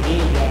nostra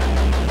famiglia,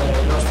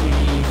 i nostri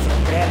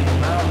fratelli,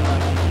 mamma,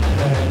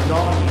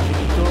 nonni,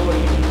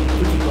 genitori,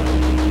 tutti quanti.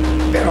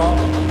 Però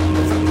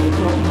nel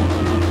frattempo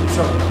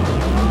insomma,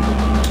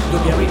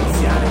 dobbiamo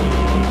iniziare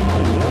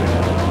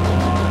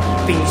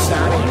a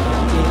pensare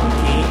che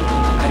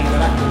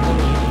arriverà quel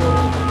momento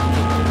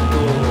che tutto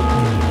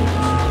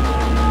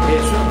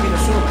sono qui da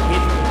solo,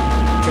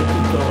 c'è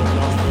tutto il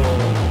nostro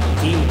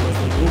team, il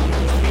nostro gruppo, i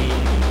nostri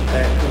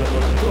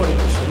collaboratori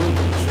che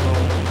saluto, che sono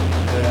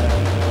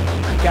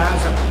a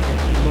casa, perché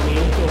il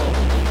momento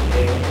è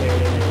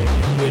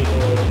quello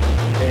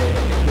che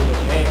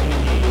è,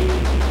 quindi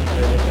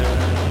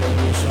dai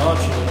miei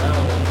soci, da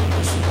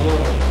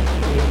Simone,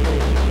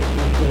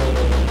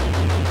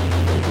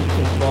 è tutto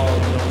un po'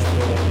 il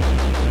nostro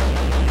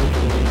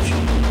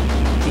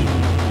team.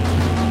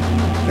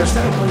 Per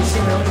stare un po'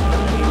 insieme oggi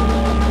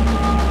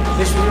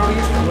adesso io non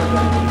riesco a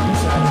guardare i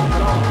messaggi,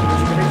 però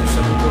logicamente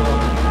saluto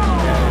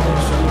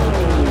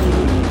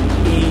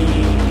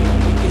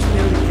e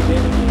spero di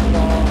tenere un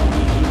po'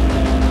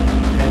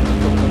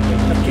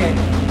 perché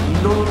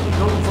non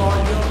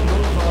voglio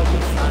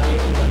fare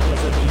una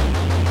cosa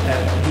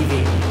di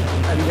vendita.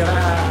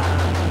 Arriverà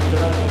il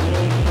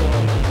momento,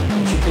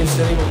 ci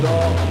penseremo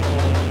dopo.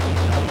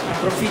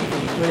 Approfitto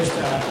di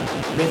questa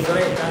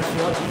mezz'oretta, anzi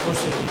oggi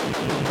forse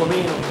un po'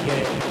 meno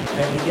perché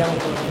vediamo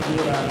quanto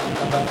dura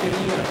la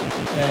batteria.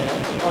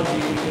 Oggi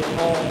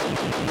ho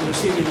una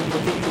serie di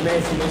potenti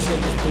mezzi messi a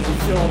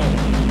disposizione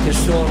che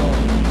sono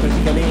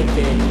praticamente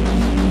il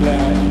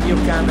mio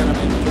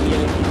cameraman che mi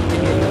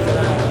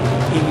aiuterà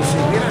e mi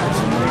seguirà.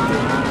 Sicuramente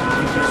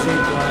vi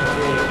presento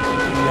anche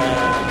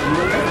il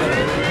mio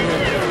cameraman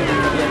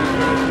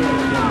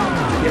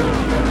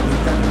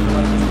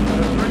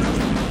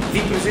vi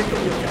presento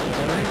il mio cameraman.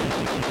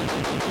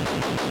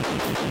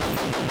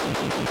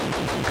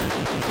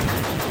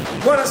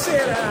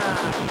 Buonasera,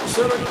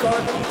 sono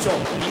Nicola Coluccio,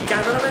 il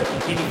cameraman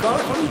di Nicola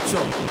Coluccio.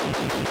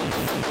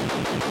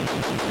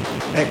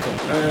 Ecco,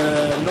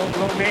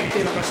 non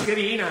mette la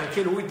mascherina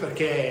anche lui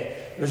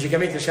perché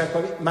logicamente siamo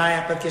quasi, ma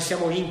è perché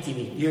siamo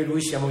intimi, io e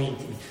lui siamo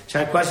intimi,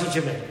 siamo quasi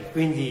gemelli,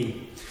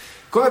 quindi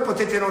come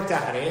potete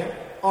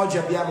notare oggi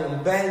abbiamo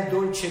un bel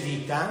dolce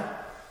vita.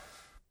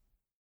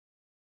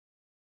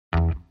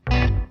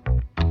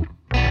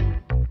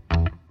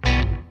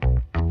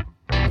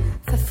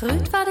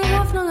 Verfrüht war die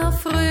Hoffnung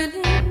auf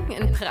Frühling,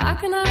 in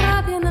Prag, in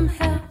Arabien im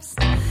Herbst.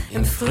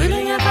 Im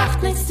Frühling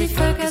erwacht nichts, die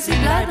Völker, sie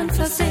bleiben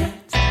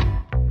versehrt.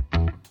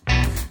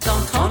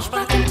 Danton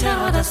sprach dem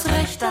Terror das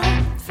Recht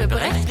an, für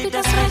Brecht blieb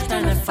das Recht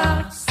eine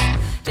Farce.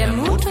 Der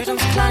Mut wird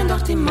uns klein,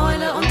 doch die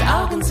Mäule und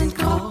Augen sind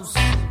groß.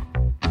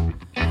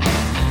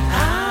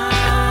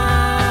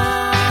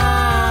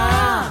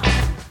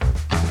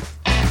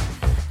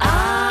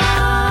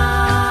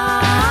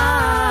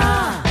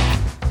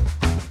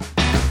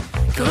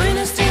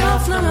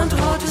 Und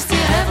rot ist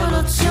die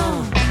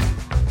Revolution.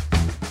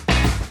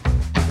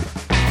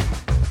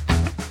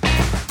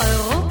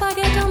 Europa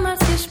geht als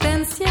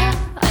Gespenst, ja,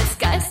 als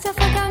Geist der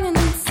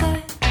vergangenen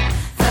Zeit.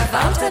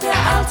 Verwalter der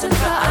alten,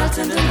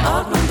 veraltenden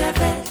Ordnung der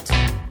Welt.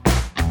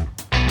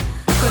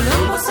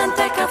 Kolumbus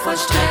Entdecker,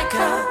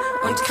 Vollstrecker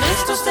und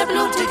Christus der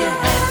blutige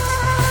Held.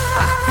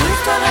 Ach,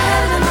 prüft eure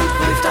Helden und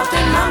prüft auch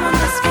den Mammon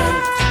das Geld.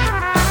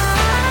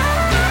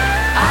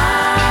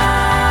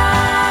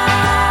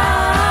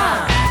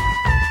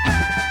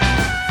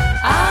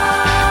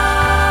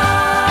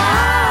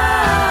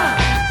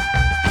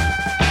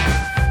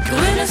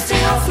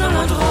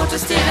 Und rot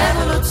ist die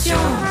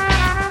Revolution.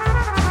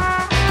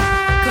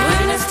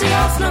 Grün ist die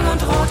Hoffnung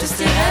und rot ist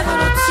die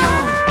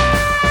Revolution.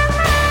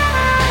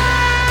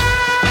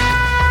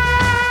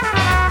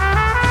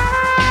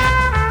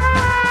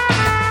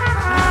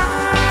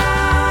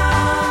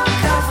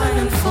 Kauf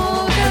einen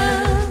Vogel,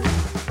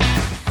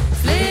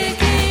 flieg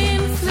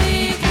ihn,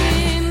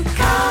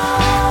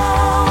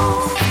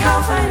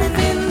 kauf einen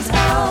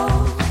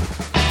Windhauch,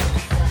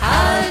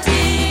 halt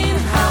ihn,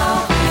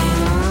 hauch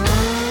ihn.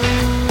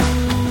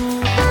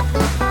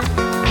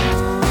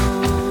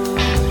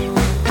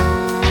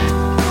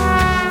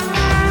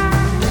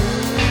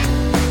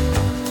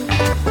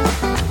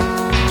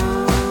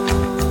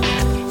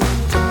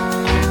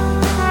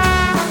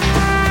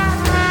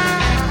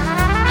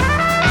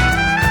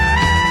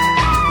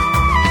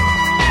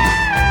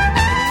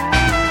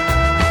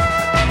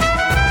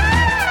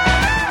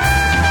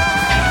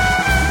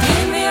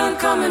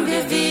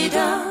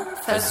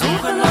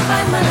 versuche noch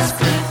einmal das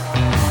Glück.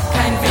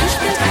 Kein Wind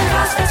spielt, kein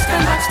Gras wächst,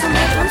 kein Wachstum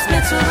hält uns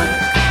mehr zurück.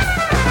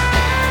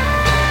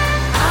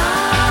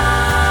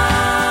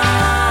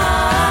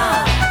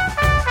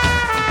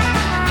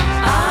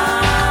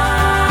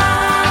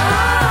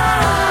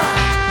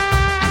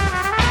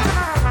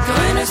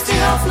 Grün ist die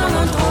Hoffnung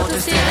und rot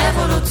ist die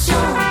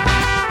Revolution.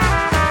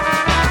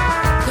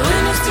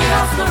 Grün ist die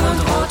Hoffnung und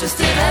rot ist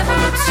die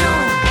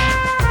Revolution.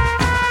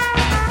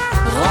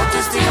 Rot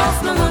ist die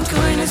Hoffnung und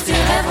grün ist die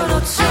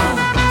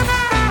Revolution.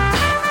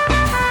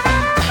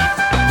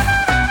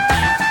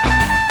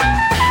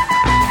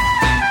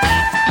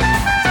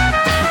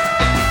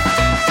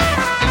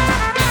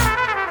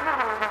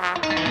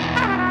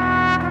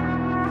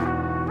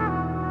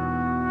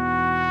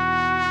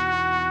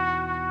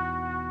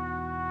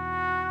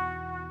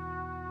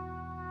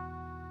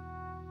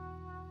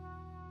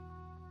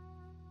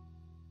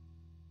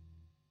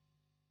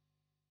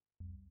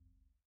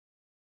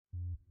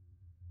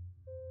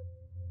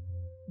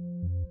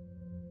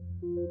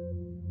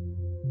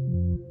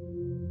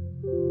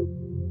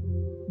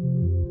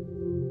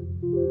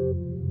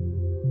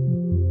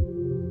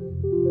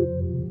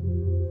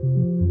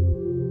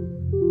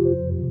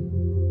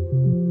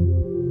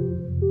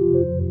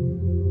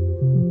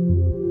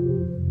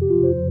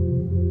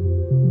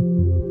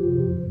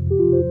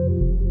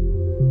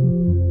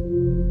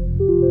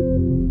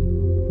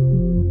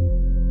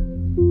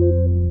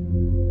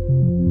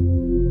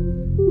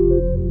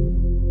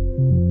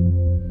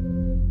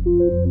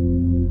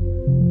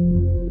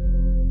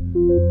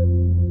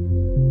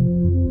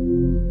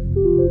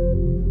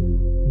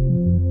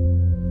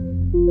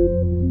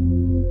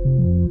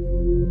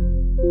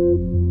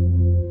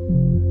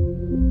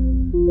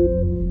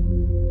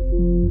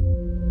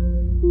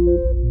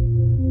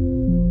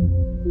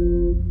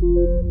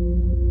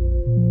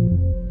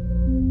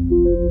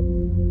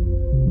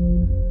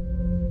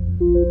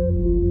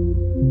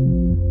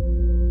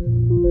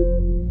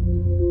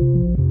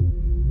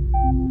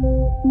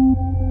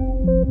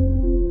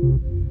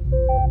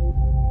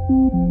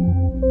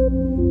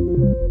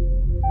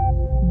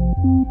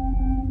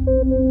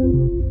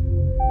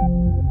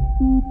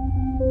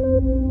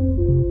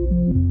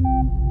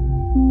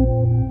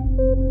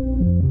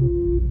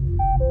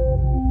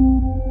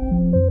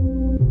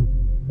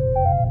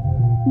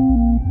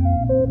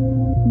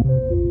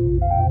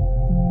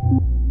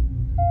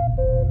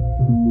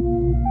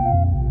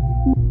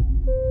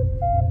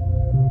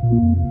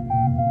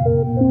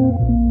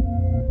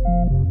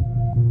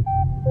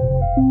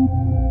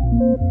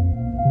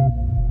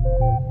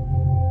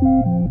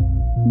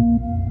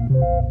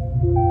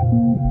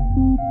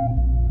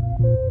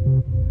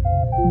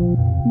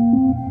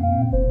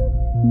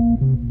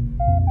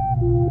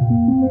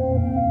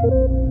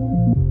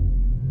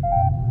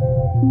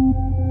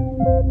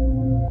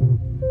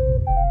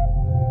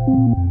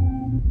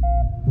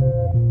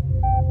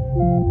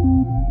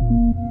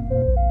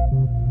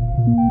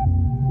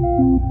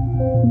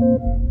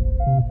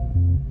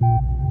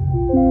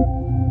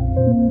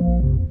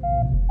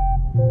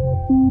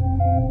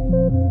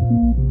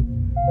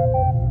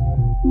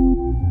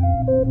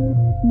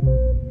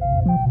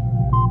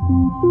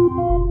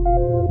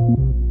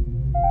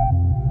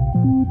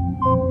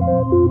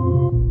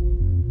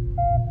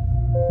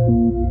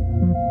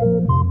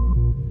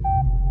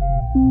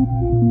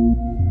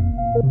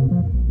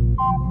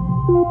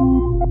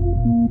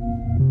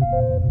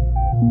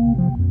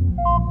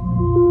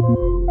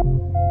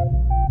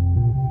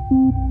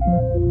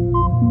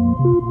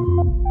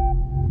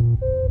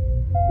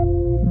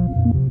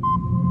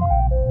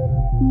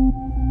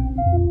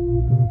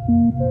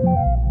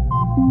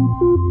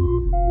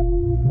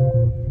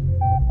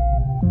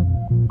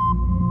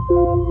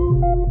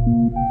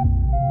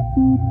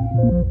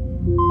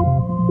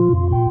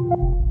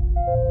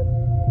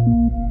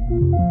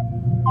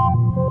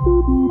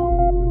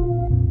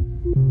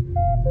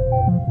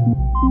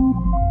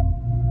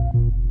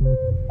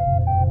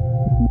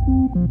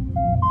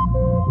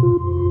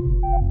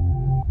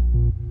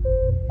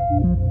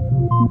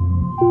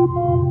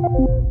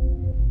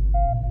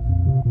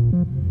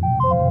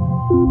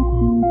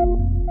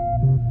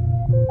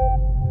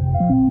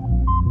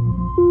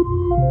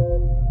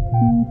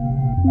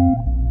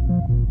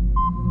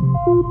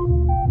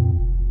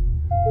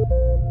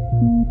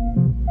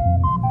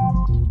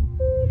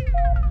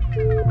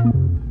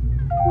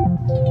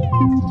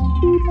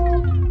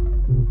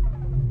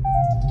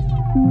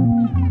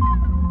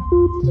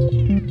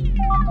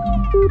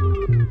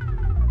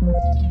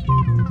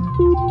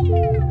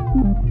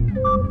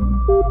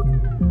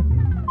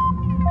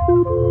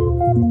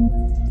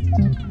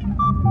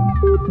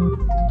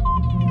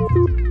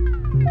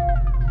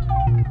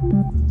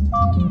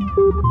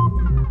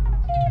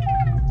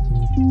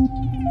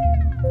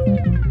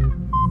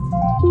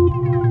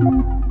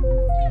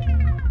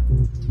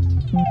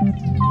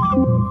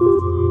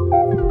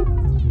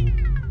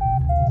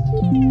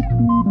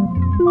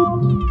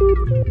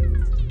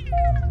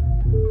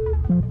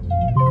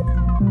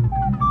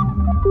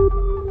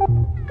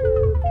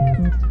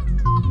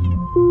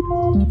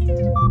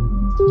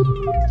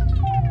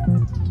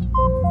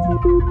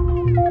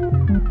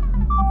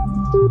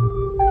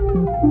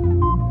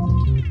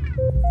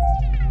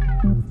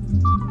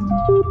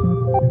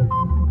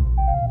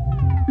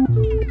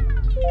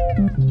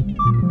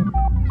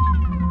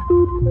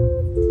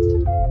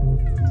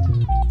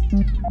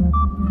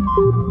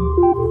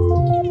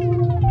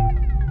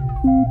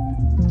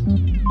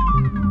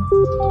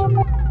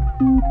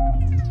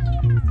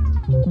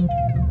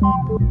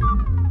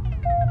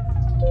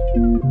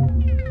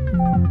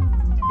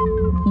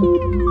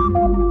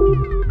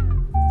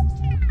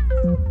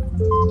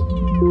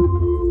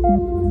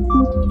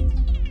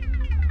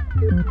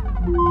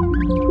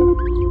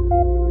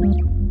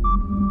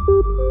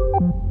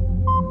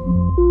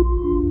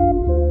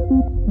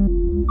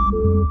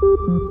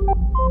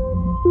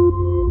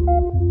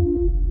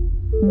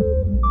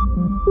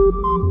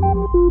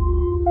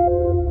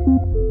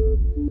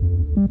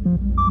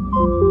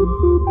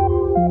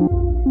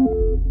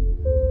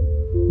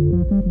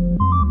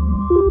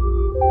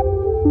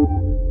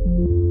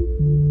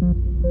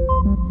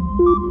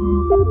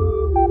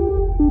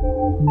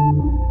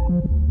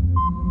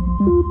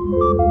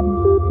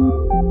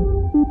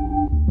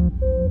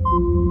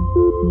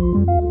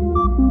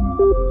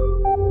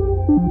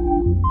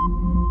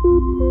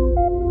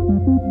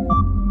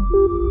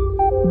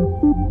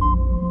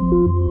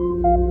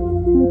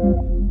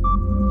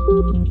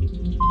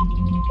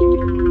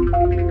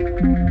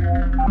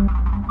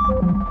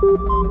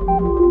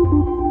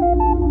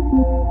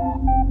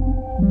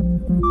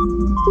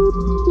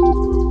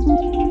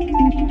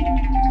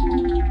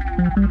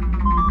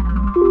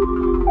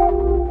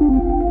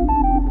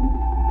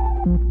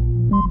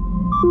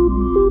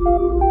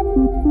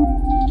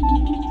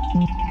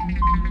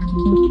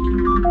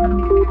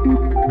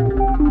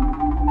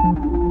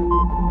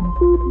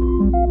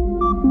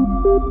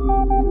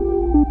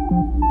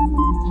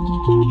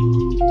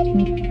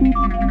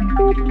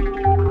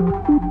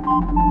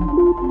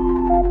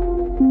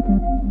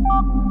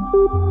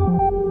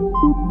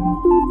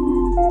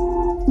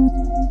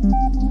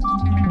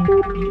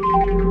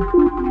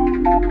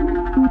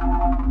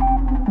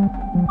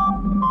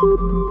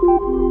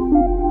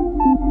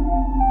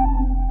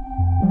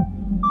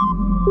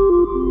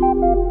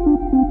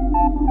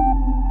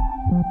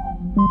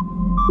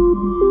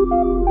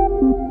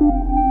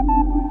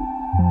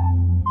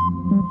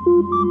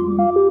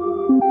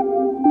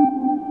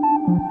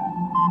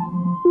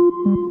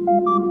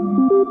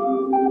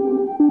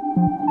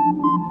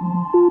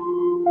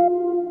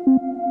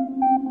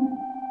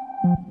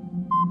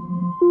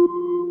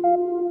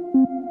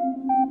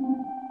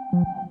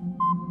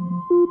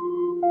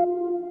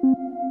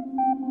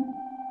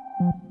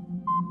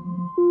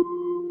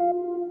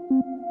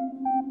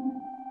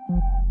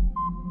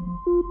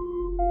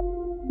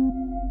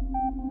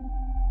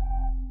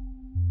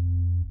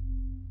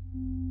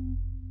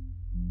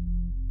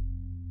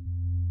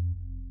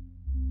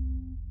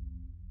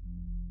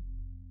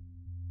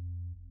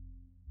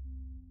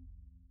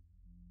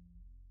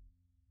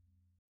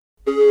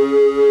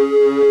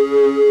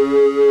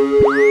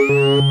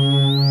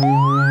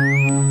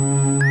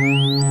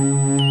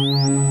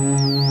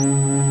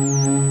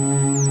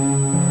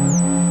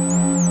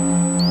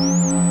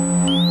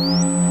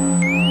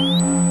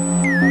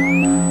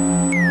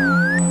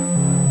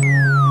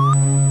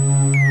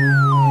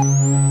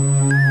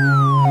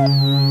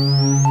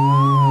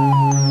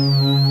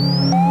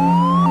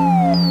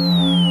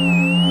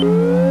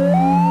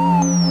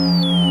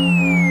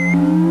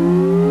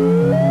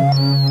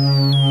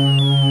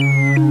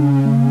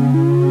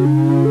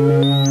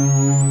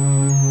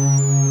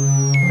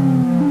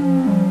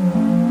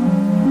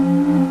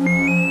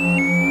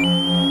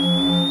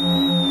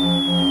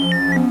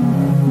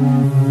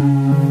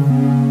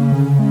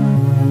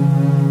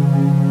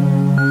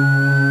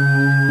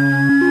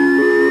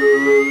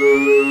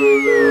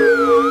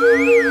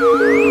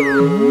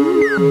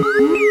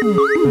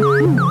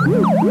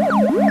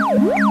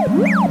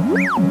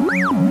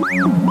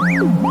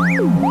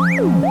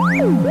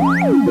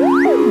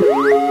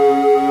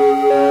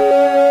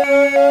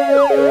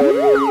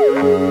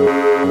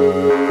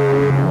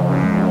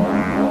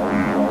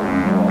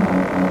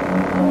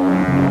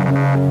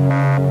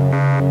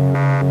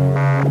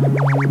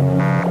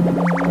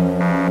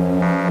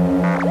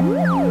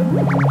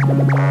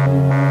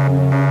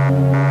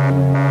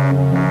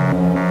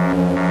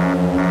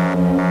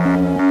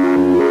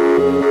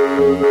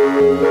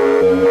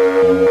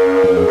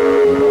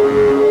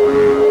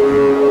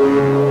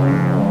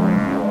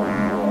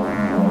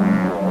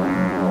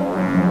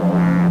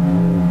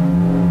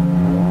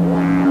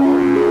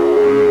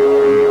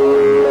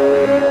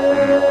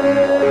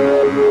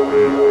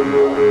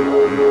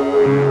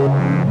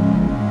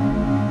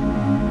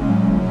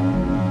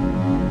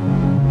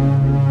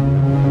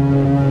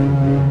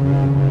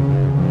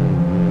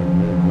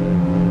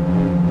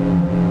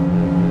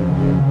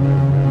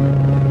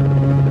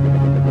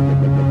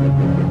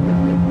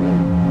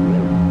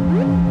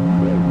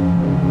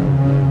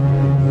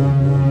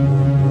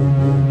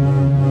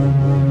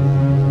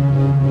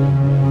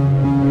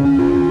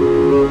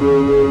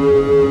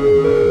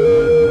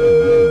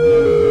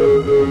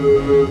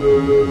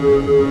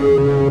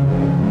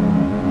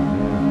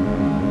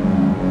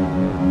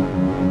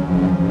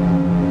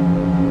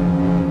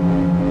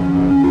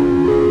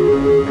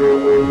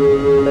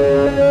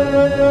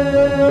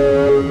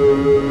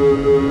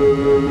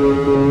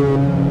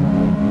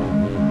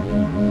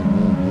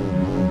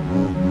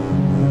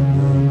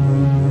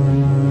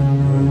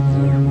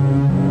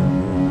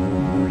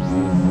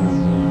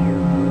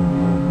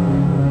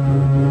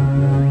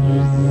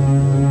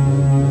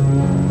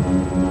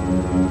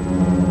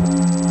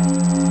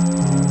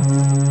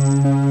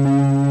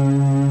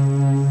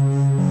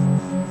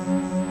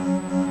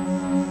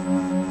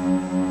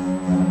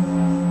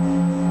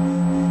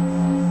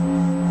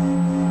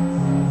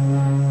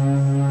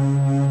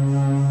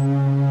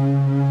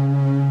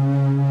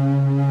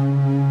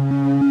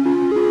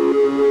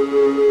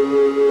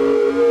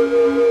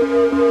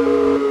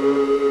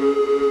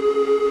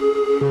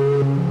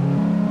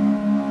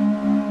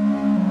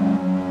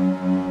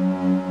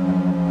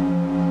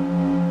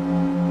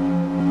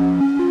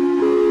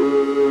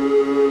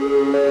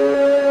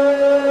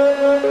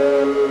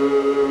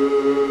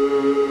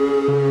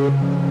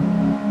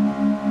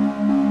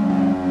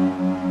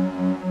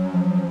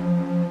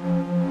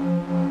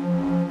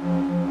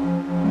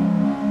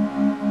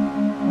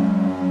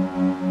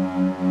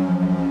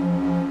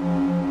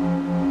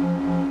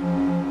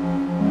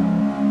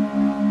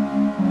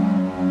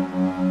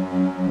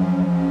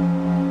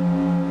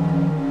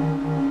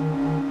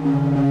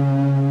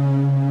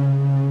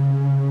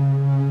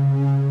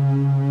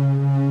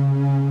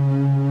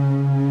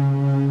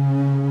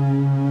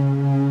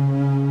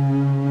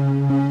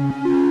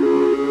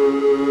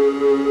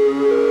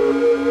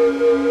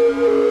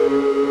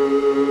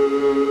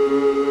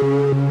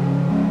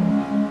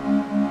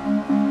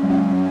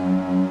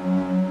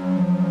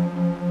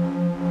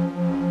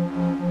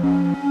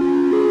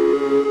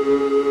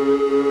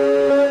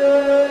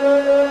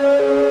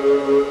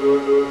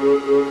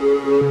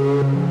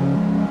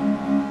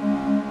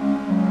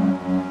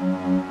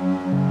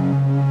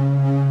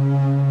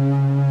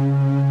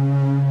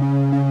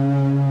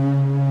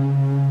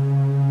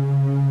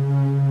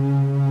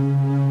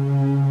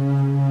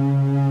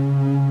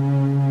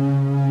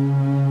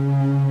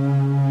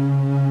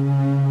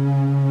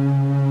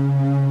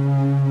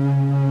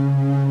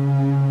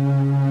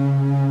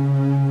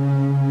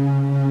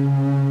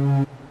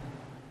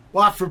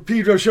 Off for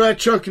Pedro Show, that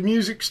chunk of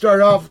music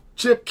started off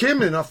Chip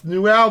Kinman off the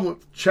new album,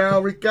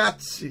 Ciao,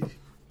 Ragazzi.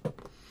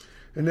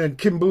 And then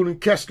Kinbom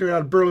and Kessner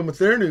out of Berlin with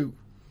their new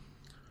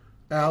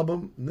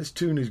album. And this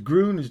tune is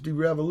Grun, is the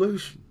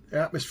Revolution.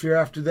 Atmosphere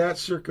after that,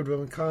 Circuit of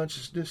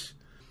Unconsciousness.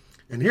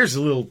 And here's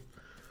a little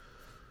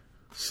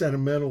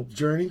sentimental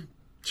journey.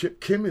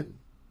 Chip Kinman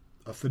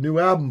off the new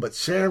album, but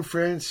San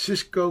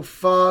Francisco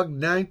Fog,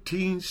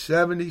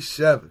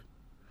 1977.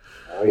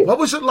 Oh, yeah. What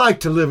was it like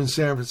to live in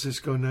San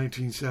Francisco in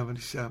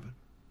 1977?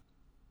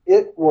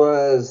 It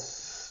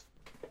was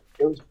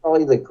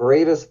probably the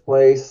greatest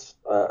place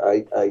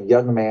a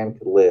young man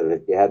could live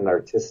if you had an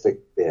artistic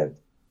bent.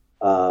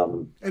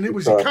 And it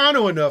was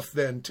econo enough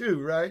then too,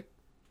 right?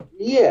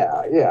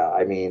 Yeah.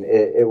 I mean,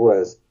 it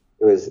was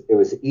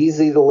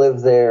easy to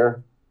live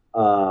there.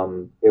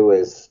 It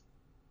was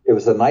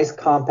a nice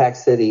compact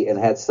city and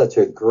had such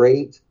a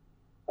great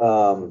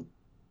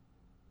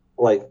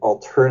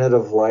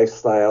alternative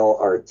lifestyle,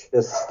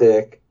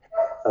 artistic,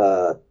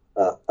 a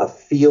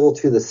feel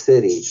to the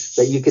city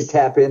that you could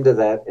tap into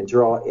that and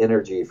draw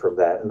energy from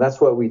that. And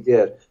that's what we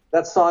did.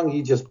 That song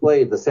you just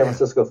played, the San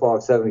Francisco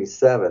Fog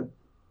 77,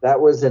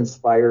 that was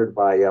inspired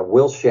by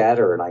Will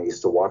Shatter, and I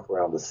used to walk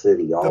around the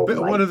city all night.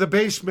 One of the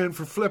bassmen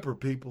for Flipper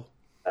people.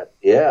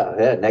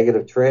 Yeah,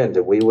 Negative Trend.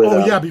 And we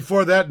would.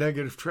 Before that,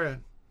 Negative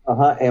Trend.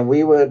 And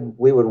we would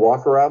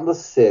walk around the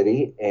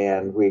city,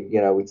 and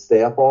we'd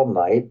stay up all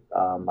night.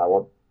 I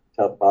won't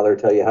bother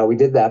to tell you how we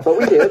did that, but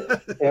we did.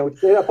 And we'd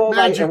stay up all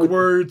night. Magic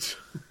words.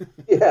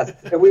 Yes,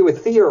 and we would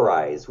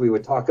theorize. We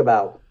would talk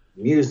about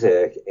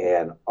music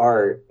and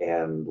art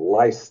and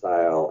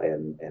lifestyle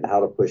and how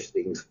to push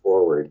things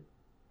forward.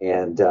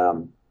 And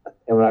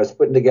when I was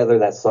putting together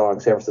that song,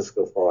 San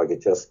Francisco Fog,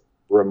 it just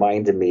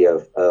reminded me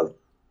of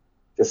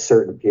just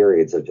certain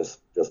periods of just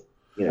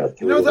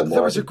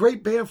there was a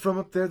great band from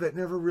up there that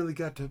never really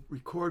got to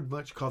record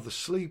much called the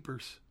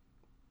Sleepers.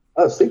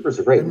 Oh, Sleepers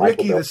are great. And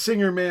Ricky, the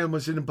singer man,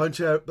 was in a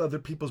bunch of other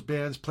people's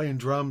bands playing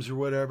drums or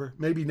whatever.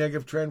 Maybe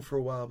Negative Trend for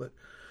a while, but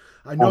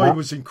I know he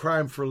was in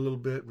Crime for a little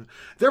bit.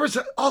 There was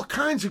all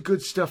kinds of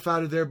good stuff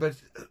out of there, but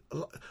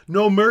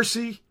No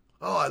Mercy.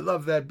 Oh, I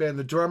love that band.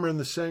 The drummer and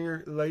the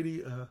singer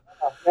lady.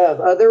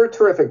 There were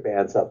terrific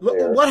bands up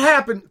there. What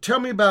happened? Tell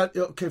me about,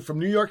 from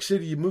New York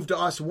City, you moved to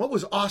Austin. What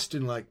was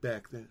Austin like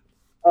back then?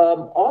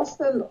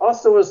 Austin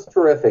was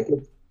terrific.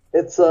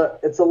 It's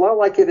a lot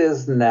like it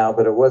is now,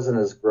 but it wasn't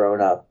as grown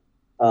up.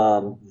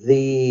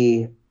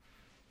 We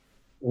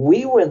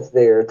went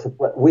there to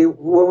play.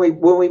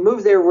 When we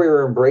moved there, we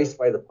were embraced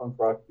by the punk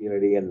rock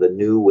community and the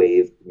new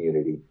wave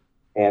community,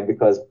 and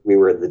because we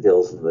were in the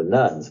Dills and the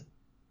Nuns,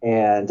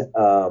 and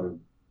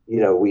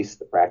we used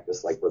to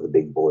practice like where the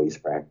big boys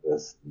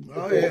practice.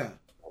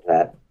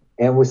 That.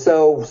 And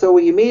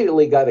we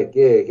immediately got a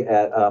gig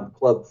at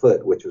Club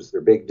Foot, which was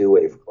their big new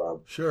wave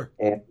club. Sure.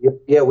 And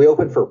we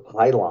opened for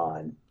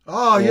Pylon.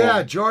 Oh,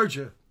 yeah,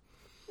 Georgia.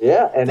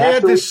 Yeah. And they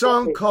had this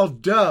song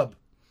called Dub,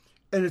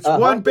 and it's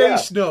one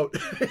bass note.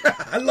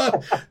 I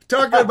love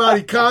talking about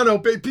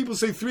econo. People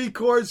say 3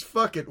 chords.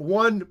 Fuck it.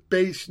 One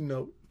bass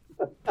note.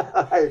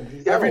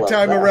 Every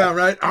time around,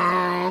 right?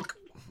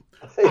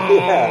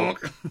 Yeah.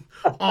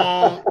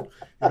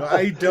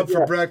 I eat dub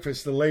for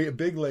breakfast. The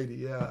big lady.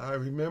 Yeah, I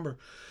remember.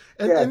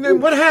 And then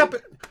what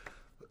happened?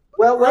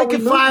 Well,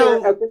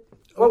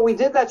 we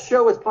did that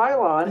show with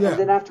Pylon, and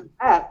then after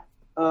that,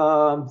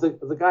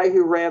 the guy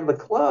who ran the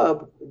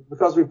club,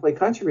 because we play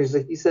country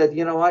music, he said,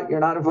 "You know what?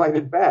 You're not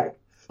invited back,"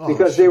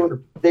 because they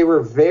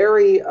were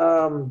very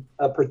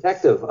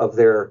protective of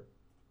their,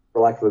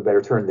 for lack of a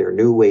better term, their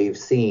new wave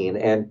scene,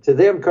 and to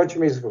them, country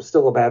music was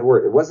still a bad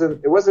word. It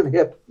wasn't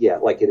hip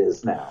yet like it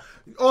is now.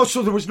 Oh,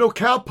 so there was no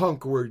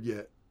cowpunk word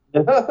yet.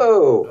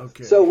 No.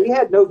 Okay. So we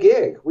had no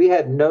gig.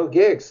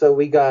 So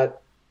we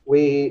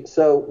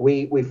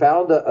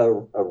found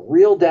a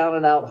real down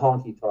and out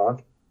honky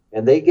tonk,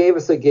 and they gave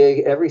us a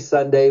gig every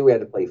Sunday. We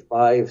had to play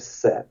 5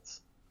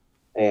 sets,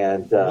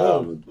 and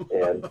and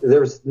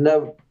there's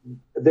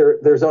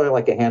only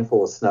like a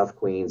handful of snuff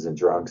queens and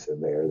drunks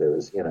in there. There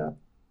was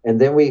and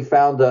then we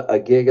found a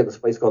gig at this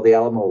place called the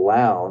Alamo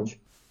Lounge,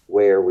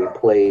 where we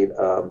played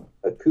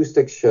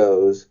acoustic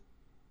shows,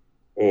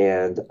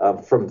 and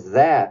from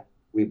that.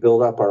 We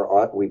built up our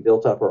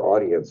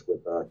audience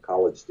with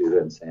college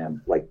students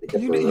and like the.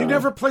 You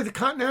never played the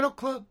Continental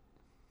Club?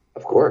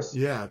 Of course.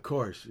 Yeah, of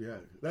course. Yeah,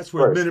 that's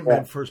where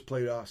Minutemen first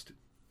played Austin.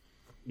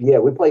 Yeah,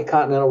 we played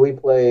Continental. We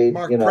played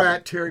Mark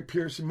Pratt, Terry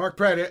Pearson. Mark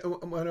Pratt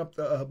went up.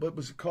 What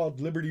was it called?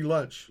 Liberty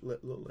Lunch a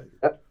little later.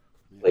 Yep.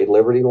 Played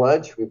Liberty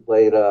Lunch. We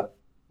played.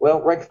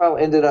 Wreckfile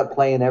ended up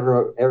playing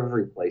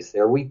every place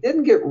there. We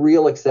didn't get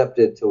real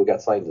accepted till we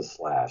got signed to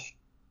Slash.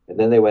 And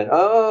then they went,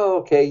 oh,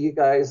 okay, you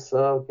guys,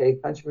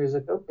 country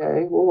music,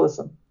 okay, we'll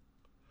listen.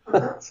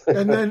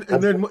 and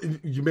then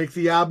you make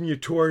the album, you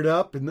tore it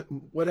up, and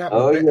what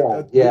happened? Oh,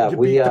 You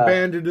beat the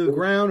band into the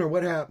ground, or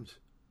what happens?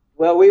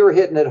 Well, we were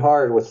hitting it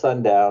hard with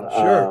Sundown.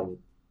 Sure.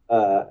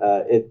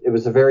 It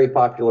was a very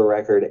popular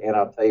record, and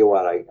I'll tell you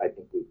what, I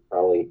think we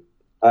probably,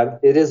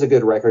 it is a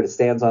good record. It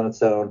stands on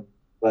its own,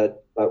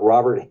 but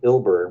Robert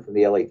Hilburn from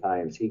the LA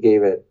Times, he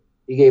gave it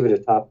he gave it a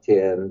top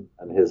 10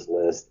 on his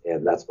list,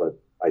 and that's what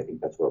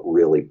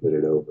really put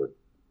it over,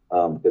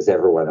 because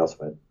everyone else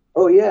went,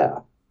 oh yeah,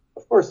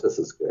 of course this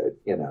is good,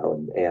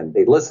 and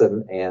they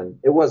listened, and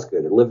it was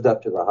good. It lived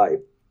up to the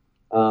hype.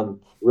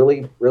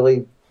 Really,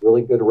 really,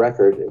 really good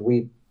record.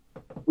 We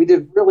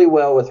did really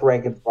well with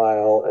Rank and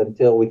File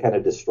until we kind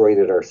of destroyed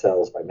it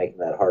ourselves by making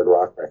that hard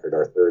rock record,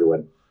 our third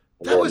one.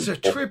 That was a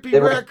trippy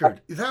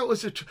record.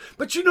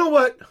 But you know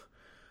what?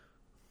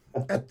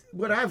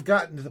 What I've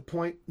gotten to the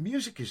point,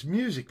 music is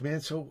music,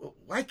 man. So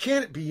why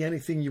can't it be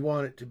anything you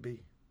want it to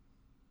be?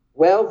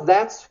 Well,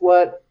 that's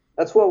what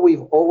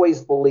we've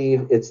always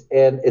believed.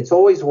 It's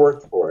always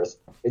worked for us.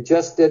 It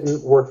just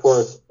didn't work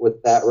for us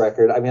with that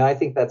record. I mean, I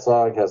think that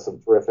song has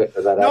some terrific.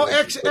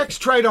 X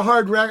tried a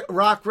hard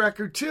rock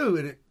record too,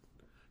 and it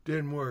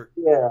didn't work.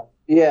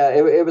 Yeah,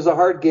 it was a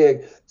hard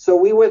gig. So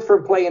we went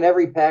from playing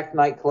every packed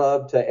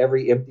nightclub to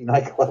every empty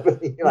nightclub in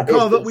the United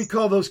States. We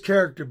call those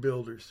character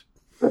builders.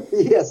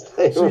 Yes,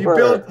 they so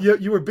were.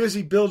 You were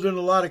busy building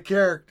a lot of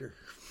character.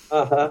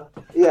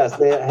 Yes,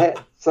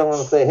 someone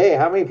will say, "Hey,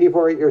 how many people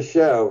are at your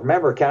show?"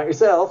 Remember, count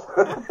yourself.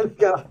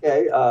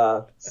 Okay,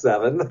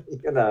 7.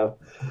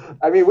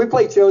 I mean, we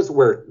played shows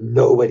where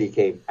nobody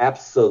came.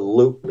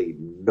 Absolutely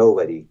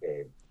nobody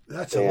came.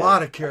 That's a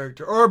lot of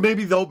character. Or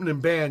maybe the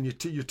opening band.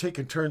 You're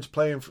taking turns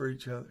playing for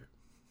each other.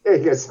 You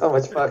get so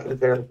much fucking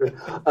character.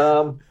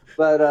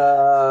 But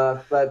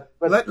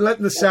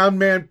letting the sound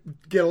man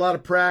get a lot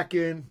of prac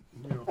in.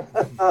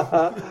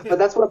 But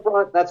that's what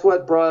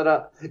brought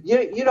up.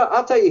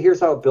 I'll tell you. Here's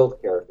how it built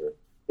character: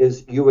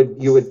 is you would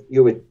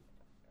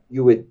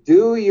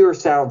do your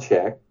sound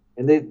check,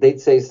 and they'd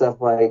say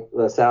stuff like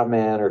the sound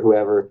man or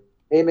whoever,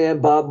 "Hey man,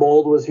 Bob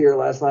Mold was here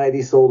last night.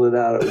 He sold it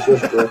out. It was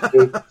just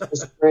great,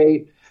 just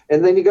great."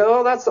 And then you go,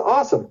 "Oh, that's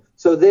awesome."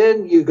 So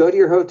then you go to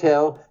your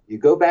hotel, you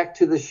go back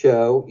to the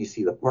show, you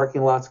see the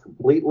parking lot's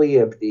completely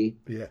empty.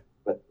 Yeah.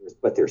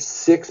 But there's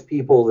 6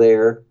 people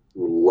there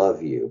who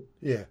love you.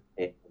 Yeah.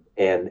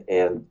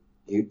 And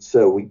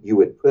you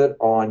would put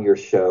on your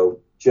show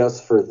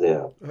just for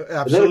them.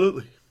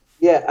 Absolutely.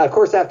 Of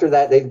course, after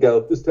that, they'd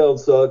go, "This town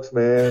sucks,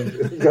 man."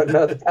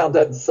 No, the town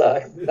doesn't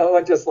suck. No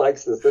one just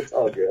likes this. It's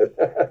all good.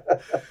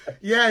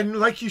 Yeah, and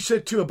like you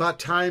said, too, about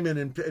timing,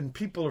 and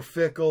people are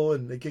fickle,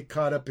 and they get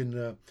caught up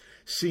in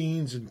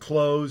scenes and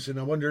clothes, and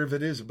I wonder if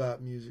it is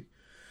about music.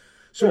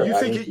 So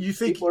sure,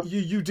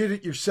 you did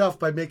it yourself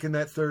by making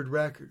that third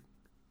record.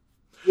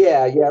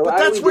 Yeah. But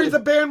that's where the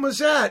band was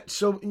at.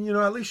 So,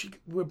 at least you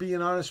were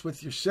being honest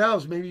with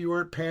yourselves. Maybe you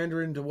weren't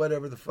pandering to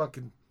whatever the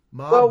fucking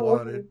mob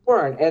wanted. We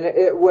weren't. And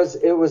it was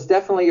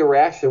definitely a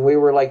reaction. We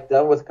were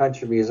done with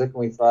country music, and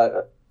we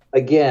thought,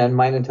 again,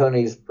 mine and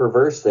Tony's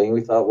perverse thing, we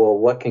thought, well,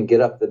 what can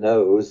get up the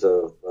nose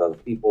of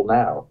people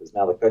now? Because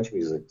now the country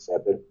music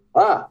accepted.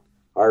 Hard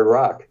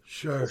rock.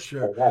 Sure.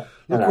 Look,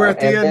 we're at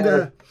the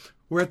end.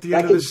 We're at the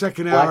end of the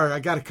second hour. I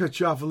got to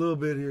cut you off a little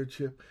bit here,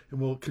 Chip, and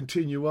we'll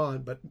continue on.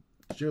 But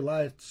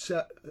July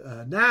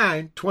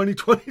 9,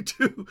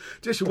 2022,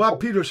 edition of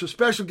Pedro Show,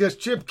 special guest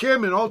Chip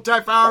Kinman, Hold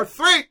Tight for Hour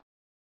 3.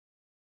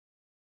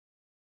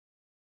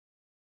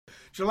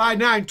 July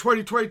 9,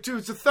 2022,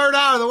 it's the third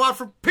hour of the Watt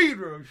from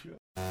Pedro Show.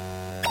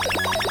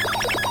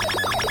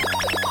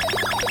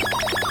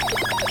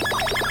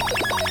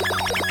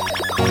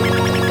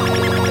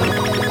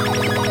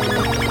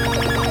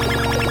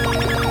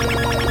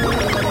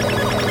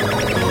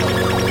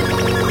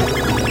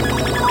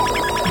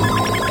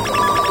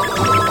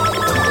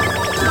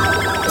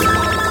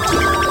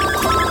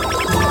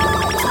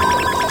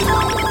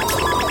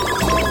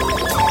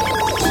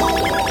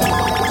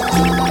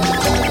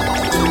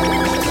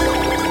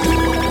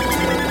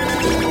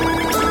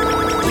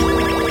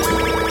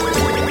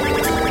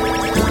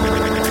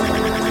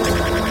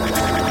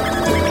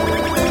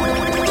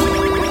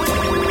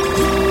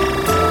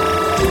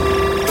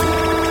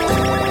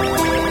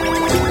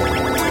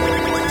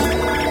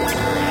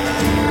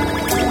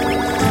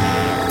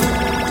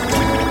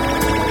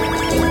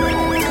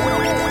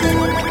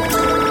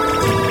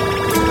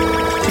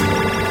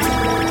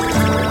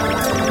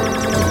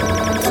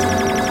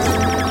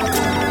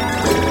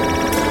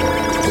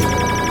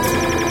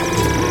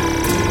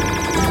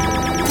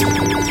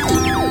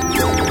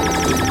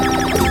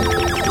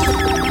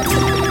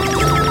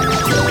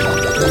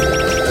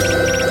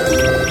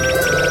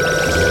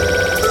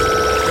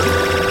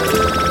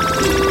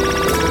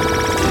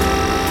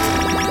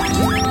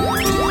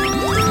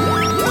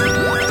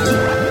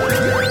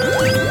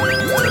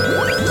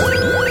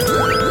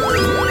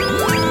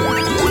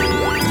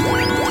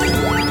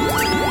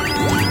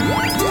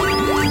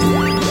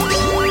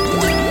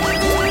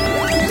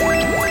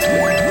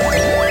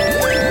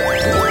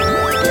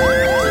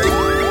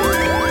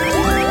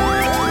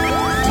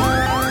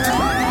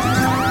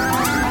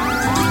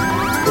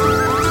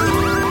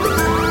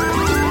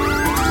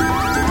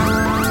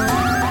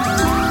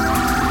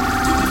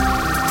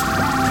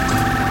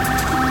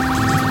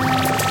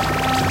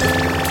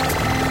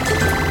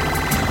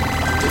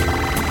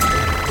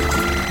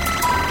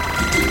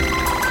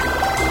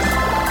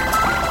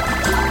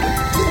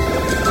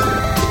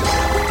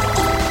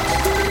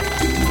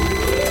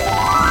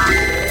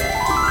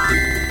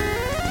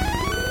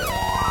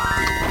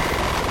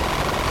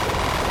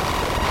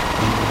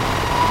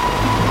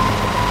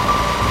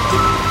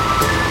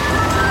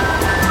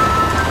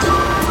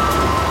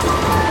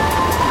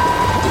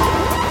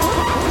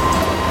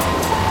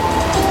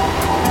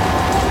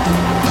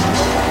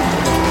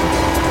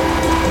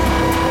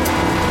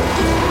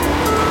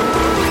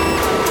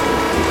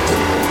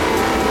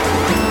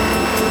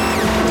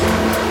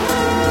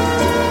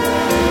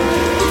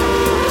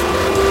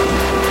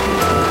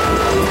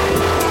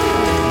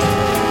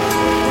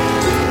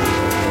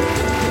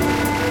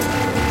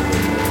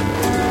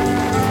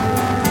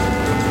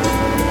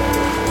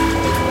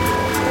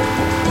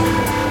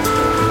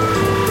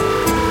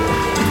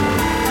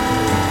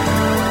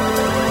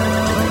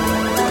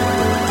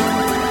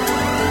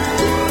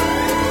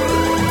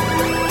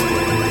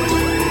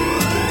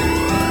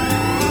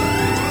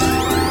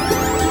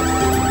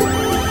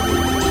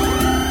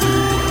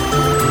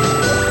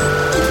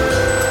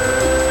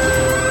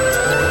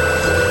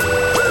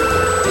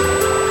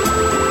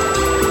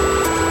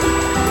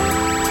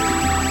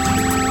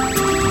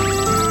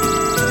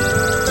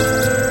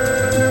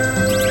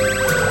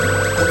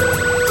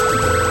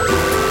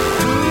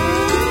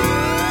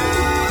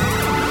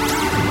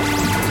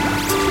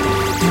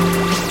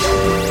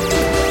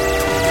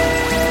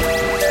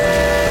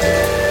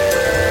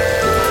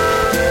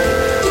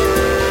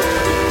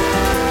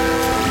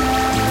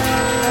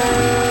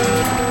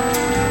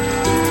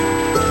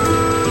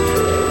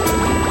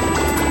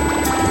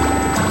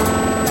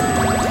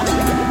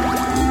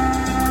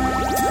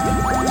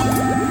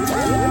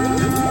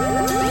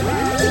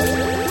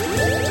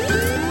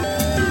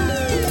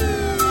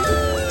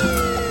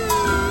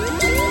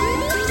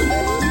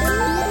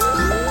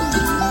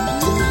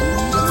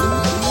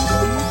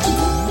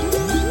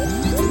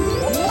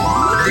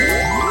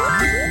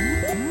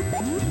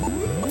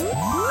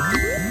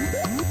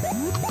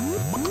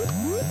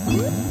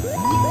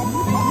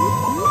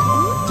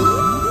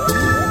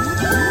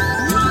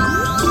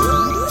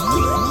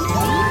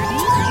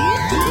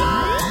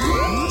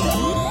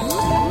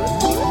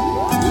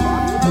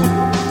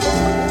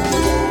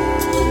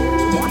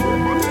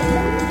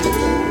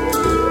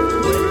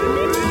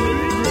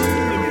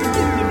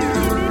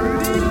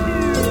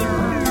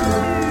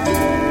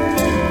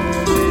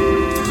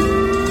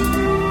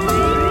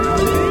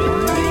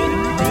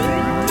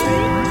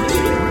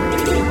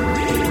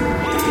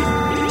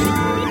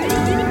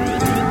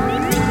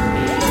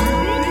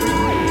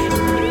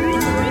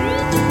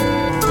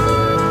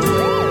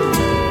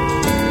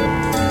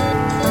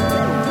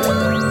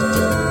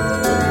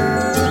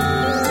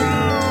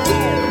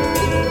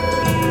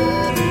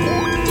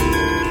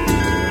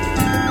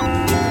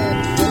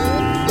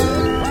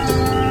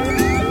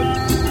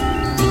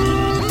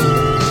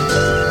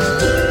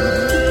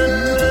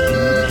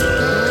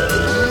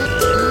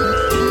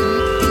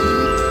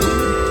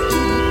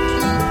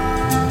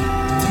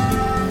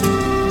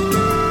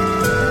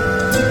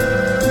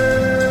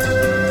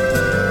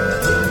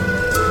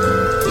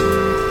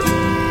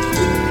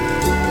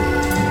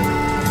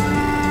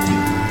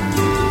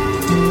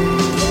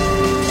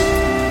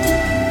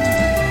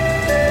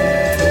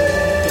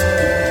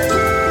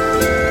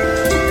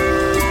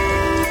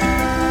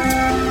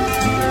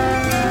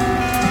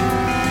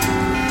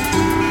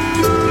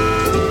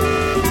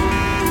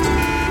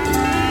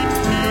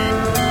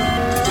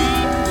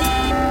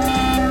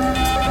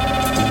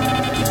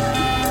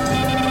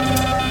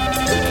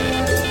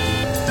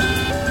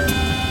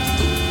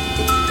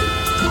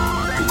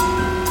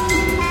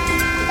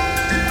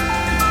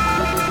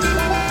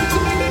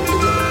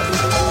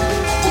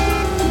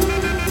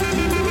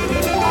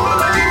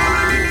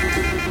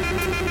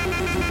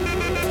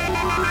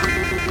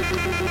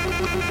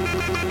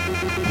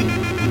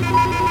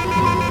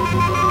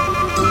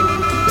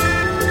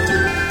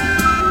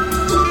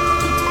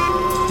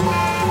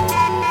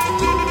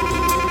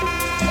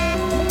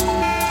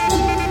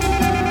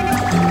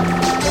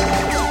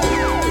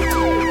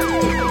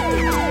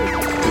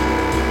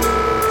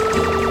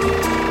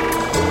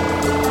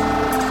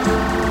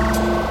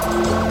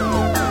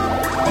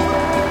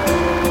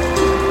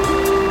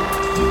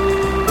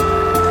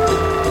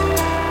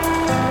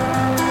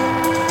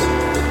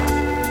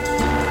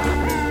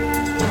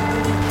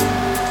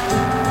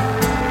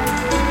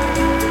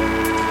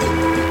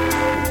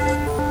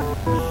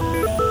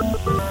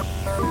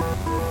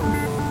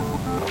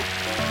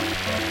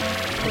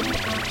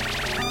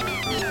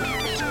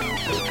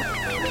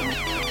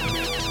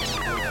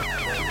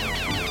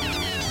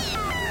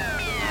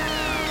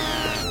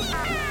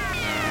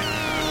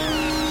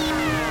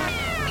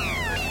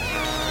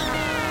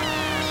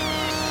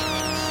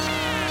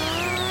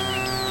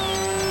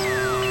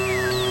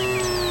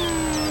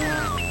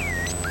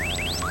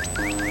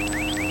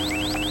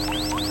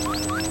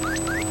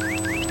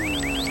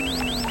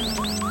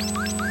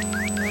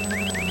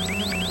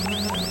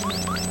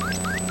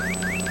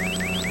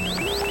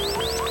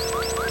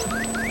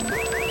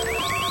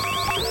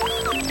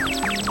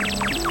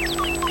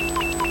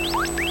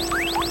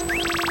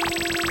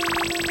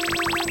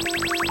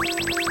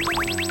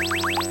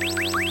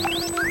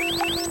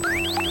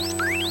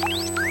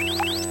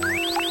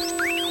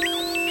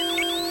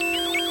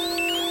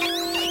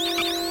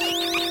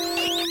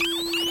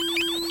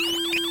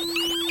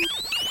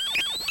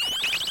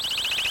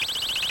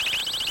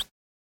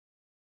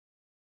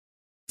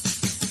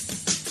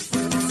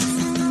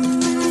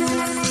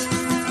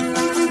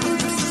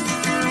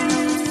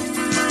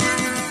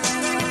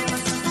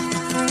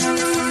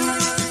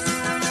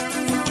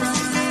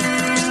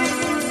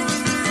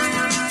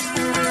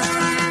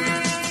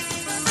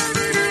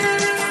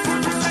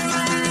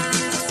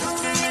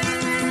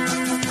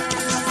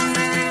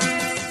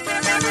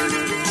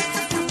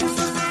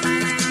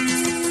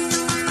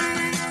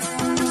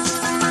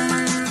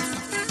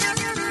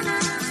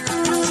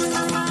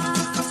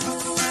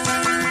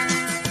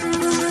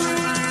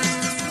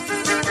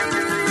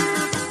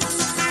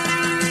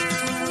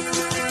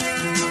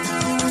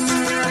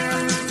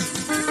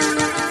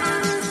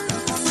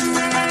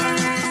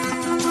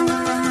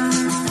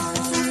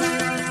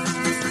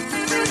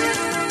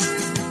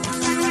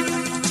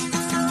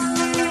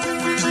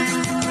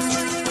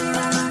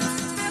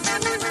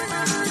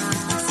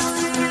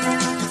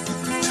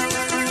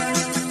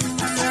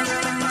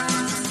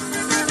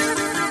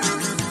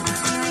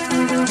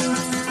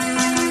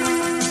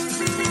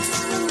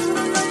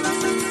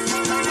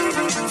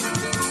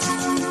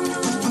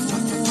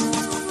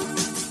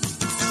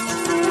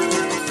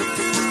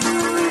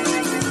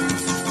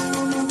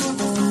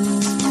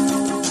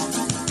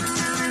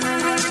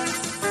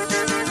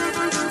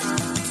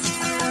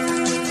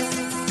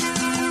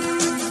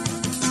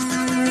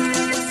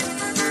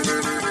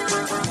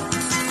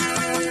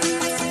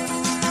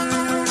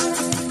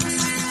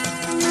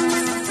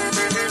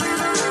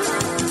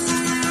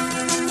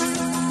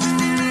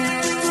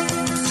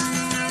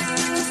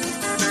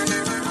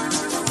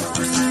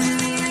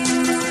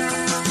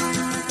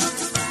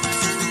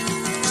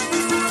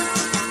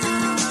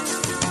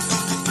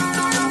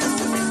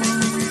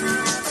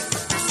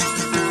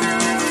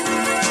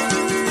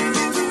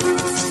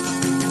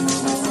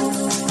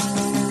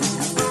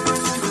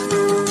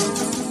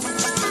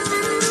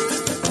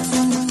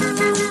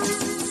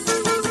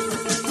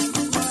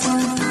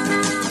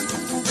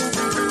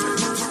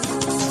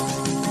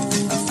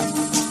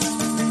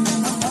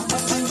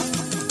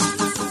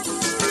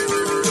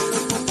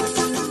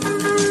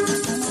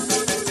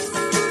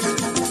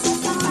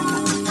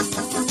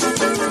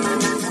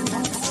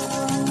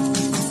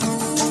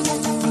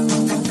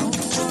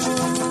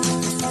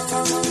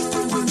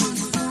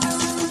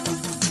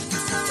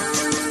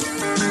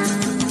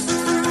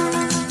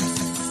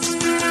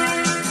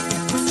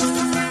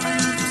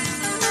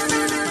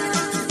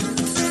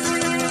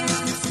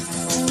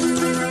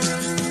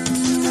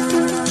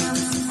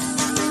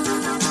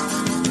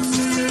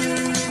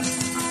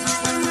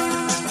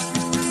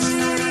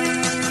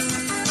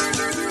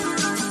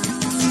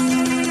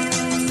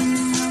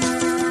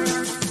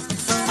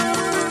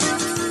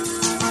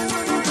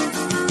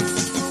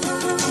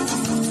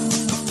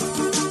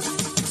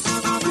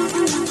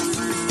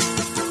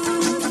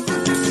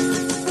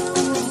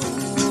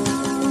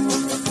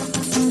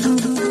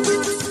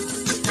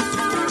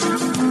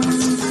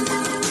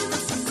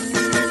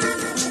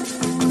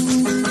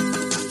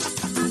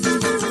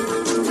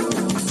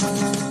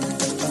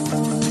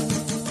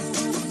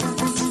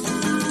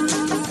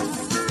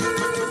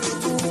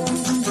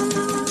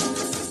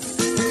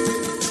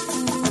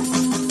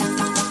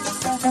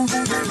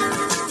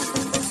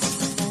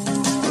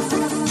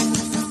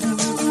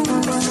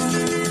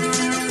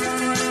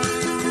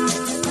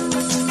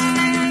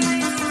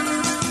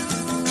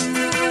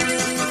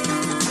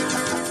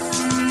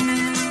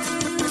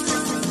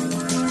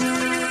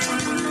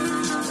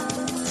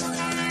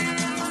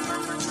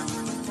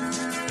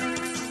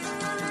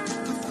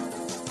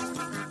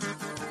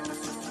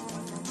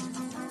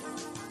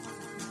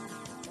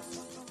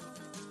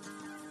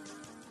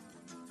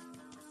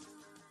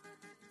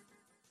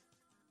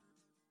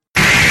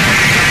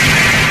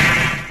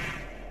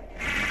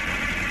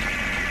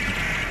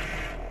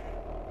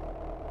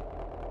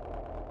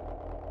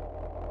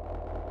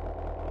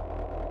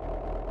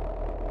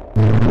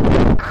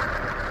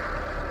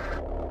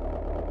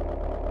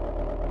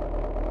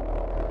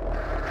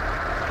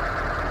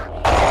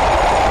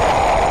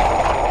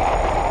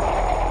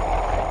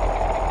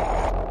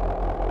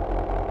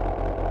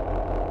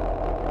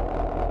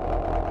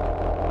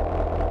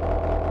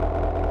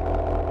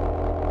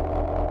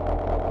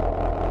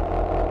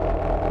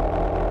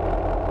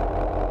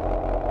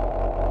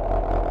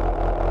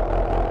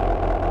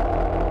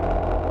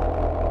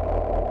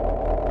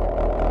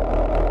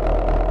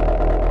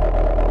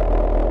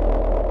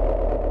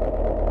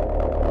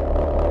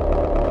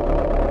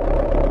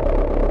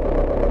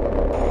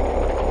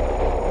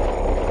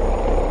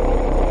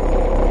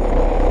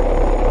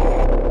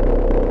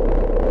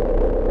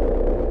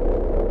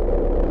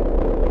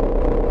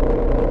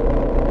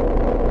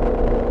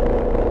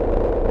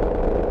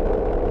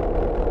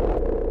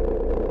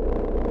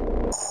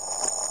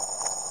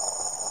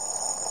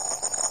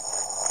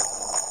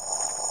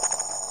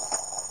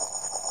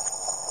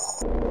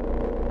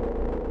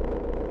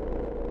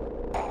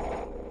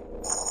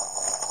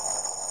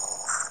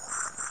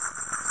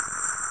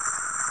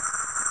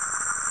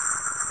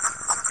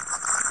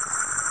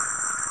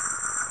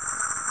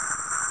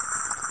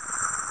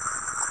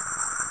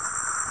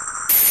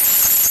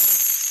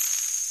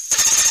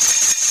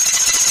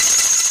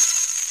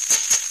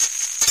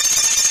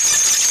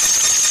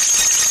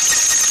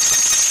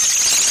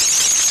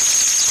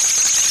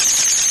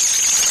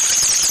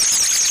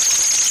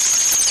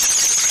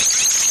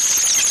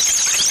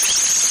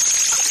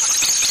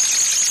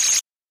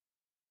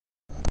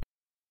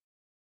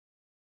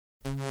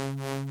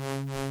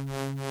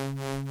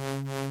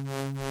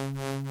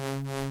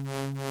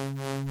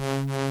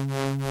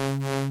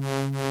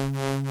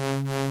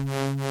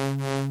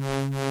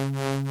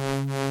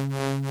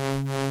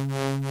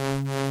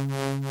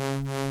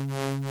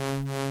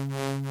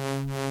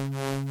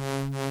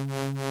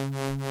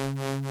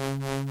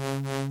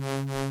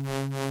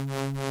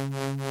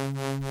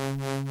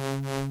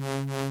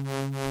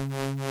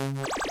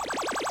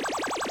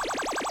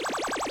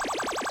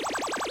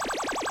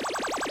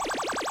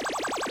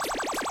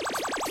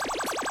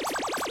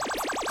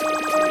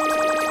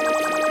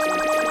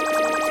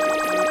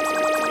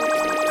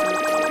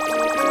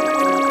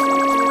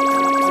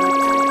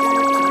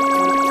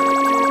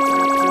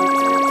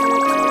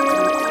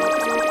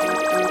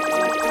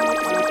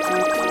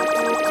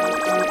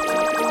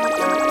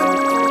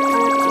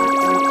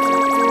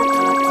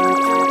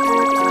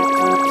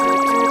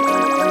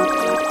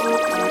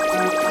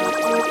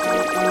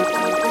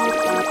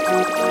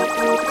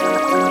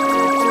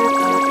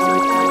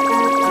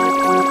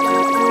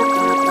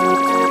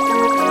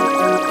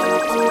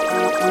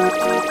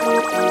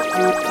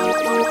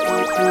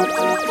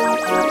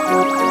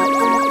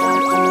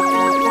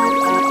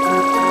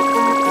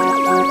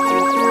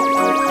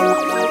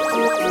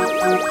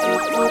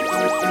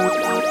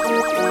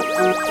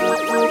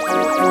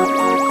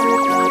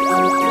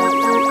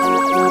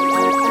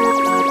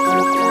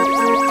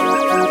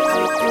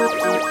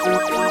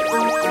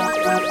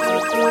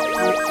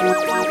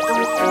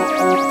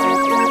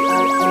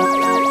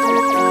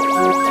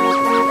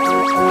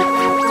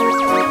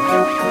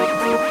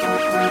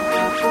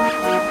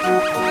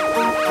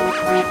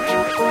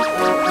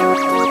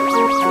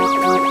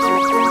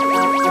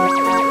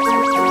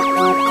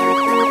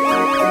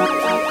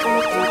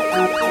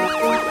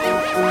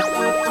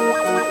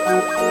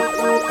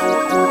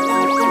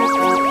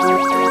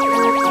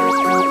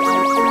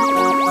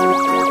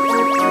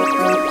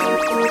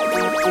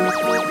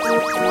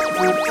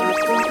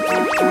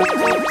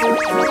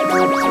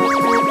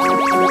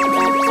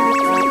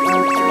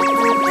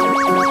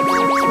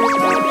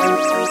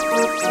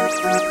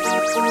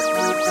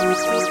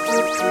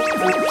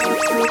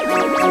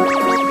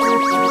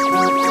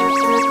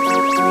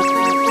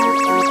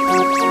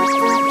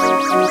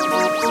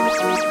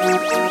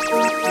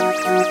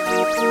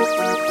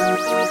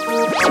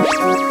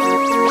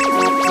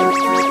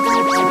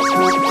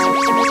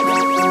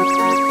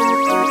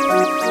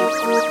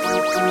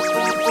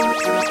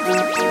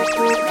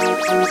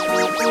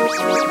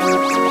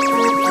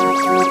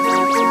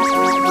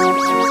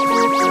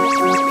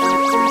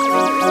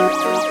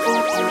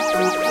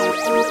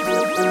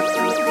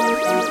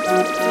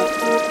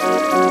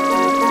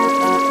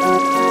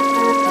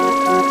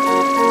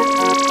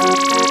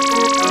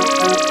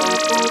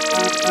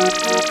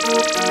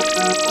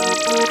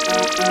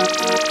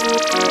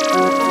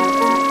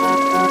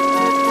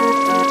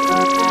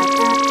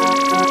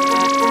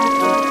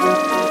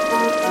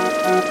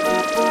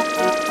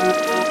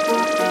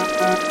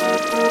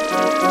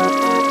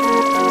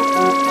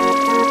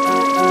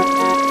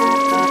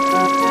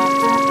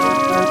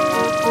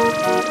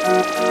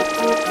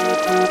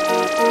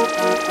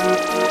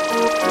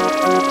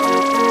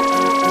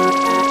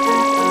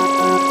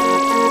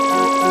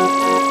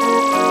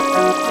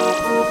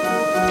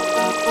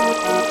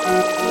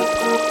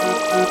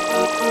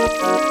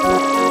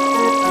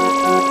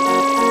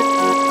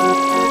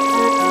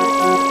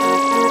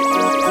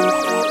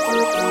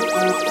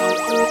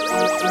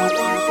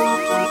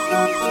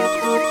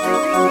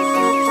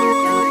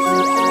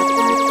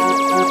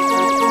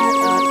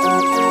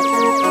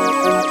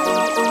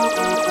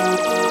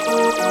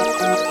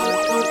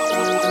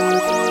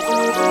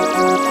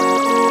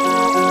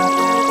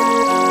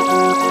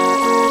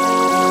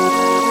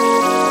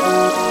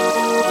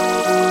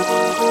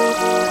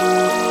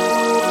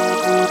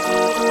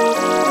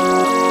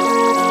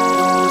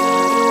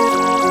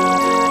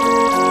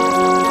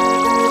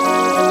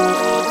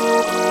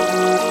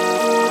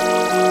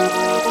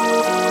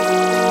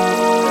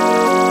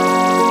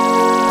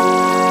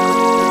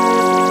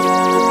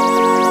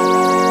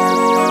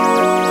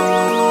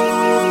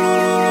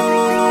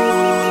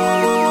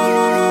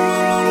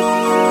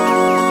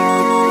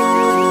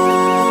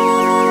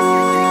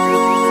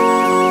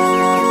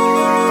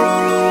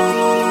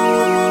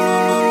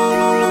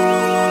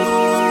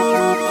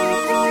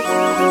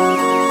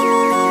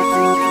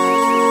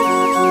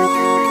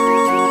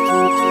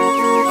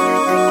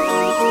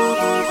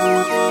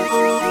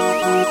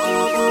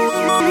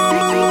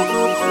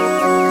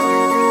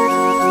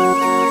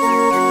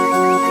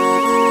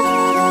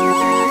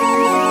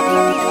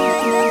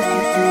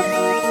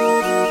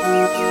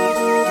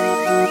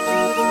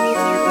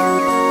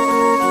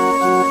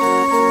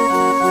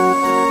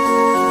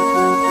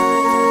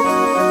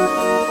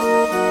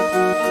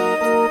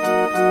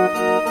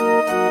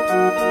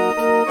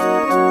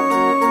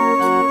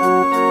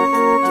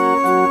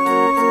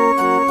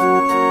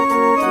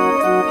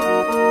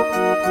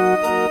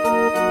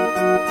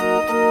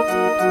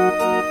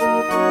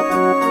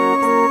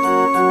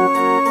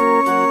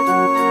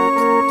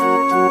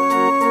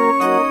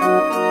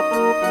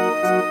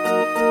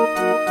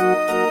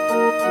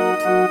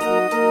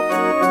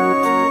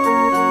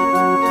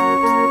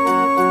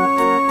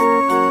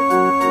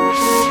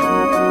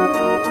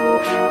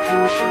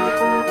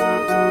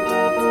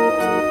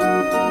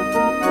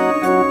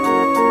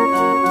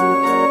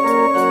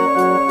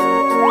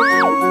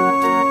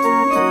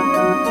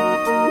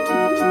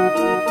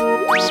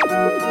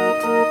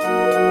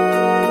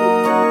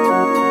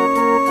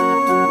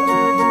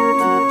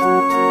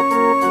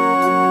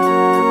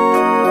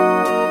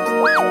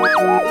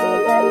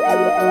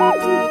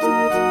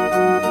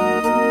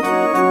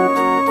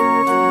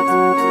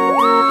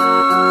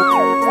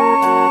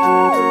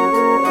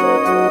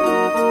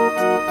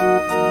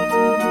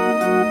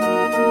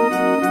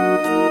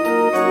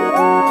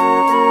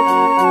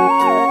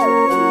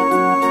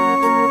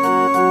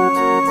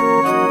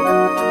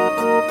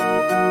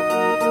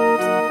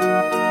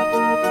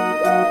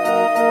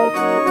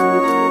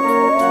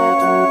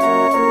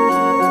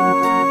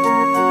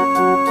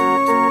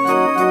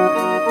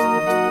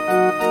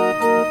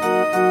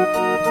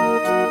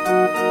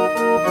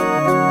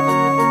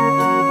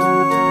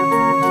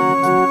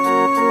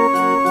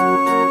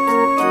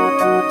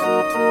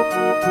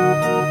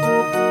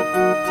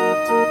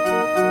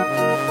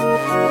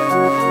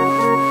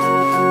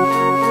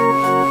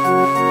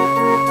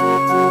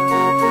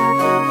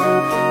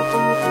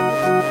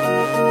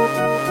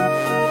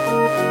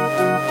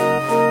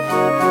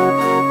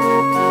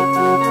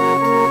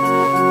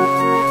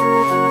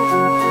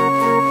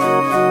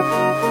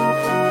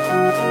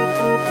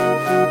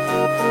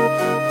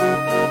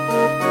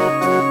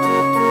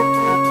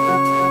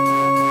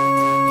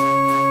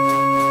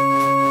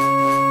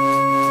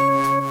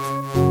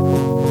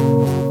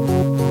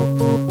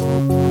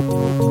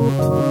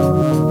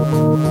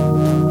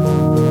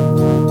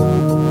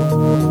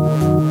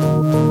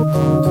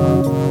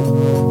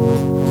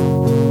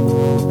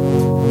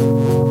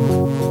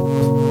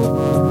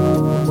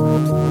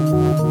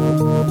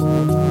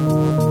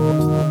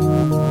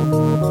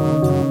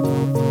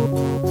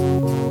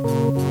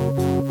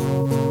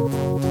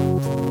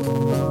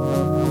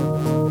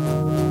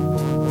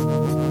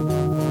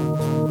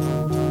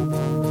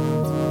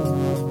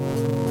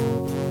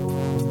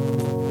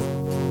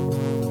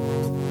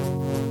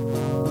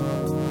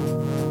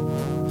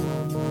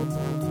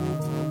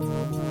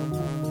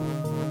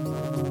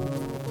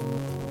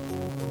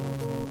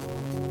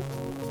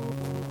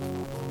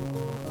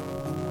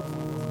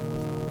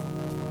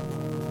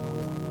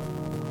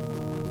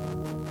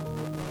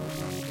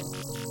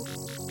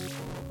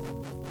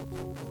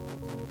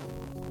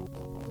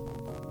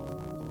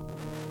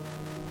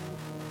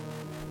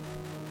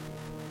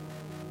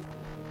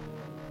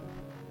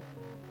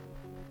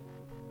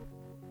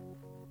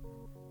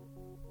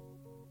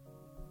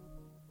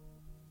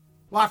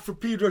 Watt for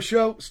Pedro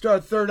Show.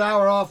 Start third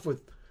hour off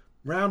with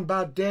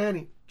Roundabout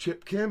Danny,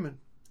 Chip Kinman.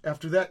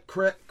 After that,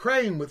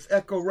 Crane with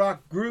Echo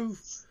Rock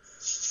Groove.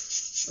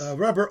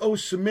 Rubber O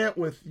Cement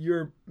with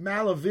Your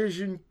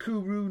Malavision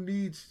Kuru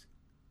Needs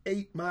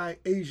 8 My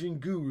Asian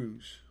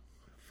Gurus.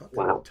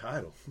 Fucking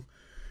title.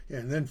 Yeah,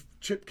 and then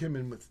Chip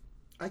Kinman with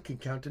I Can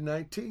Count to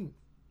 19.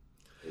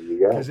 There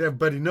you go. Because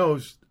everybody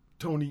knows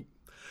Tony.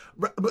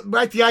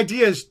 Right, the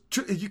idea is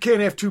you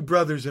can't have two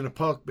brothers in a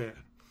punk band.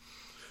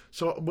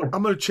 So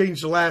I'm going to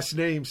change the last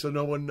name so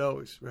no one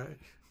knows, right?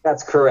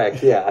 That's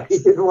correct, yeah. He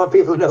didn't want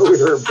people to know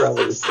we were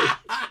brothers.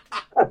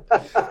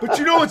 But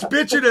you know what's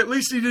bitching? At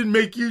least he didn't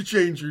make you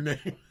change your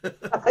name.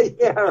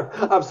 Yeah,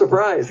 I'm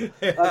surprised.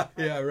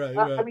 Yeah, right.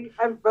 I mean,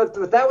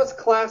 but that was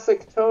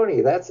classic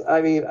Tony.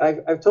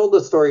 I've told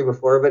this story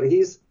before, but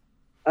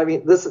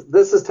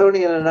this is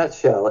Tony in a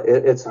nutshell.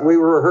 We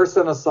were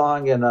rehearsing a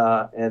song and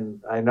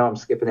I know I'm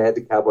skipping ahead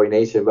to Cowboy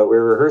Nation, but we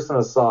were rehearsing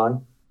a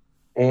song.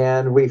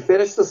 And we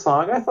finished the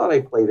song. I thought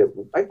I played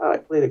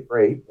it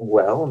great,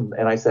 well.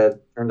 And I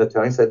turned to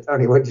Tony, said,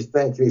 Tony, what'd you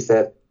think? And he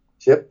said,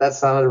 Chip, that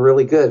sounded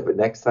really good, but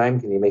next time,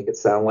 can you make it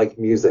sound like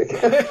music?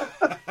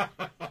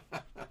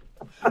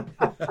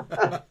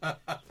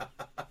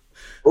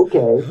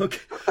 Okay.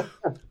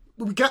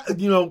 We got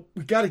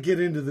to get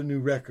into the new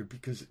record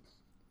because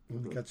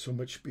we got so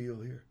much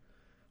spiel here.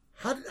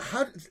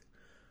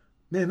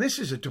 Man, this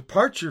is a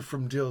departure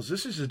from Dills.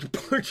 This is a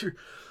departure.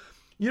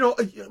 Well,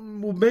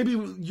 maybe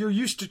you're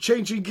used to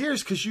changing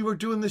gears because you were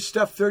doing this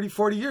stuff 30,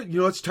 40 years.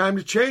 It's time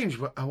to change.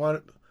 I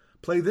want to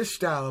play this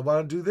style. I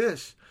want to do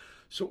this.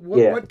 So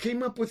what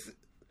came up with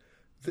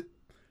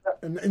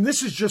and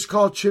this is just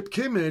called Chip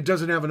Kinman. It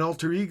doesn't have an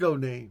alter ego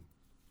name.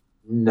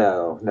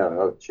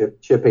 No,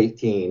 Chip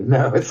 18.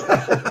 No, it's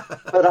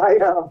but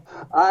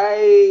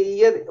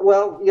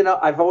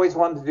I've always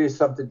wanted to do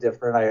something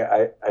different.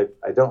 I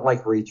don't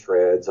like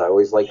retreads. I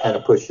always like kind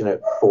of pushing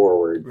it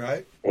forward.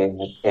 Right.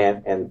 And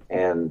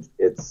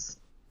it's,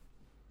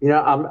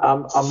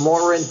 I'm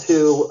more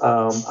into,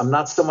 I'm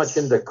not so much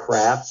into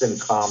craft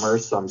and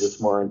commerce. So I'm just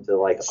more into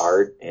like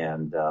art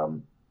and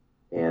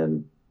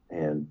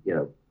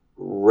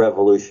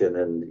revolution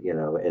and,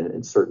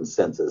 in certain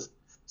senses.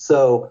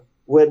 So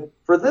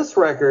for this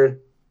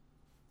record,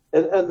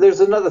 and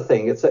there's another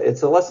thing. It's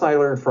a lesson I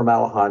learned from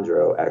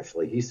Alejandro,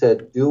 actually. He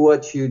said, do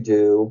what you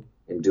do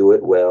and do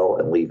it well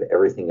and leave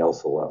everything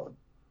else alone.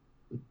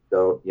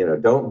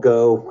 Don't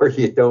go where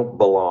you don't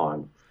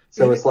belong.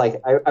 So it's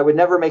like, I would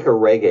never make a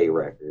reggae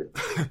record.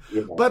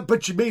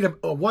 But you made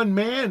a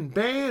one-man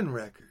band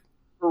record.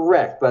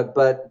 Correct. But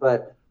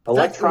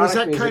electronic was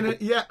that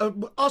music,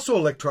 also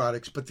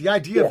electronics, but the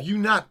idea of you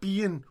not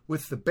being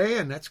with the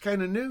band, that's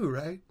kind of new,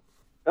 right?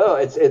 Oh,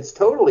 it's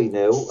totally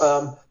new.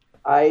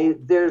 I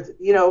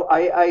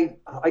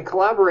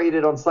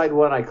collaborated on side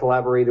one. I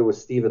collaborated with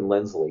Stephen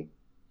Lindsley.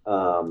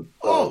 Stephen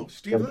Carroll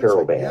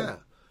Lindsley, band. yeah,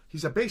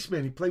 he's a bass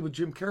man. He played with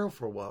Jim Carroll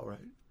for a while, right?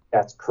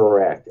 That's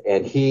correct.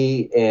 And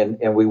he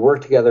and we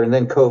worked together. And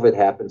then COVID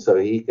happened, so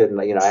he couldn't.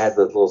 I had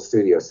the little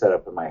studio set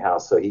up in my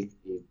house, so he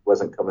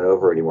wasn't coming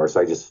over anymore. So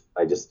I just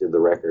did the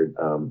record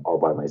all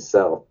by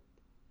myself.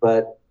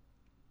 But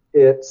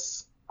I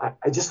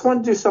just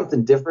wanted to do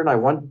something different. I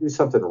wanted to do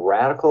something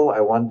radical.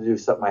 I wanted to do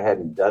something I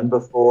hadn't done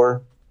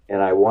before.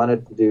 And I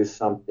wanted to do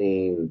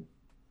something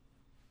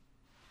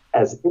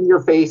as in your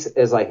face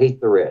as I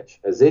Hate the Rich,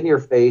 as in your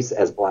face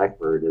as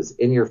Blackbird, as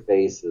in your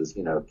face as,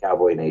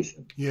 Cowboy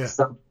Nation. Yeah.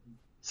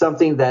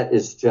 Something that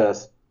is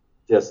just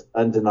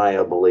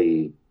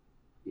undeniably,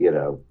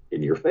 in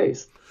your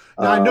face.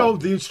 Now, I know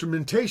the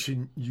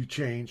instrumentation you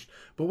changed,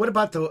 but what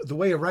about the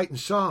way of writing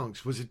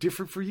songs? Was it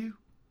different for you?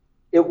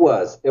 It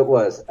was.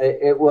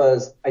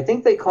 I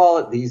think they call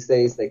it these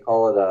days. They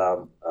call it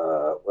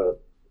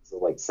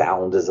like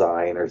sound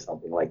design or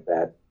something like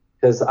that.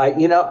 Because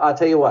I'll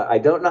tell you what. I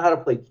don't know how to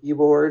play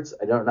keyboards.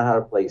 I don't know how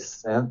to play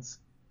synths,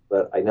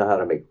 but I know how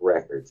to make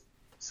records.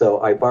 So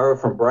I borrowed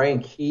from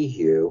Brian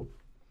Kehew.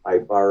 I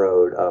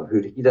borrowed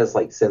he does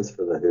like synths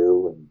for the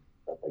Who and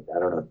stuff like that. I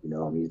don't know if you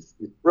know him. He's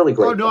really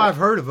great. Oh no, guy. I've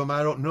heard of him.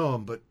 I don't know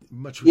him, but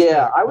much respect.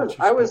 Yeah, I was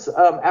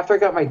after I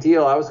got my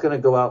deal, I was going to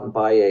go out and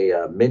buy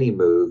a mini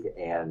Moog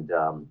and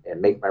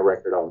make my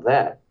record on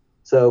that.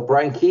 So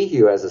Brian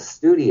Kehew has a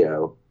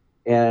studio,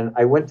 and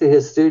I went to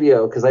his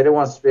studio because I didn't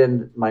want to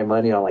spend my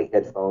money on like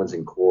headphones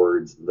and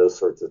cords and those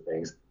sorts of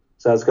things.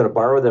 So I was going to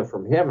borrow them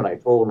from him, and I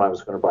told him I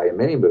was going to buy a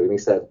mini Moog, and he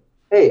said,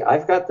 "Hey,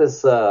 I've got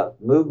this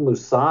Moog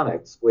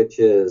Musonics, which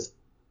is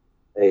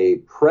a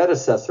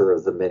predecessor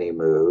of the mini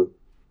Moog,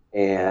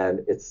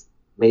 and it's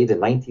made in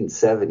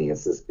 1970.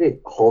 It's this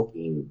big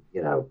hulking,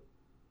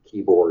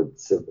 keyboard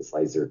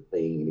synthesizer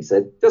thing." And he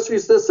said, "Just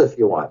use this if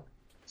you want."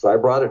 So I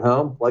brought it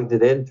home, plugged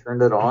it in,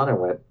 turned it on, and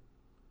went,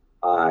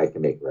 I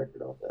can make a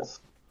record on this.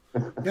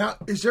 Now,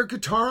 is there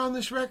guitar on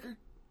this record?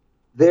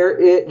 There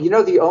is,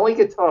 the only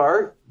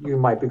guitar, you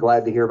might be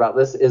glad to hear about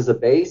this, is a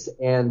bass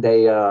and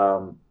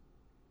You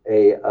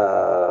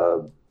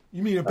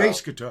mean a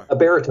bass guitar? A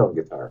baritone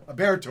guitar. A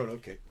baritone,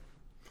 okay.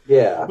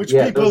 Yeah. Which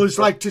yeah, people those- is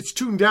like, it's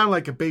tuned down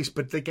like a bass,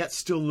 but they got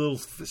still little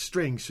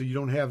strings, so you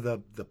don't have the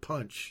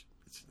punch.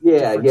 It's a Yeah,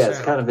 different yeah, it's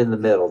sound. kind of in the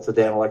middle. It's a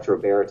Dan electro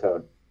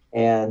baritone,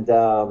 and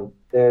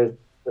those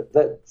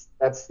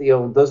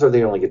are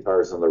the only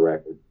guitars on the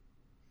record.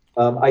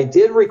 I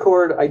did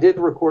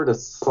record a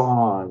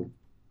song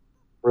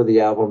for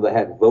the album that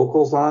had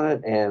vocals on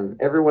it,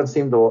 and everyone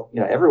seemed to,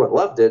 everyone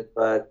loved it,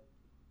 but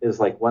it was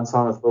like one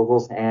song with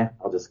vocals.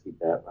 I'll just keep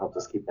that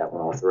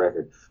one off the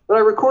record. But I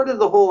recorded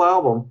the whole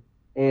album,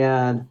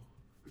 and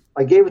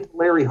I gave it to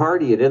Larry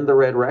Hardy at In the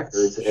Red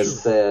Records and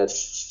said,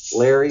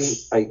 Larry,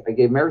 I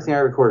gave him everything I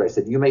recorded. I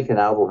said, you make an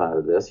album out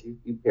of this.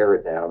 You pare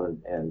it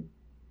down and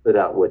put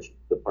out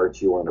the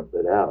parts you want to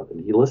put out.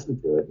 And he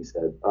listened to it. He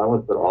said, I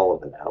want to put all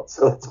of it out.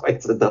 So that's why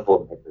it's a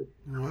double record.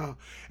 Wow.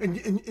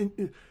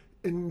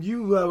 And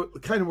you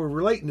kind of were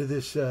relating to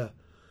this,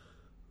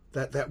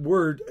 that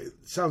word. It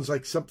sounds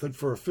like something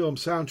for a film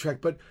soundtrack,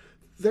 but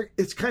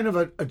it's kind of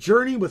a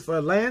journey with a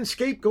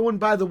landscape going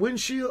by the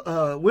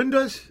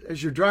windows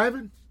as you're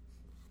driving.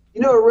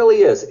 It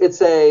really is.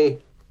 The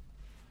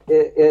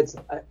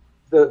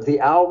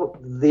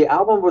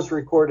album was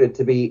recorded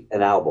to be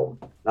an album,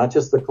 not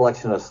just a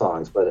collection of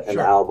songs, but an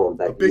album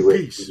that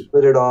you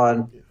put it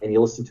on and you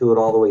listen to it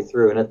all the way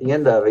through. And at the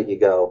end of it, you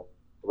go,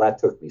 well, that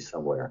took me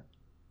somewhere.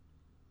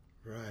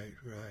 Right.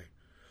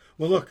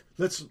 Well, look,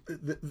 this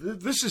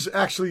is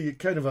actually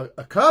kind of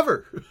a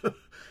cover,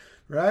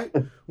 right?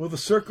 Will the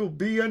circle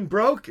be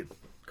unbroken?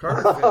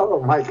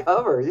 Oh, my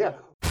cover, yeah.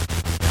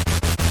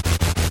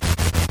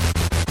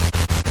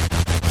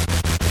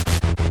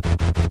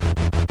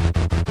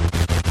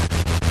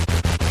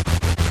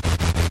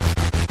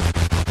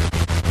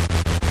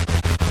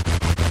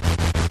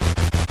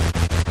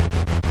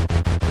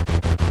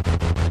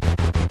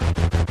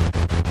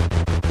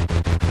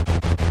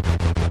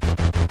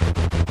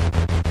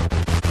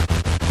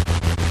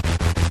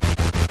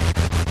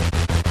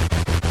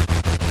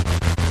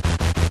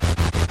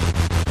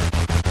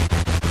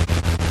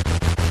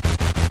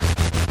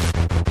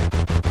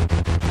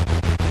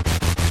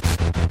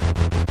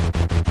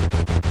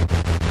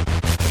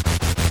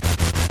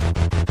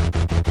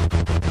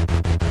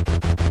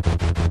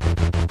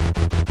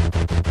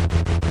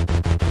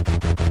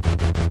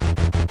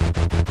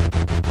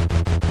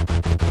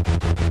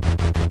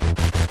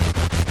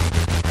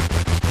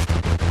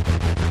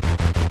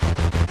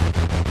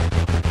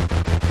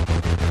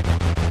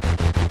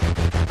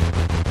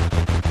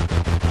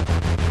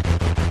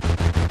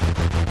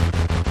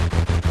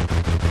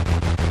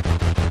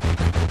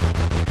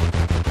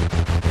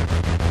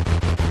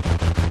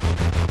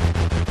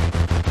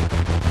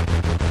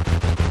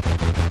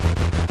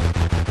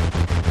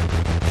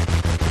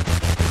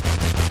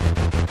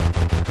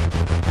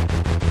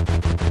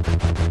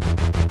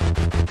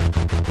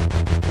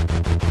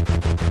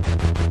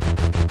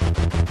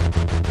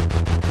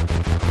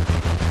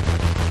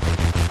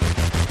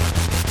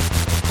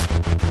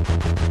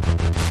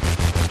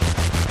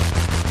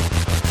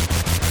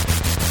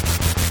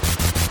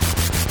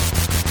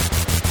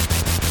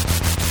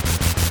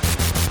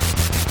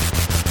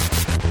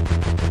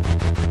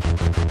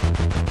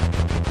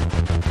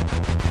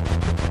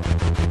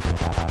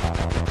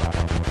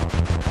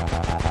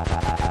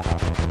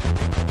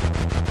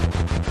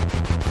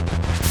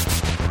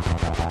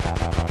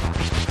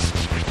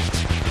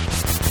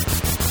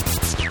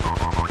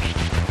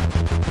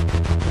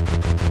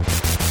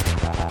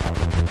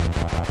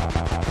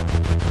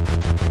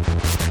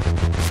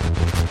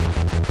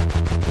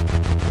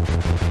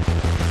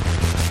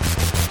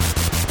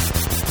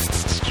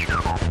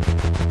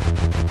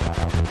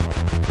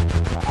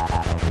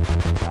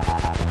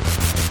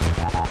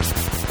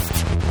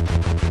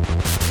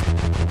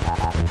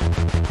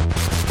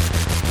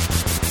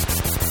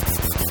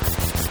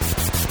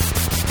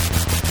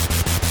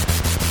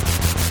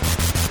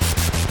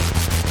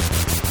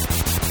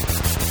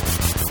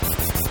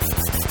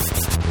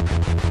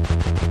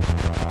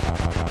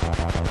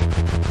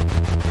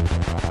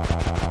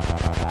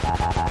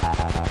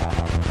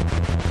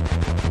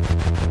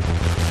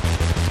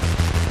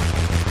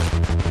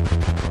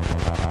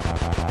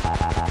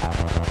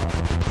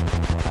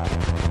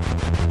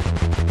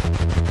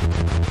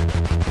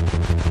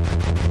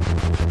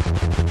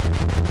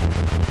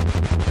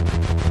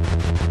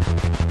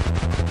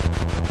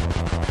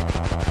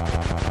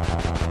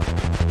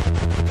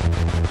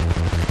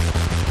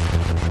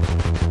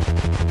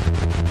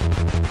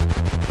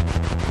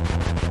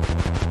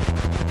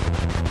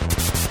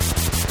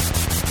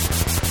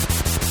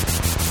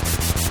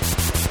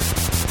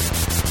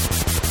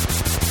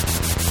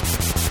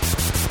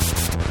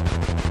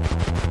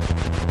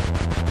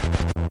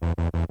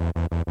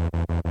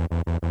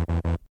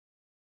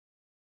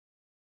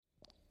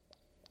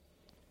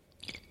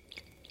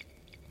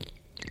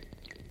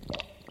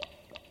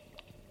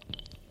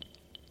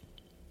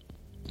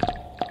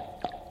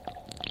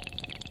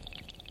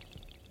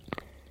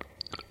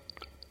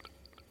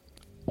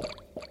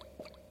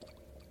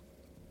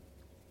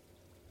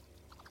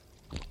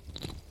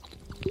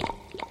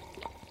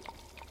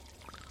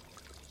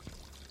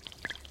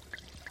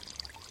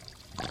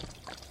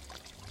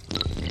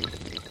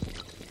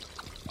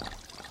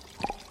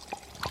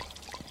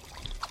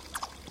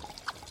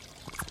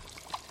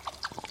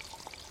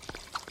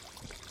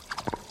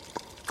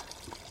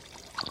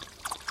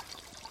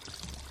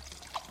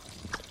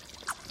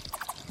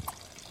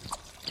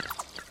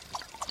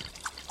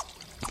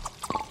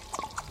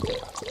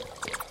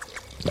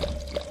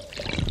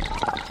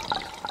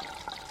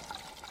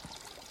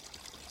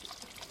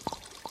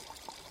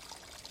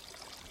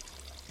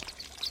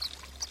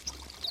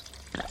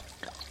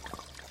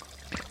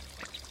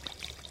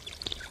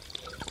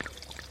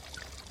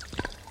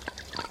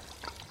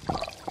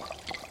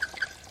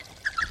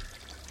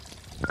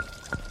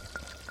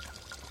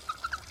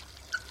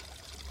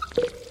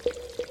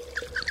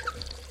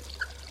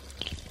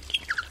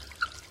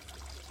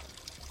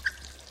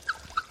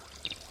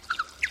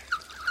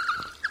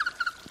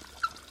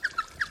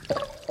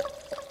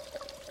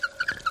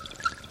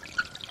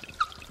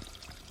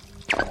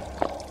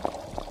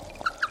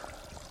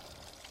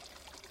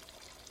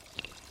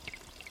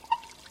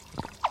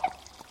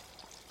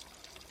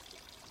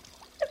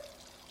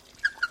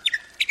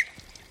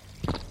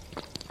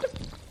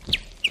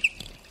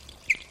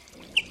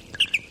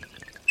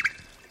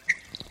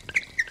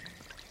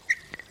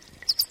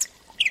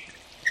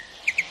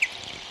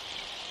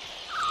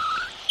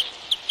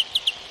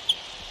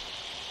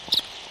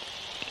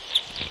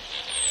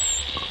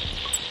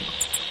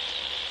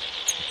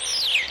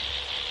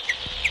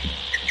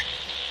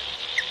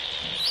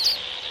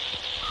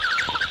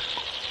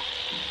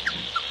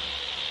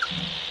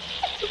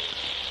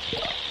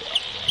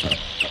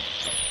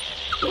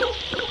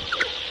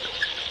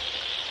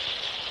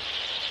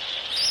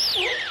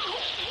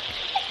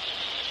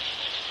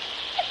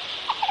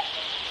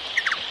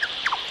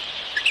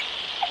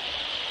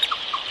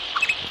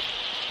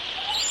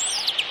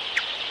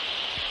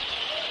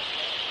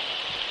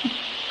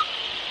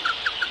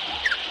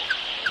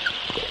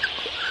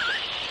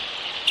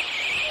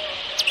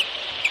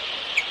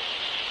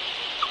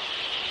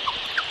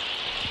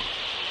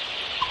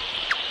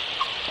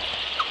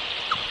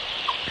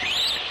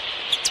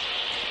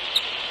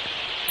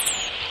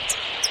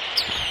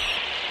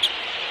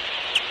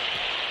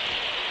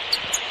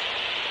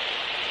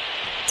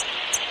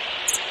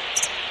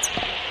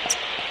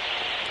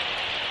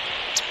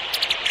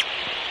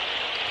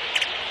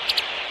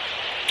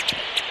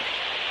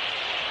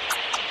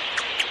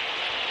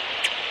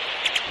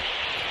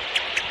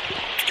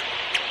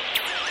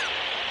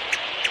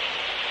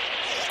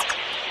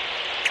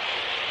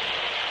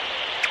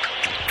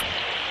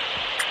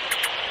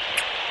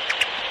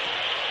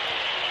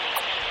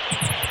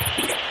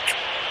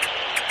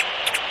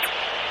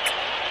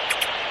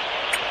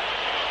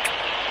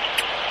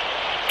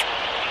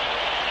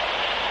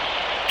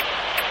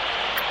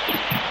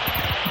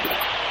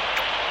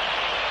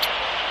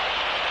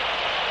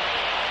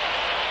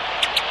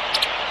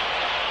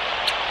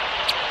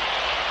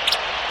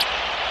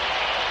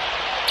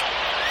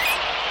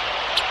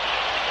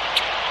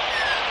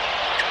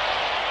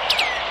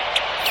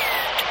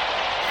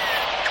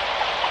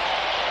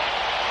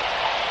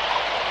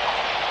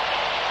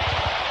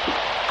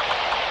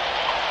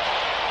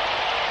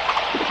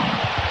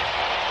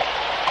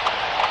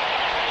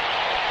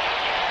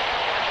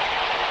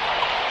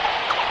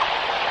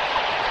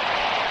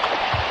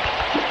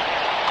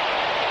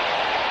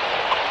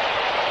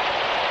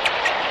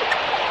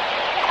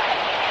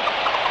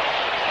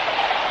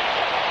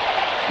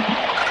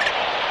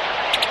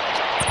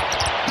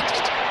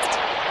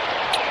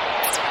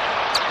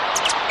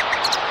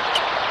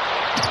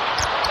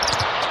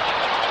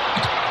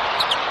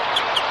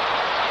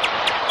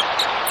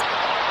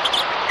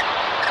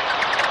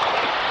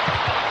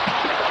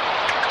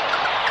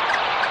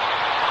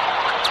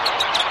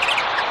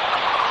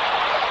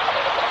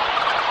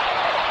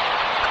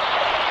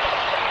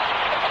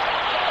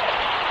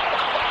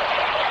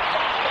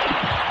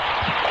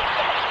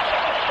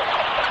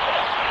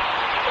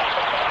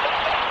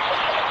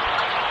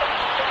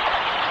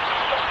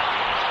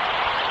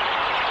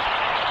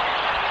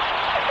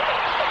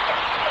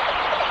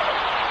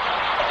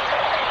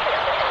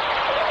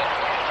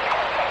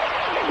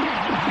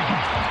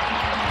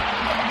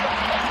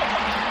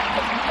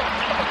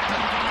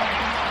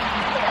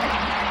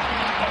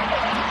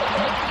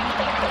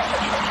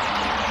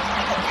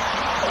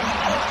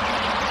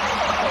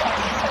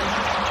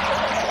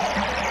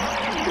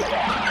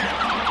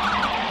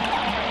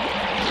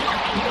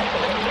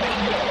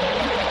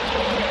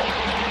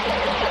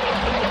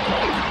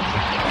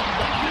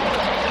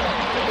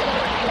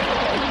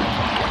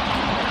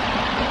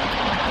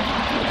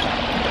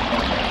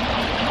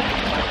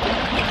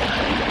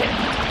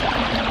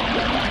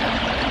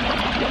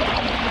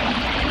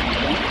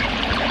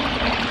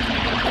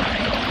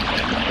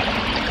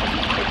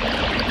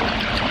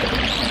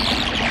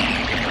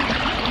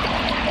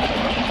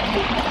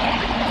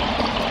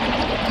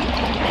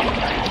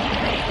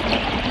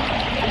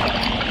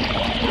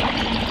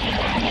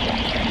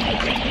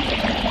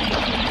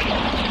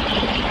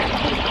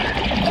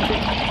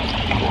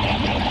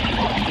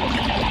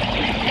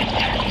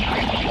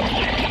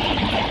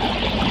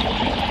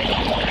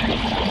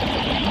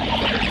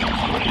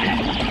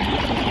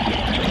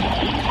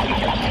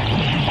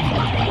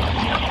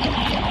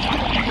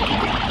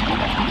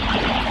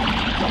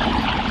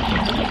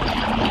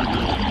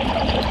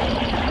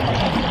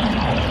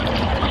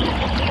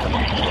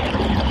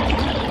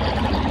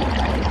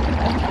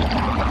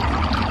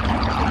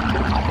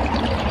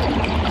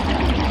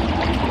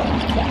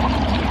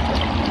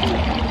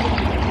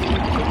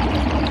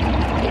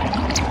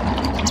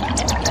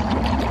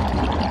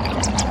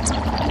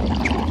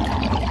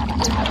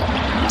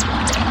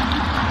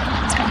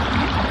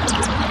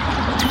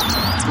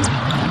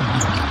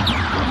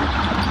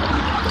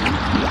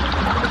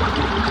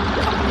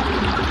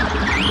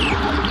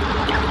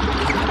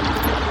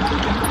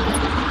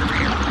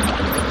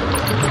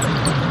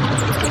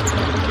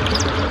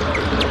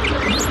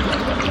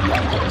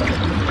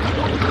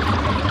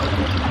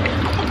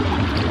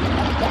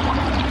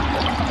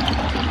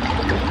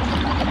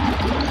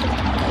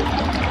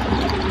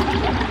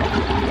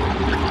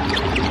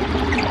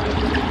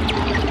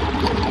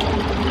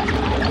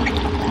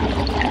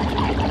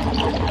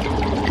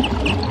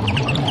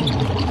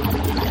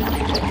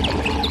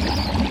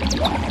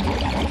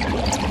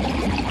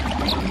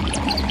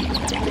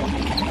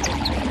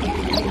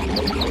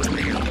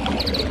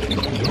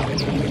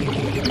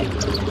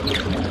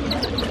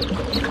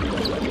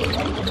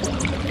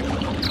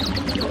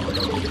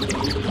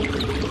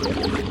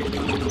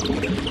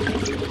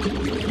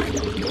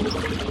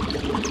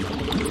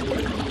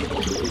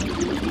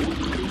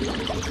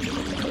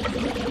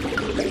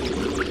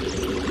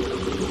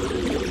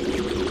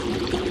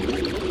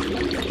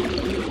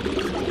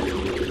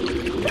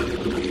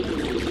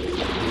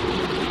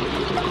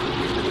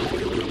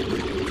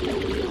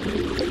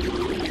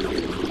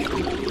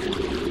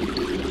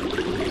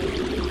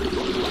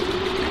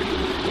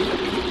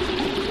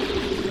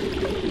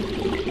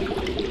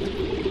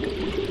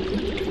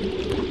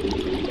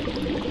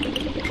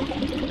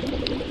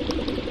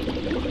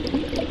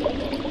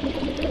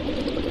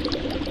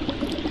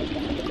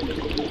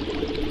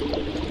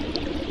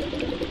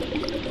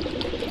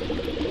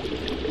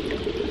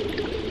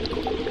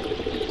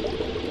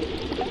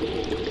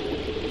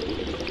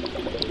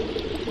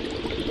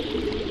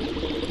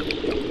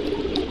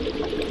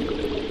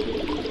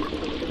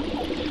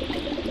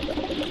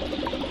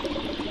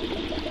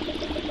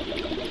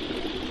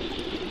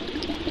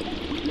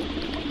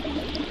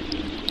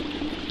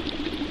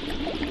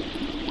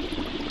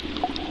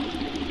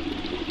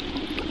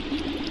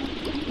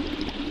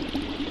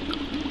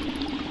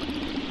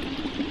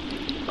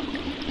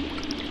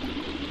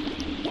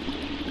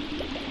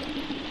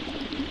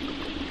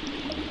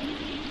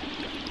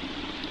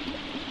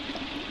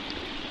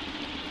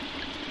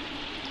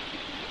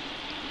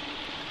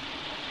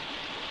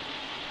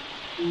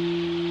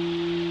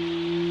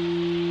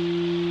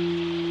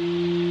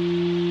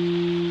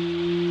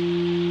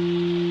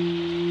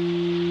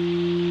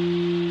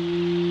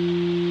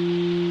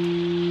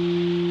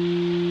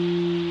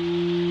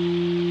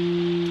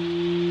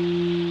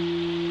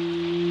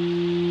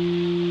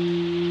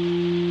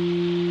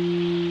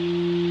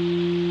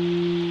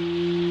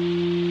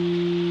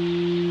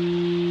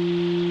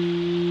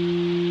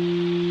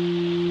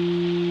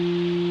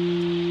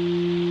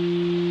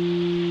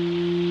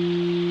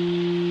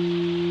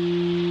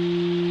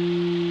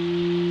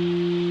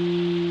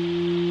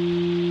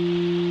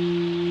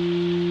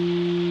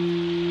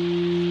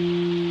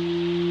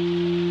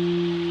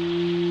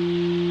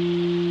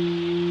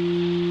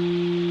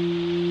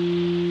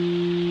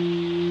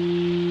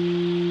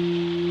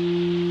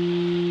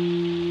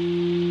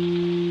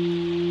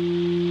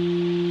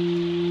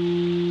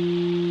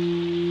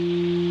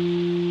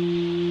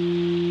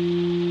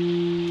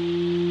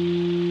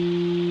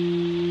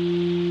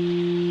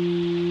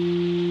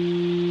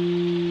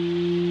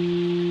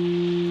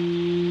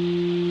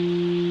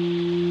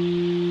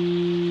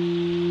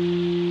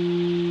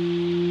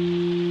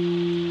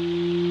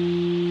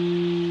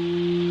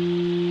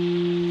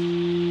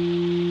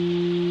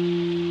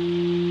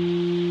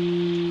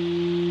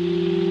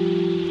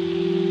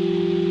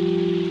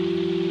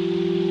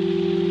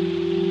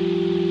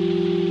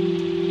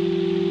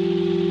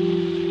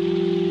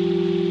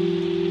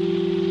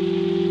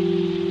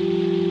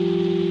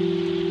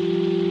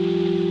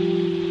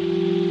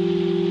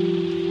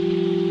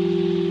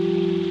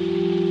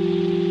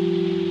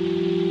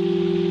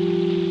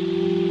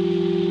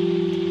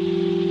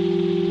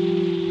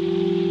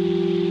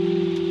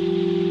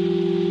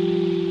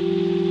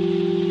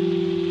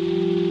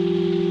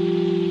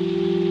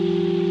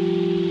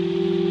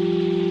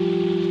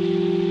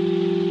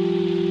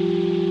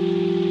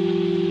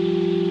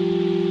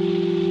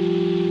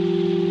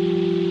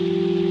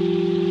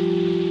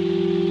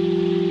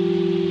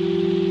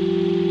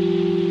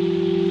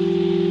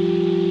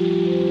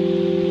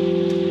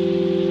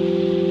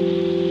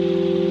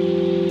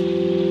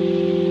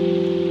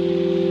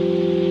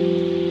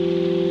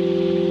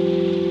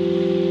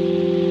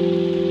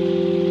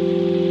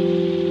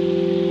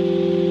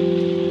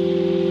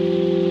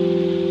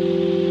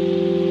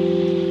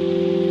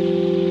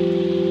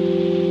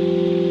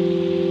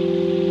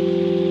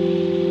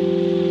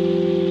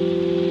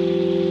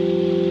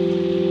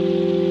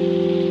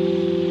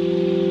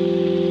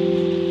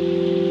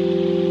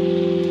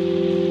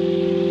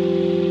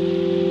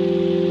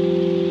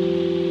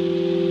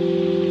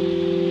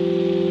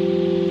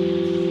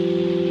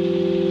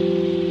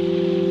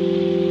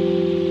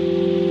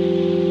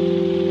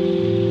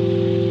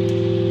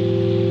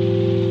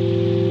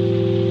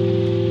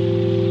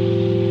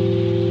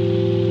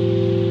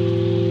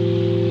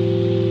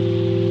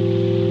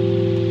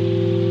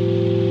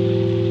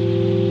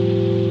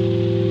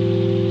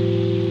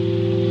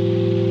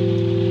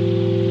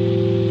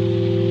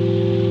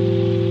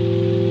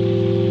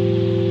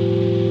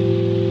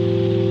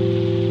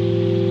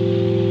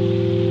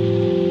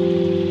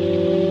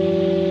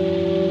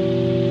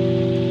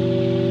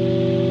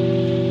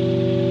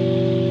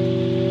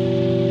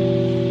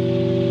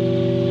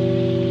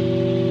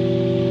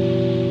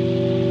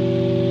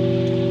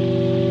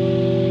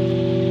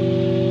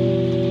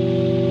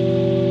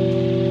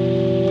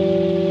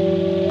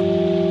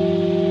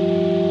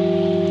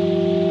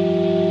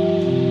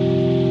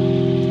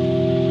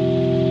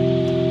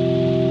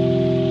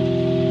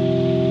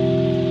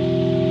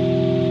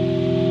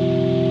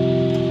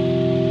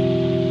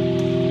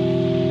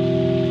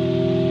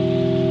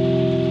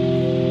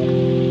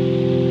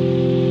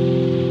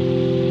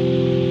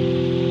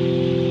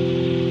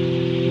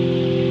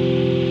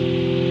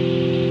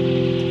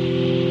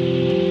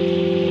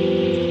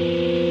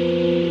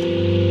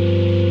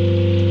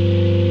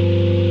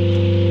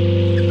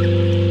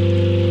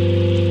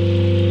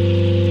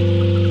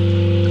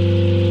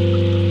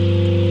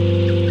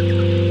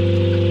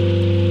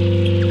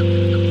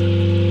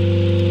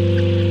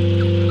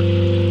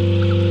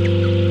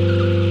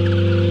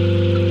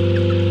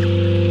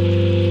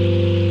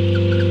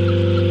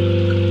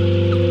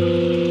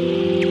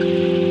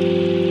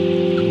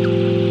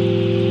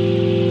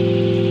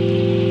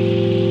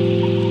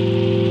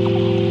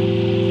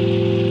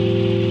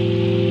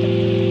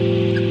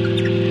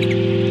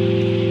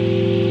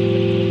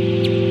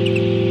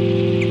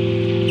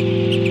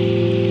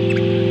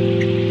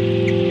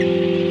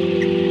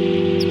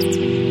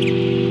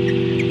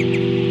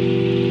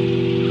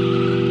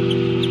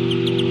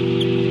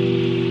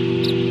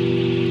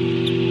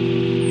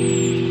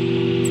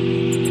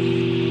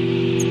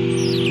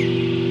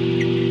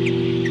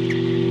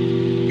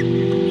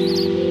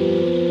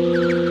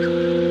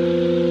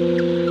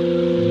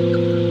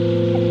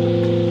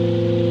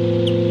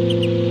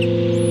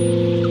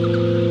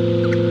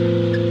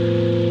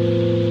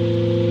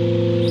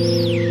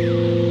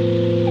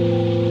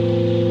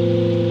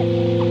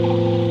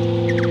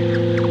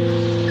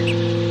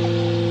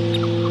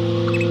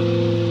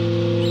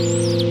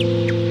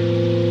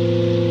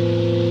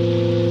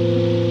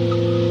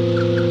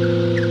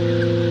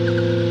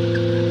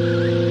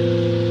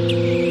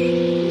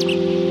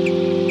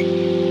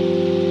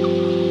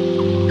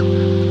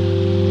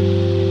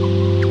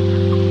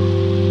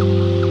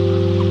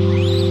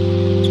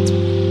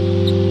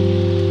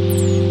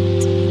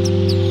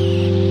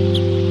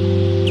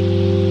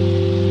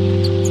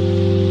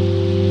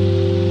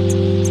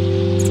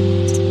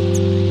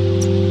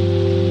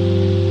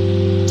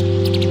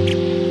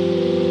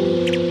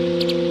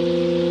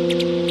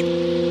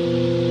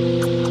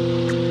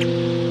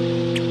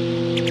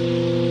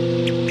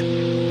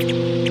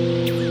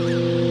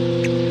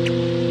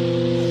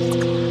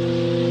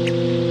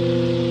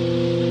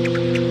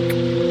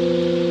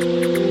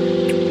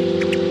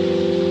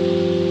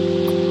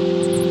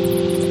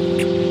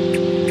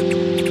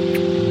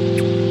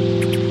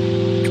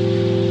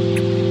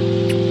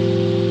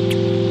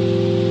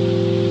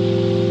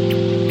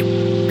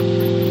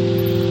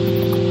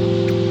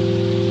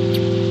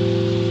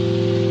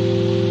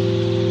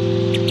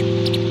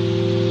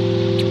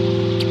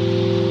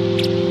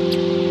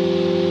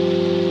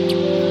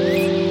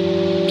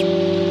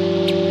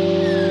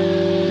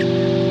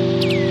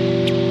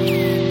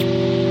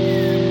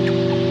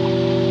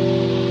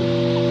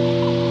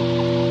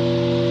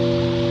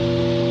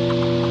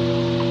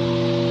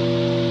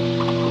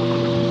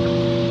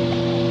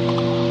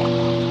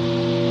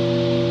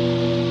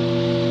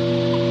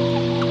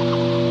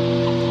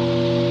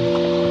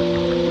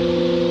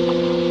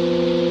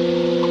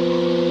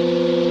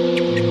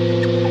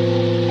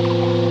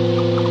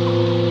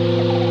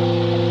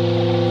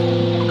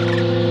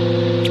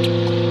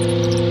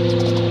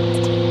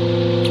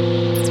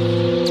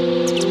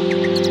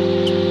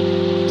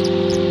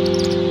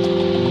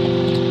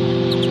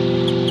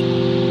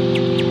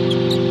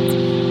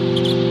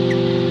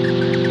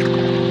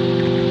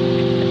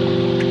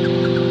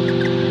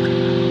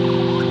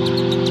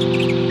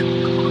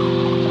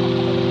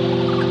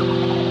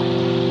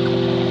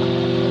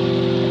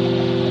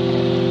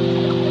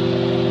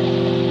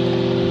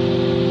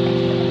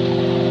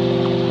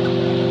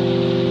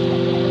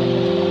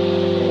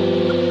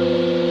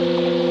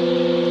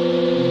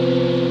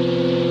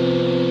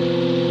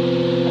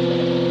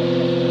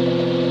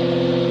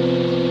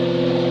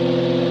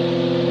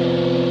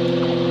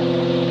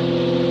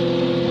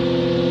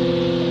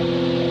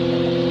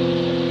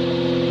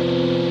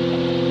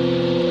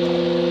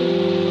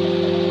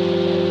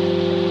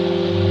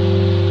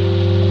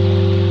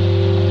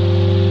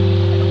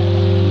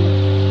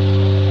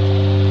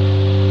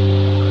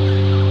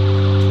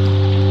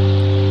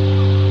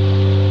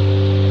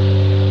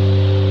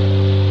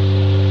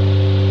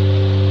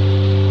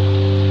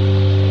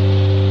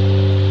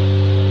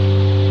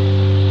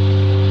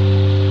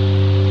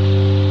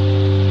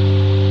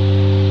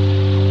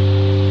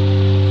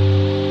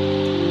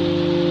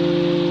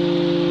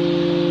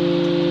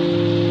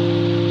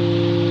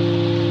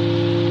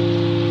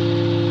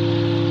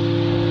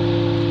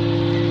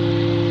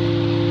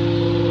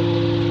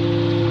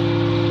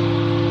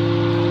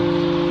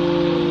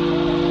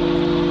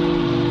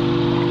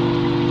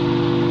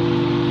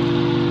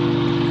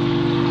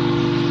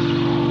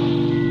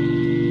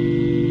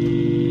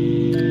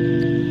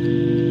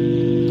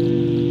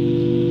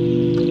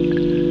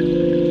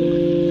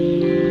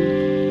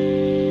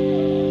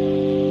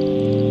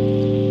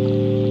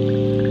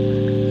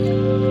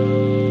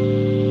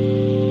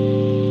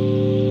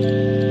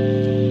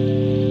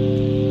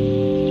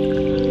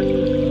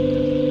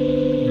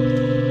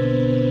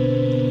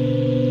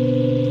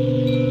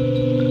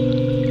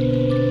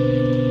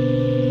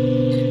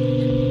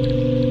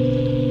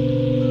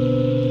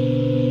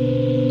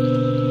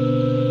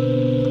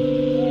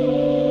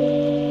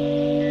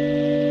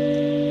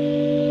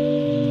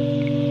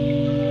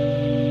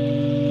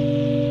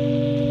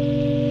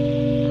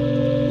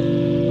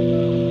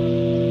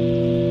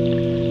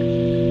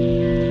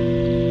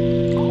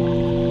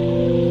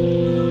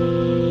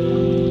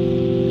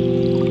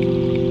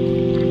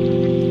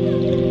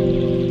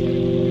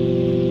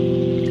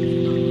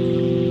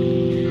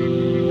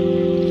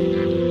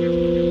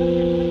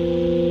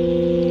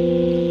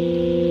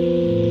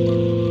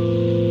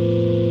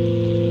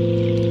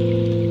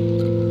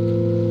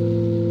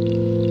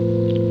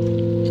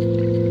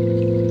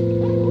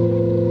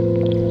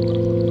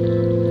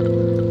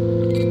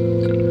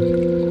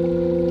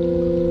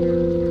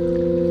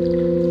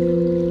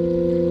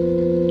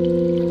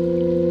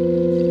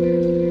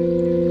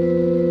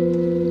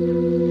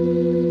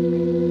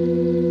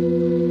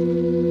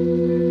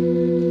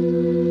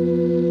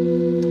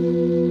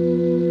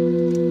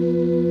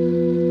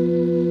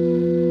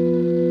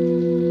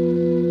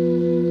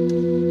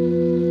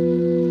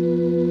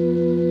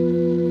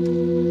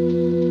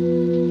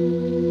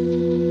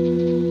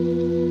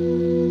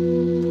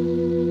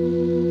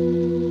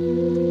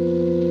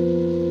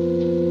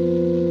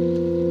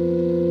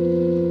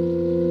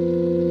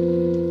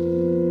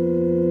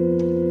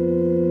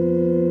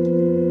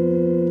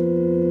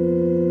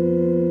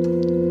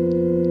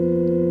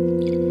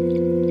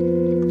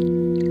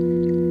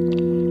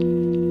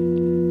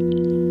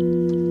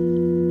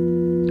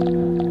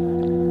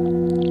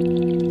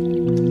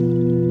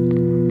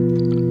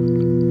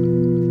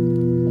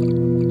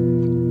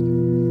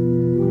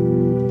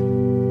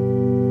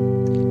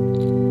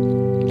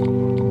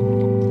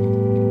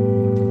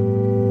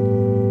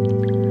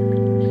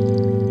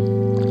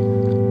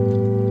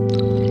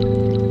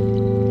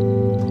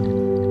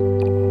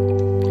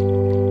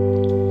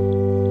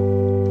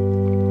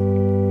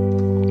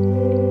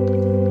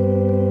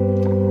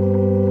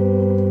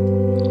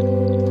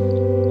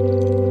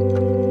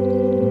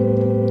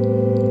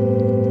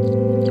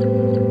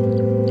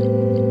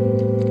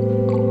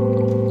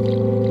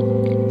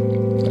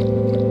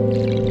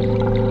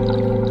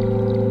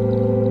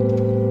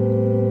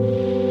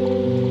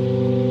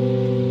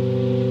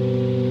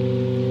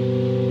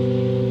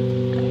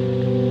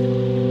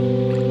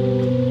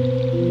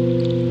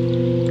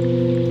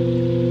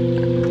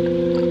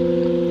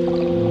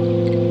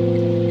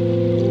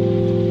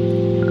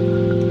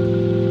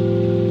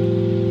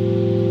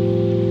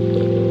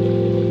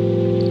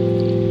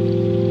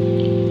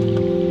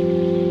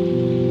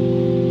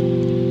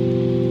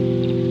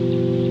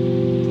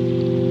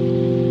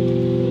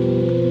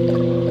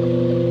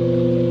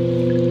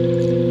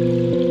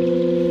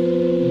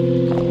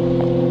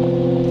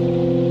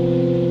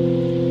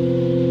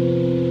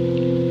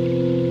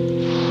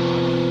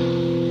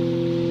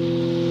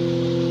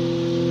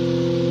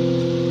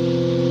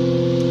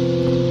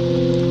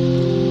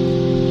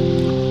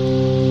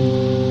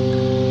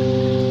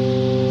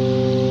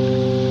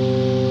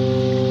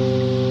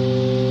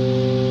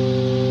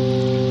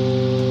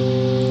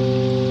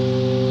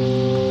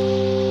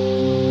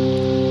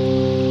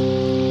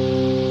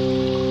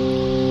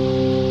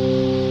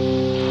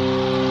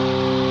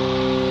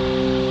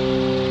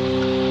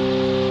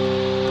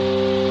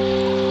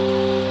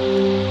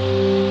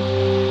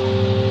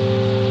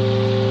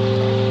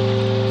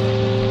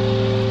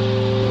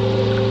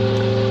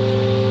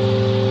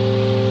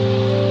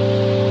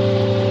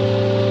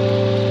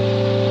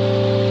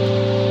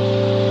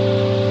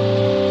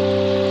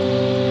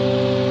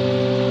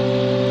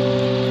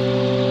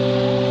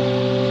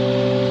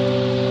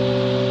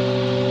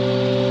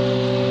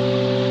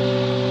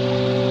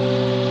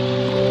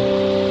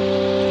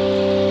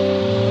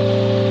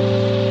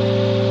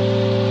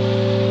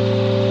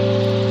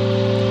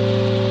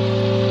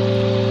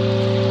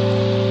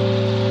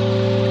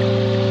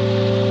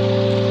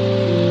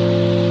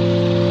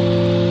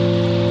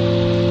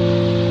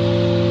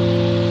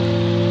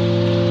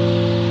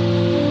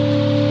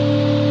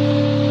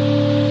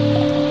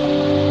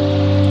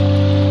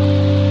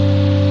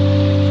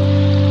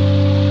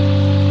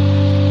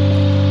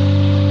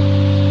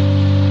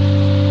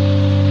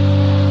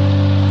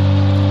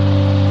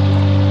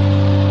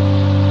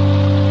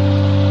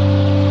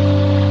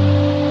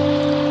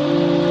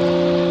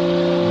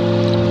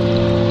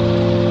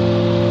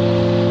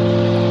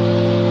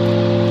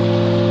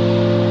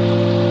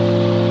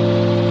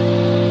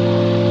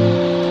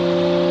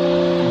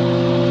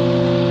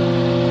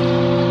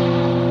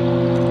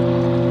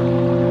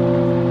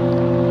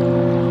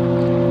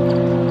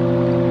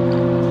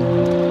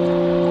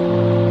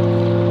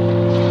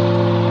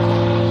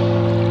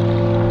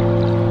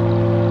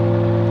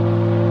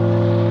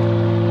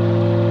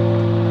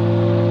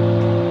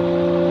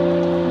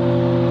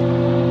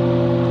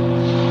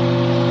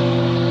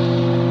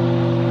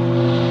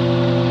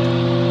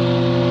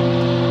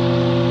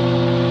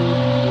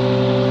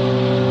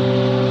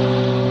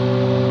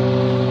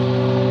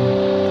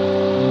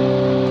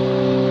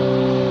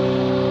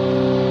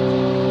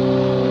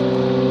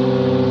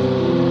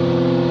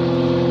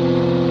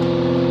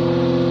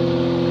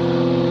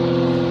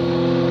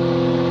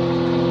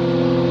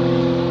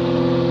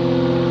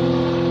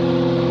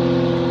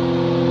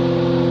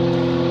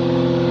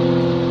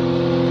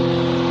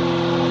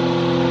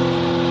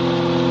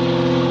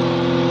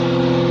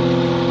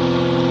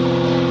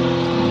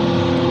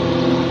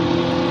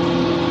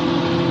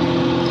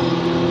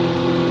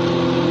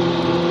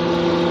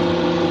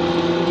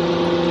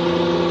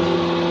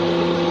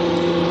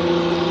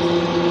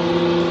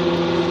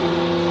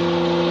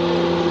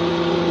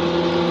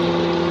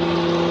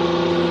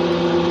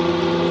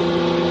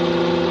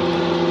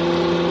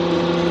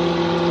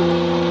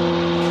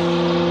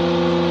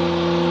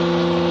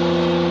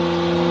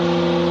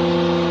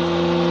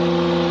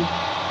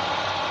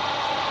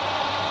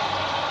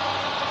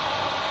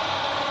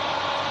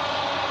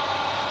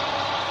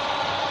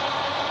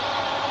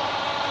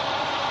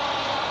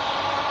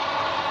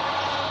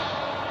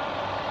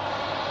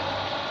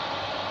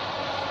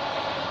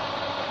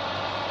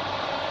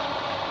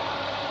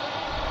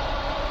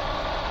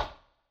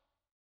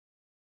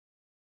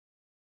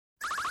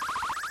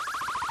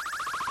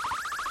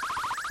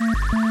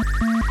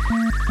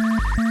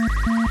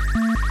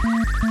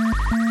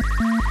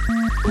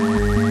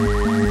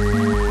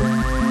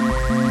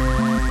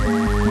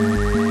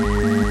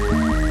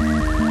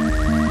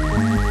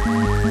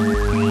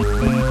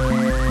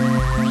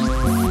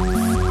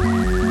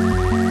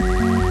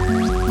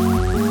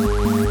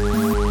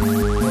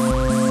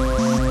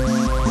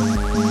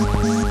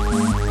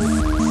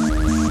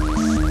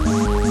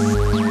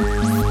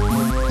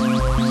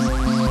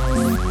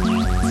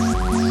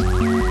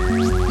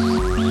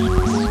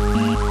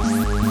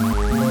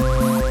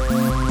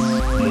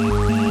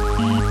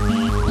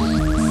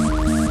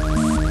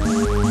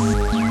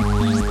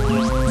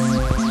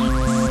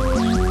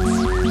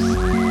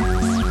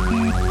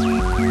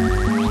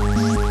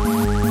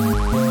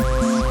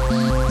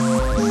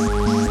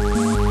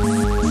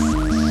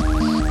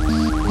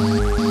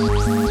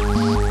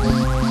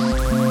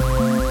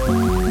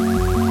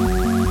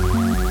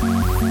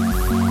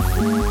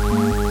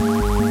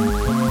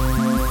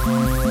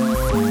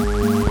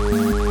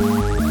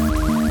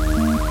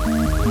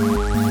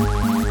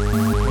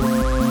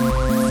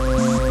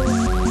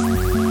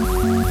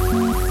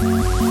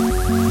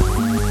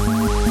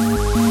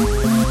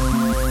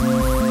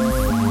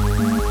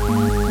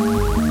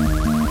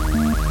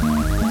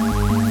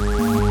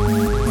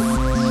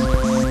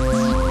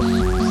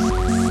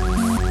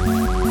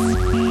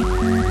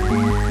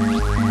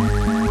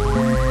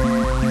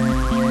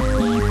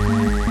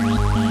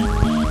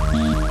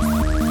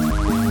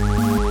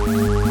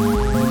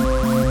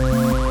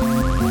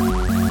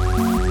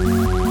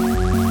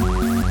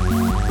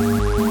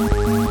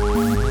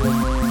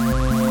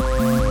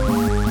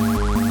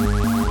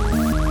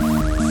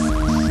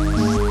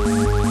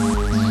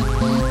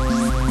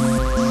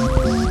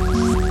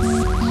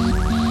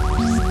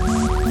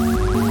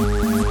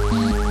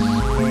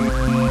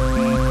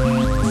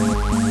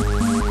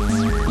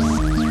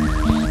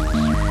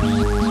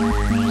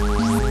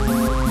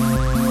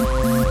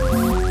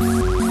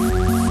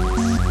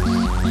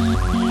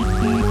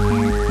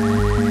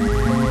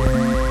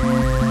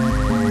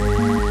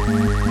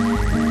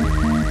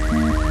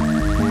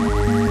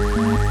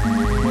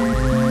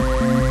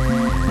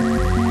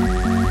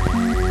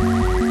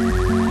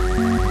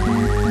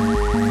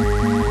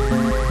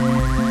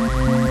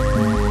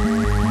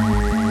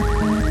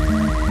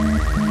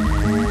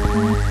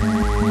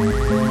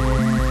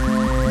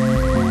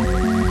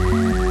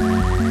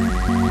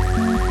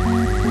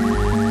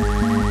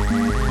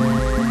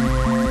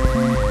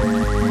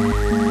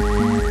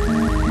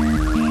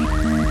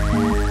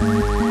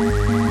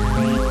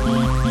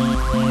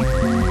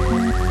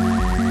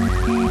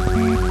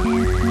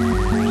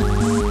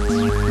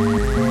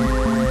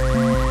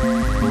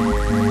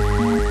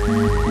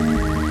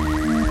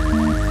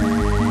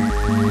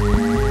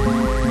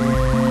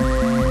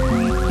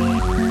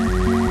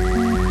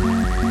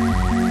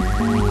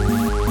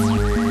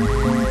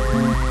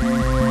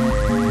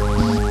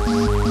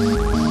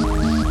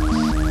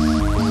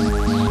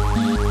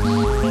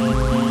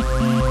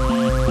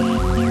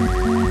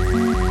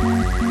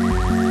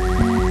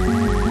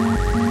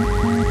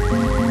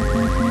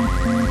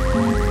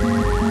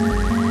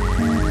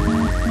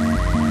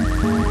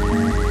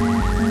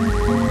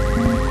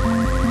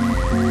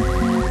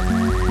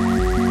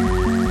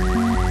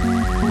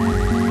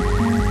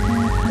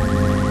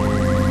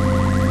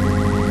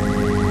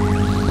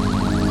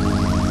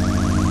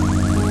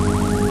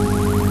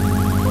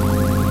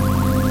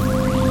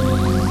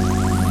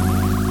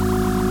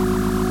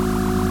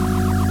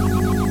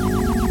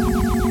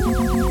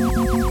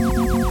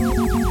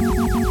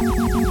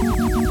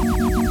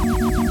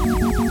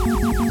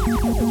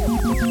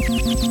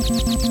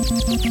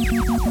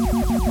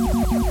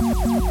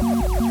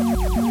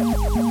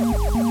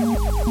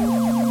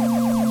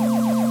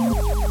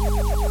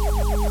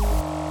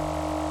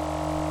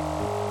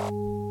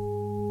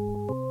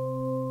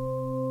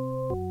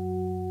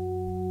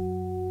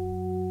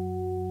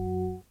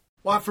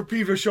 Watt for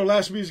Pedro Show.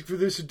 Last music for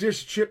this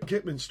edition. Chip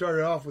Kitman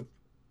started off with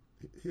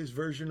his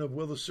version of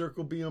Will the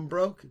Circle Be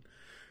Unbroken?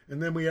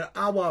 And then we had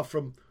Awa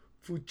from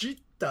fujI.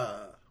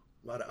 A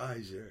lot of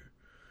eyes there.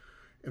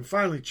 And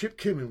finally, Chip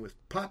Kitman with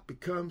Pop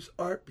Becomes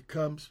Art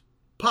Becomes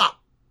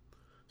Pop.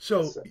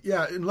 So,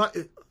 yeah,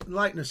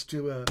 enlighten us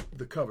to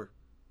the cover.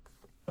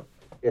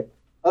 Yeah.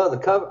 Oh, the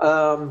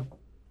cover.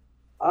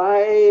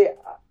 I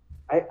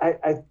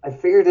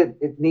figured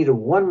it needed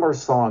one more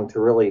song to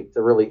really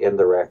end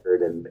the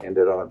record and end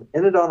it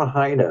on a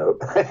high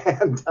note.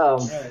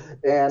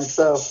 and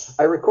so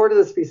I recorded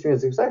this piece of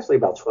music. It was actually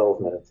about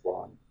 12 minutes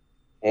long,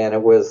 and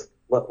it was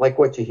like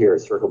what you hear,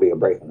 Circle Being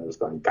Breaking. It was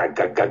going gag,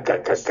 gag, gag,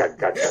 gag, gag, gag,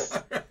 gag.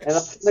 And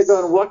I'm sitting there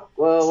going, what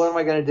am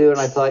I going to do? And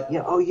I thought,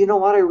 you know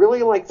what? I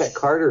really like that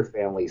Carter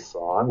Family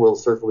song, Will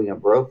the Circle Be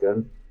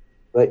Unbroken.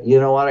 But you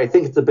know what? I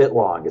think it's a bit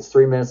long. It's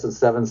 3 minutes and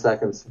 7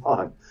 seconds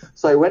long.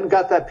 So I went and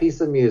got that piece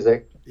of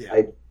music.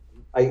 Yeah.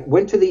 I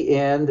went to the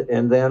end,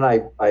 and then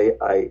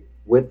I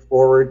went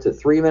forward to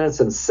 3 minutes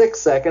and 6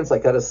 seconds. I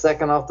cut a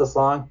second off the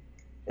song,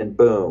 and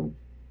boom,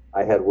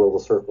 I had Will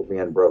the Circle Be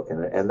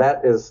Unbroken. And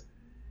that is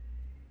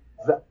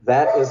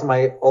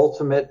my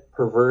ultimate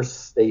perverse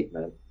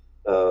statement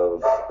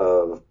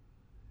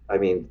I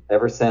mean,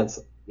 ever since,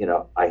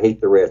 I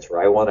hate the rich,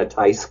 or I want a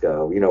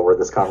Tysco, where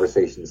this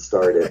conversation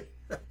started.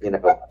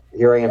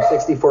 Here I am,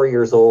 64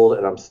 years old,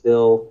 and I'm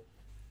still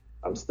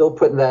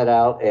putting that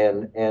out.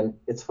 And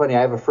it's funny,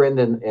 I have a friend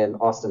in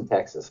Austin,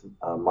 Texas,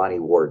 Monty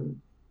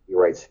Warden. He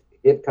writes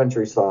hit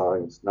country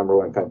songs,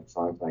 #1 country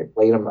songs. And I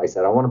played him. I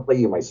said, I want to play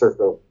you my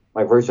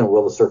version of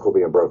Will the Circle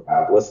Be Unbroken.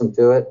 I listened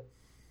to it.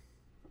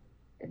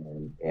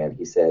 And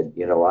he said,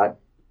 you know what?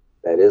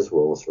 That is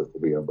Will the Circle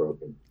Be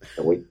Unbroken.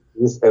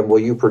 And will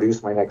you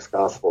produce my next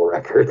gospel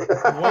record?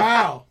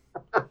 Wow.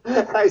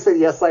 I said,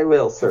 yes, I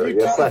will, sir.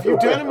 Have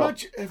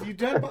you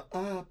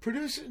done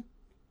producing?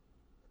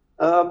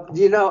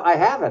 I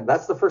haven't.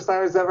 That's the first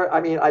time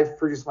I've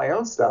produced my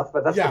own stuff,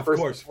 but that's the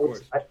first time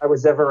I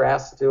was ever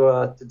asked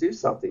to do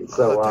something.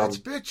 So that's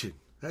bitching.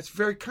 That's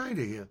very kind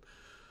of him.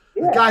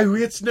 Yeah. The guy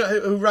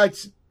who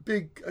writes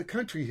big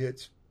country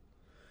hits.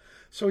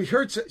 So he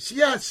hurts.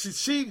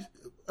 See,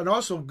 and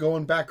also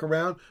going back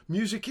around,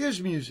 music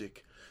is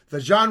music. The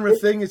genre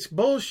thing, it's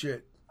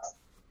bullshit.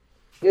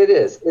 It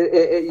is.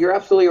 You're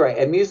absolutely right.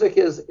 And music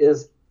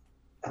is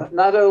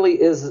not only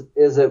is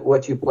it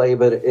what you play,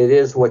 but it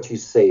is what you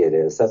say it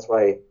is. That's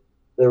why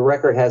the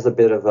record has a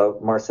bit of a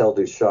Marcel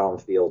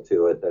Duchamp feel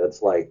to it. That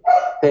it's like,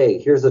 hey,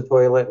 here's a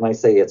toilet, and I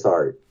say it's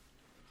art.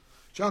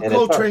 John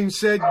Coltrane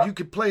said you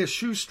could play a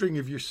shoestring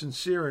if you're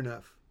sincere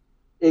enough.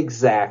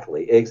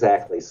 Exactly.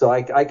 So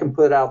I can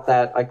put out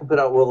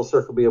Will the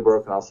Circle Be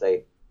Unbroken? I'll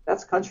say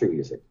that's country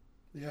music.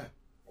 Yeah.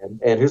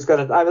 And who's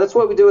gonna? That's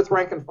what we do with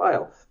Rank and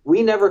File.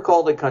 We never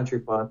called it country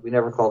punk. We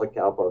never called it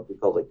cowpunk. We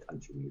called it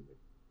country music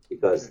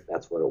because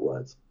that's what it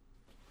was.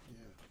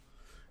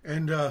 Yeah.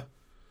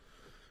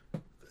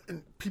 And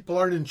people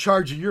aren't in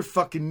charge of your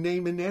fucking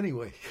naming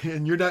anyway,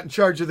 and you're not in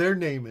charge of their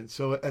naming.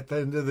 So at the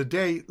end of the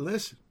day,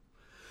 listen.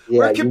 Yeah,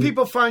 where can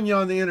people find you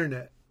on the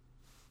internet?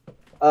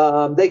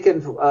 They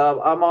can.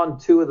 I'm on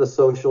 2 of the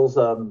socials.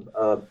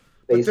 Facebook.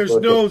 But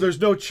there's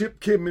no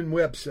Chip Kinman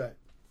website.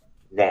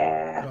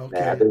 Nah,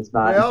 there's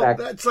not. Well,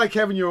 that's like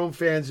having your own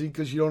fanzine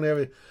because you don't have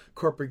a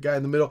corporate guy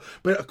in the middle.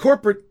 But a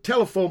corporate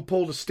telephone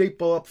pole to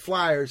staple up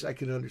flyers, I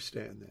can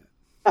understand that.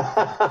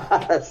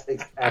 That's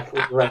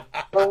exactly right.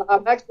 Well, I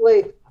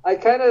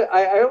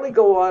only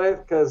go on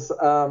it because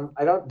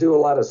I don't do a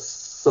lot of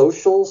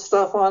social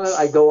stuff on it.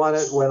 I go on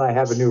it when I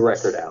have a new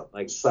record out.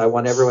 So I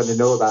want everyone to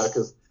know about it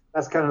because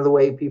that's kind of the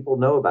way people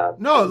know about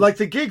it. No, like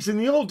the gigs in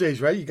the old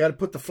days, right? You got to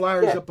put the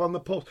flyers up on the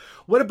post.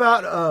 What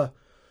about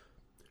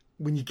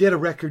when you get a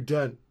record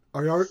done?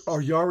 Are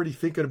you already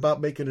thinking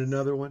about making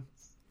another one?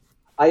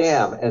 I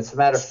am. And as a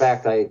matter of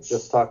fact, I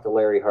just talked to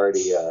Larry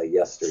Hardy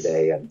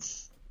yesterday,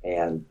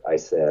 and I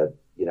said,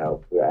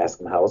 we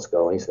asked him how it's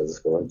going. He says it's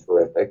going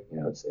terrific.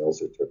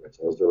 Sales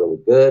are really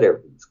good.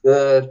 Everything's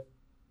good.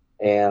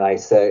 And I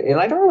said, and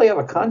I don't really have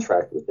a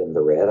contract with him,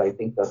 the Red. I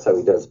think that's how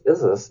he does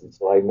business. And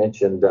so I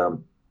mentioned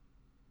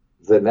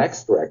the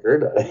next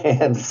record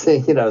and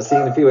seeing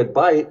if he would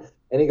bite.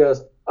 And he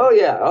goes, oh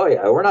yeah,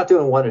 we're not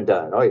doing one and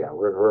done. Oh yeah,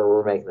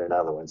 we're making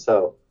another one.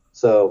 So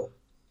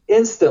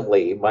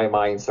instantly my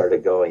mind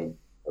started going,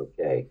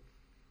 okay.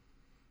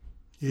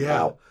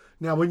 Yeah.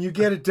 Now when you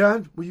get it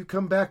done, will you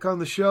come back on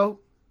the show?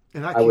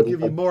 And I can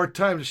give you more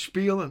time to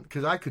spiel,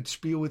 because I could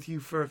spiel with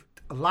you for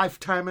a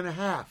lifetime and a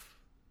half.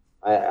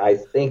 I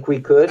think we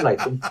could, and I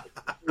think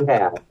we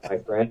have, my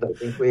friend. I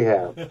think we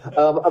have.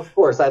 Of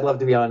course, I'd love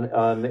to be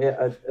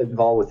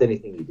involved with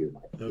anything you do,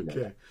 Mike.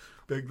 Okay.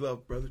 Big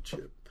love, Brother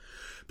Chip.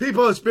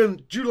 People, it's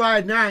been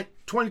July 9th,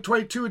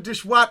 2022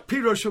 edition.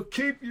 Pedro Show.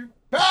 Keep your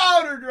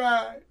powder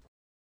dry.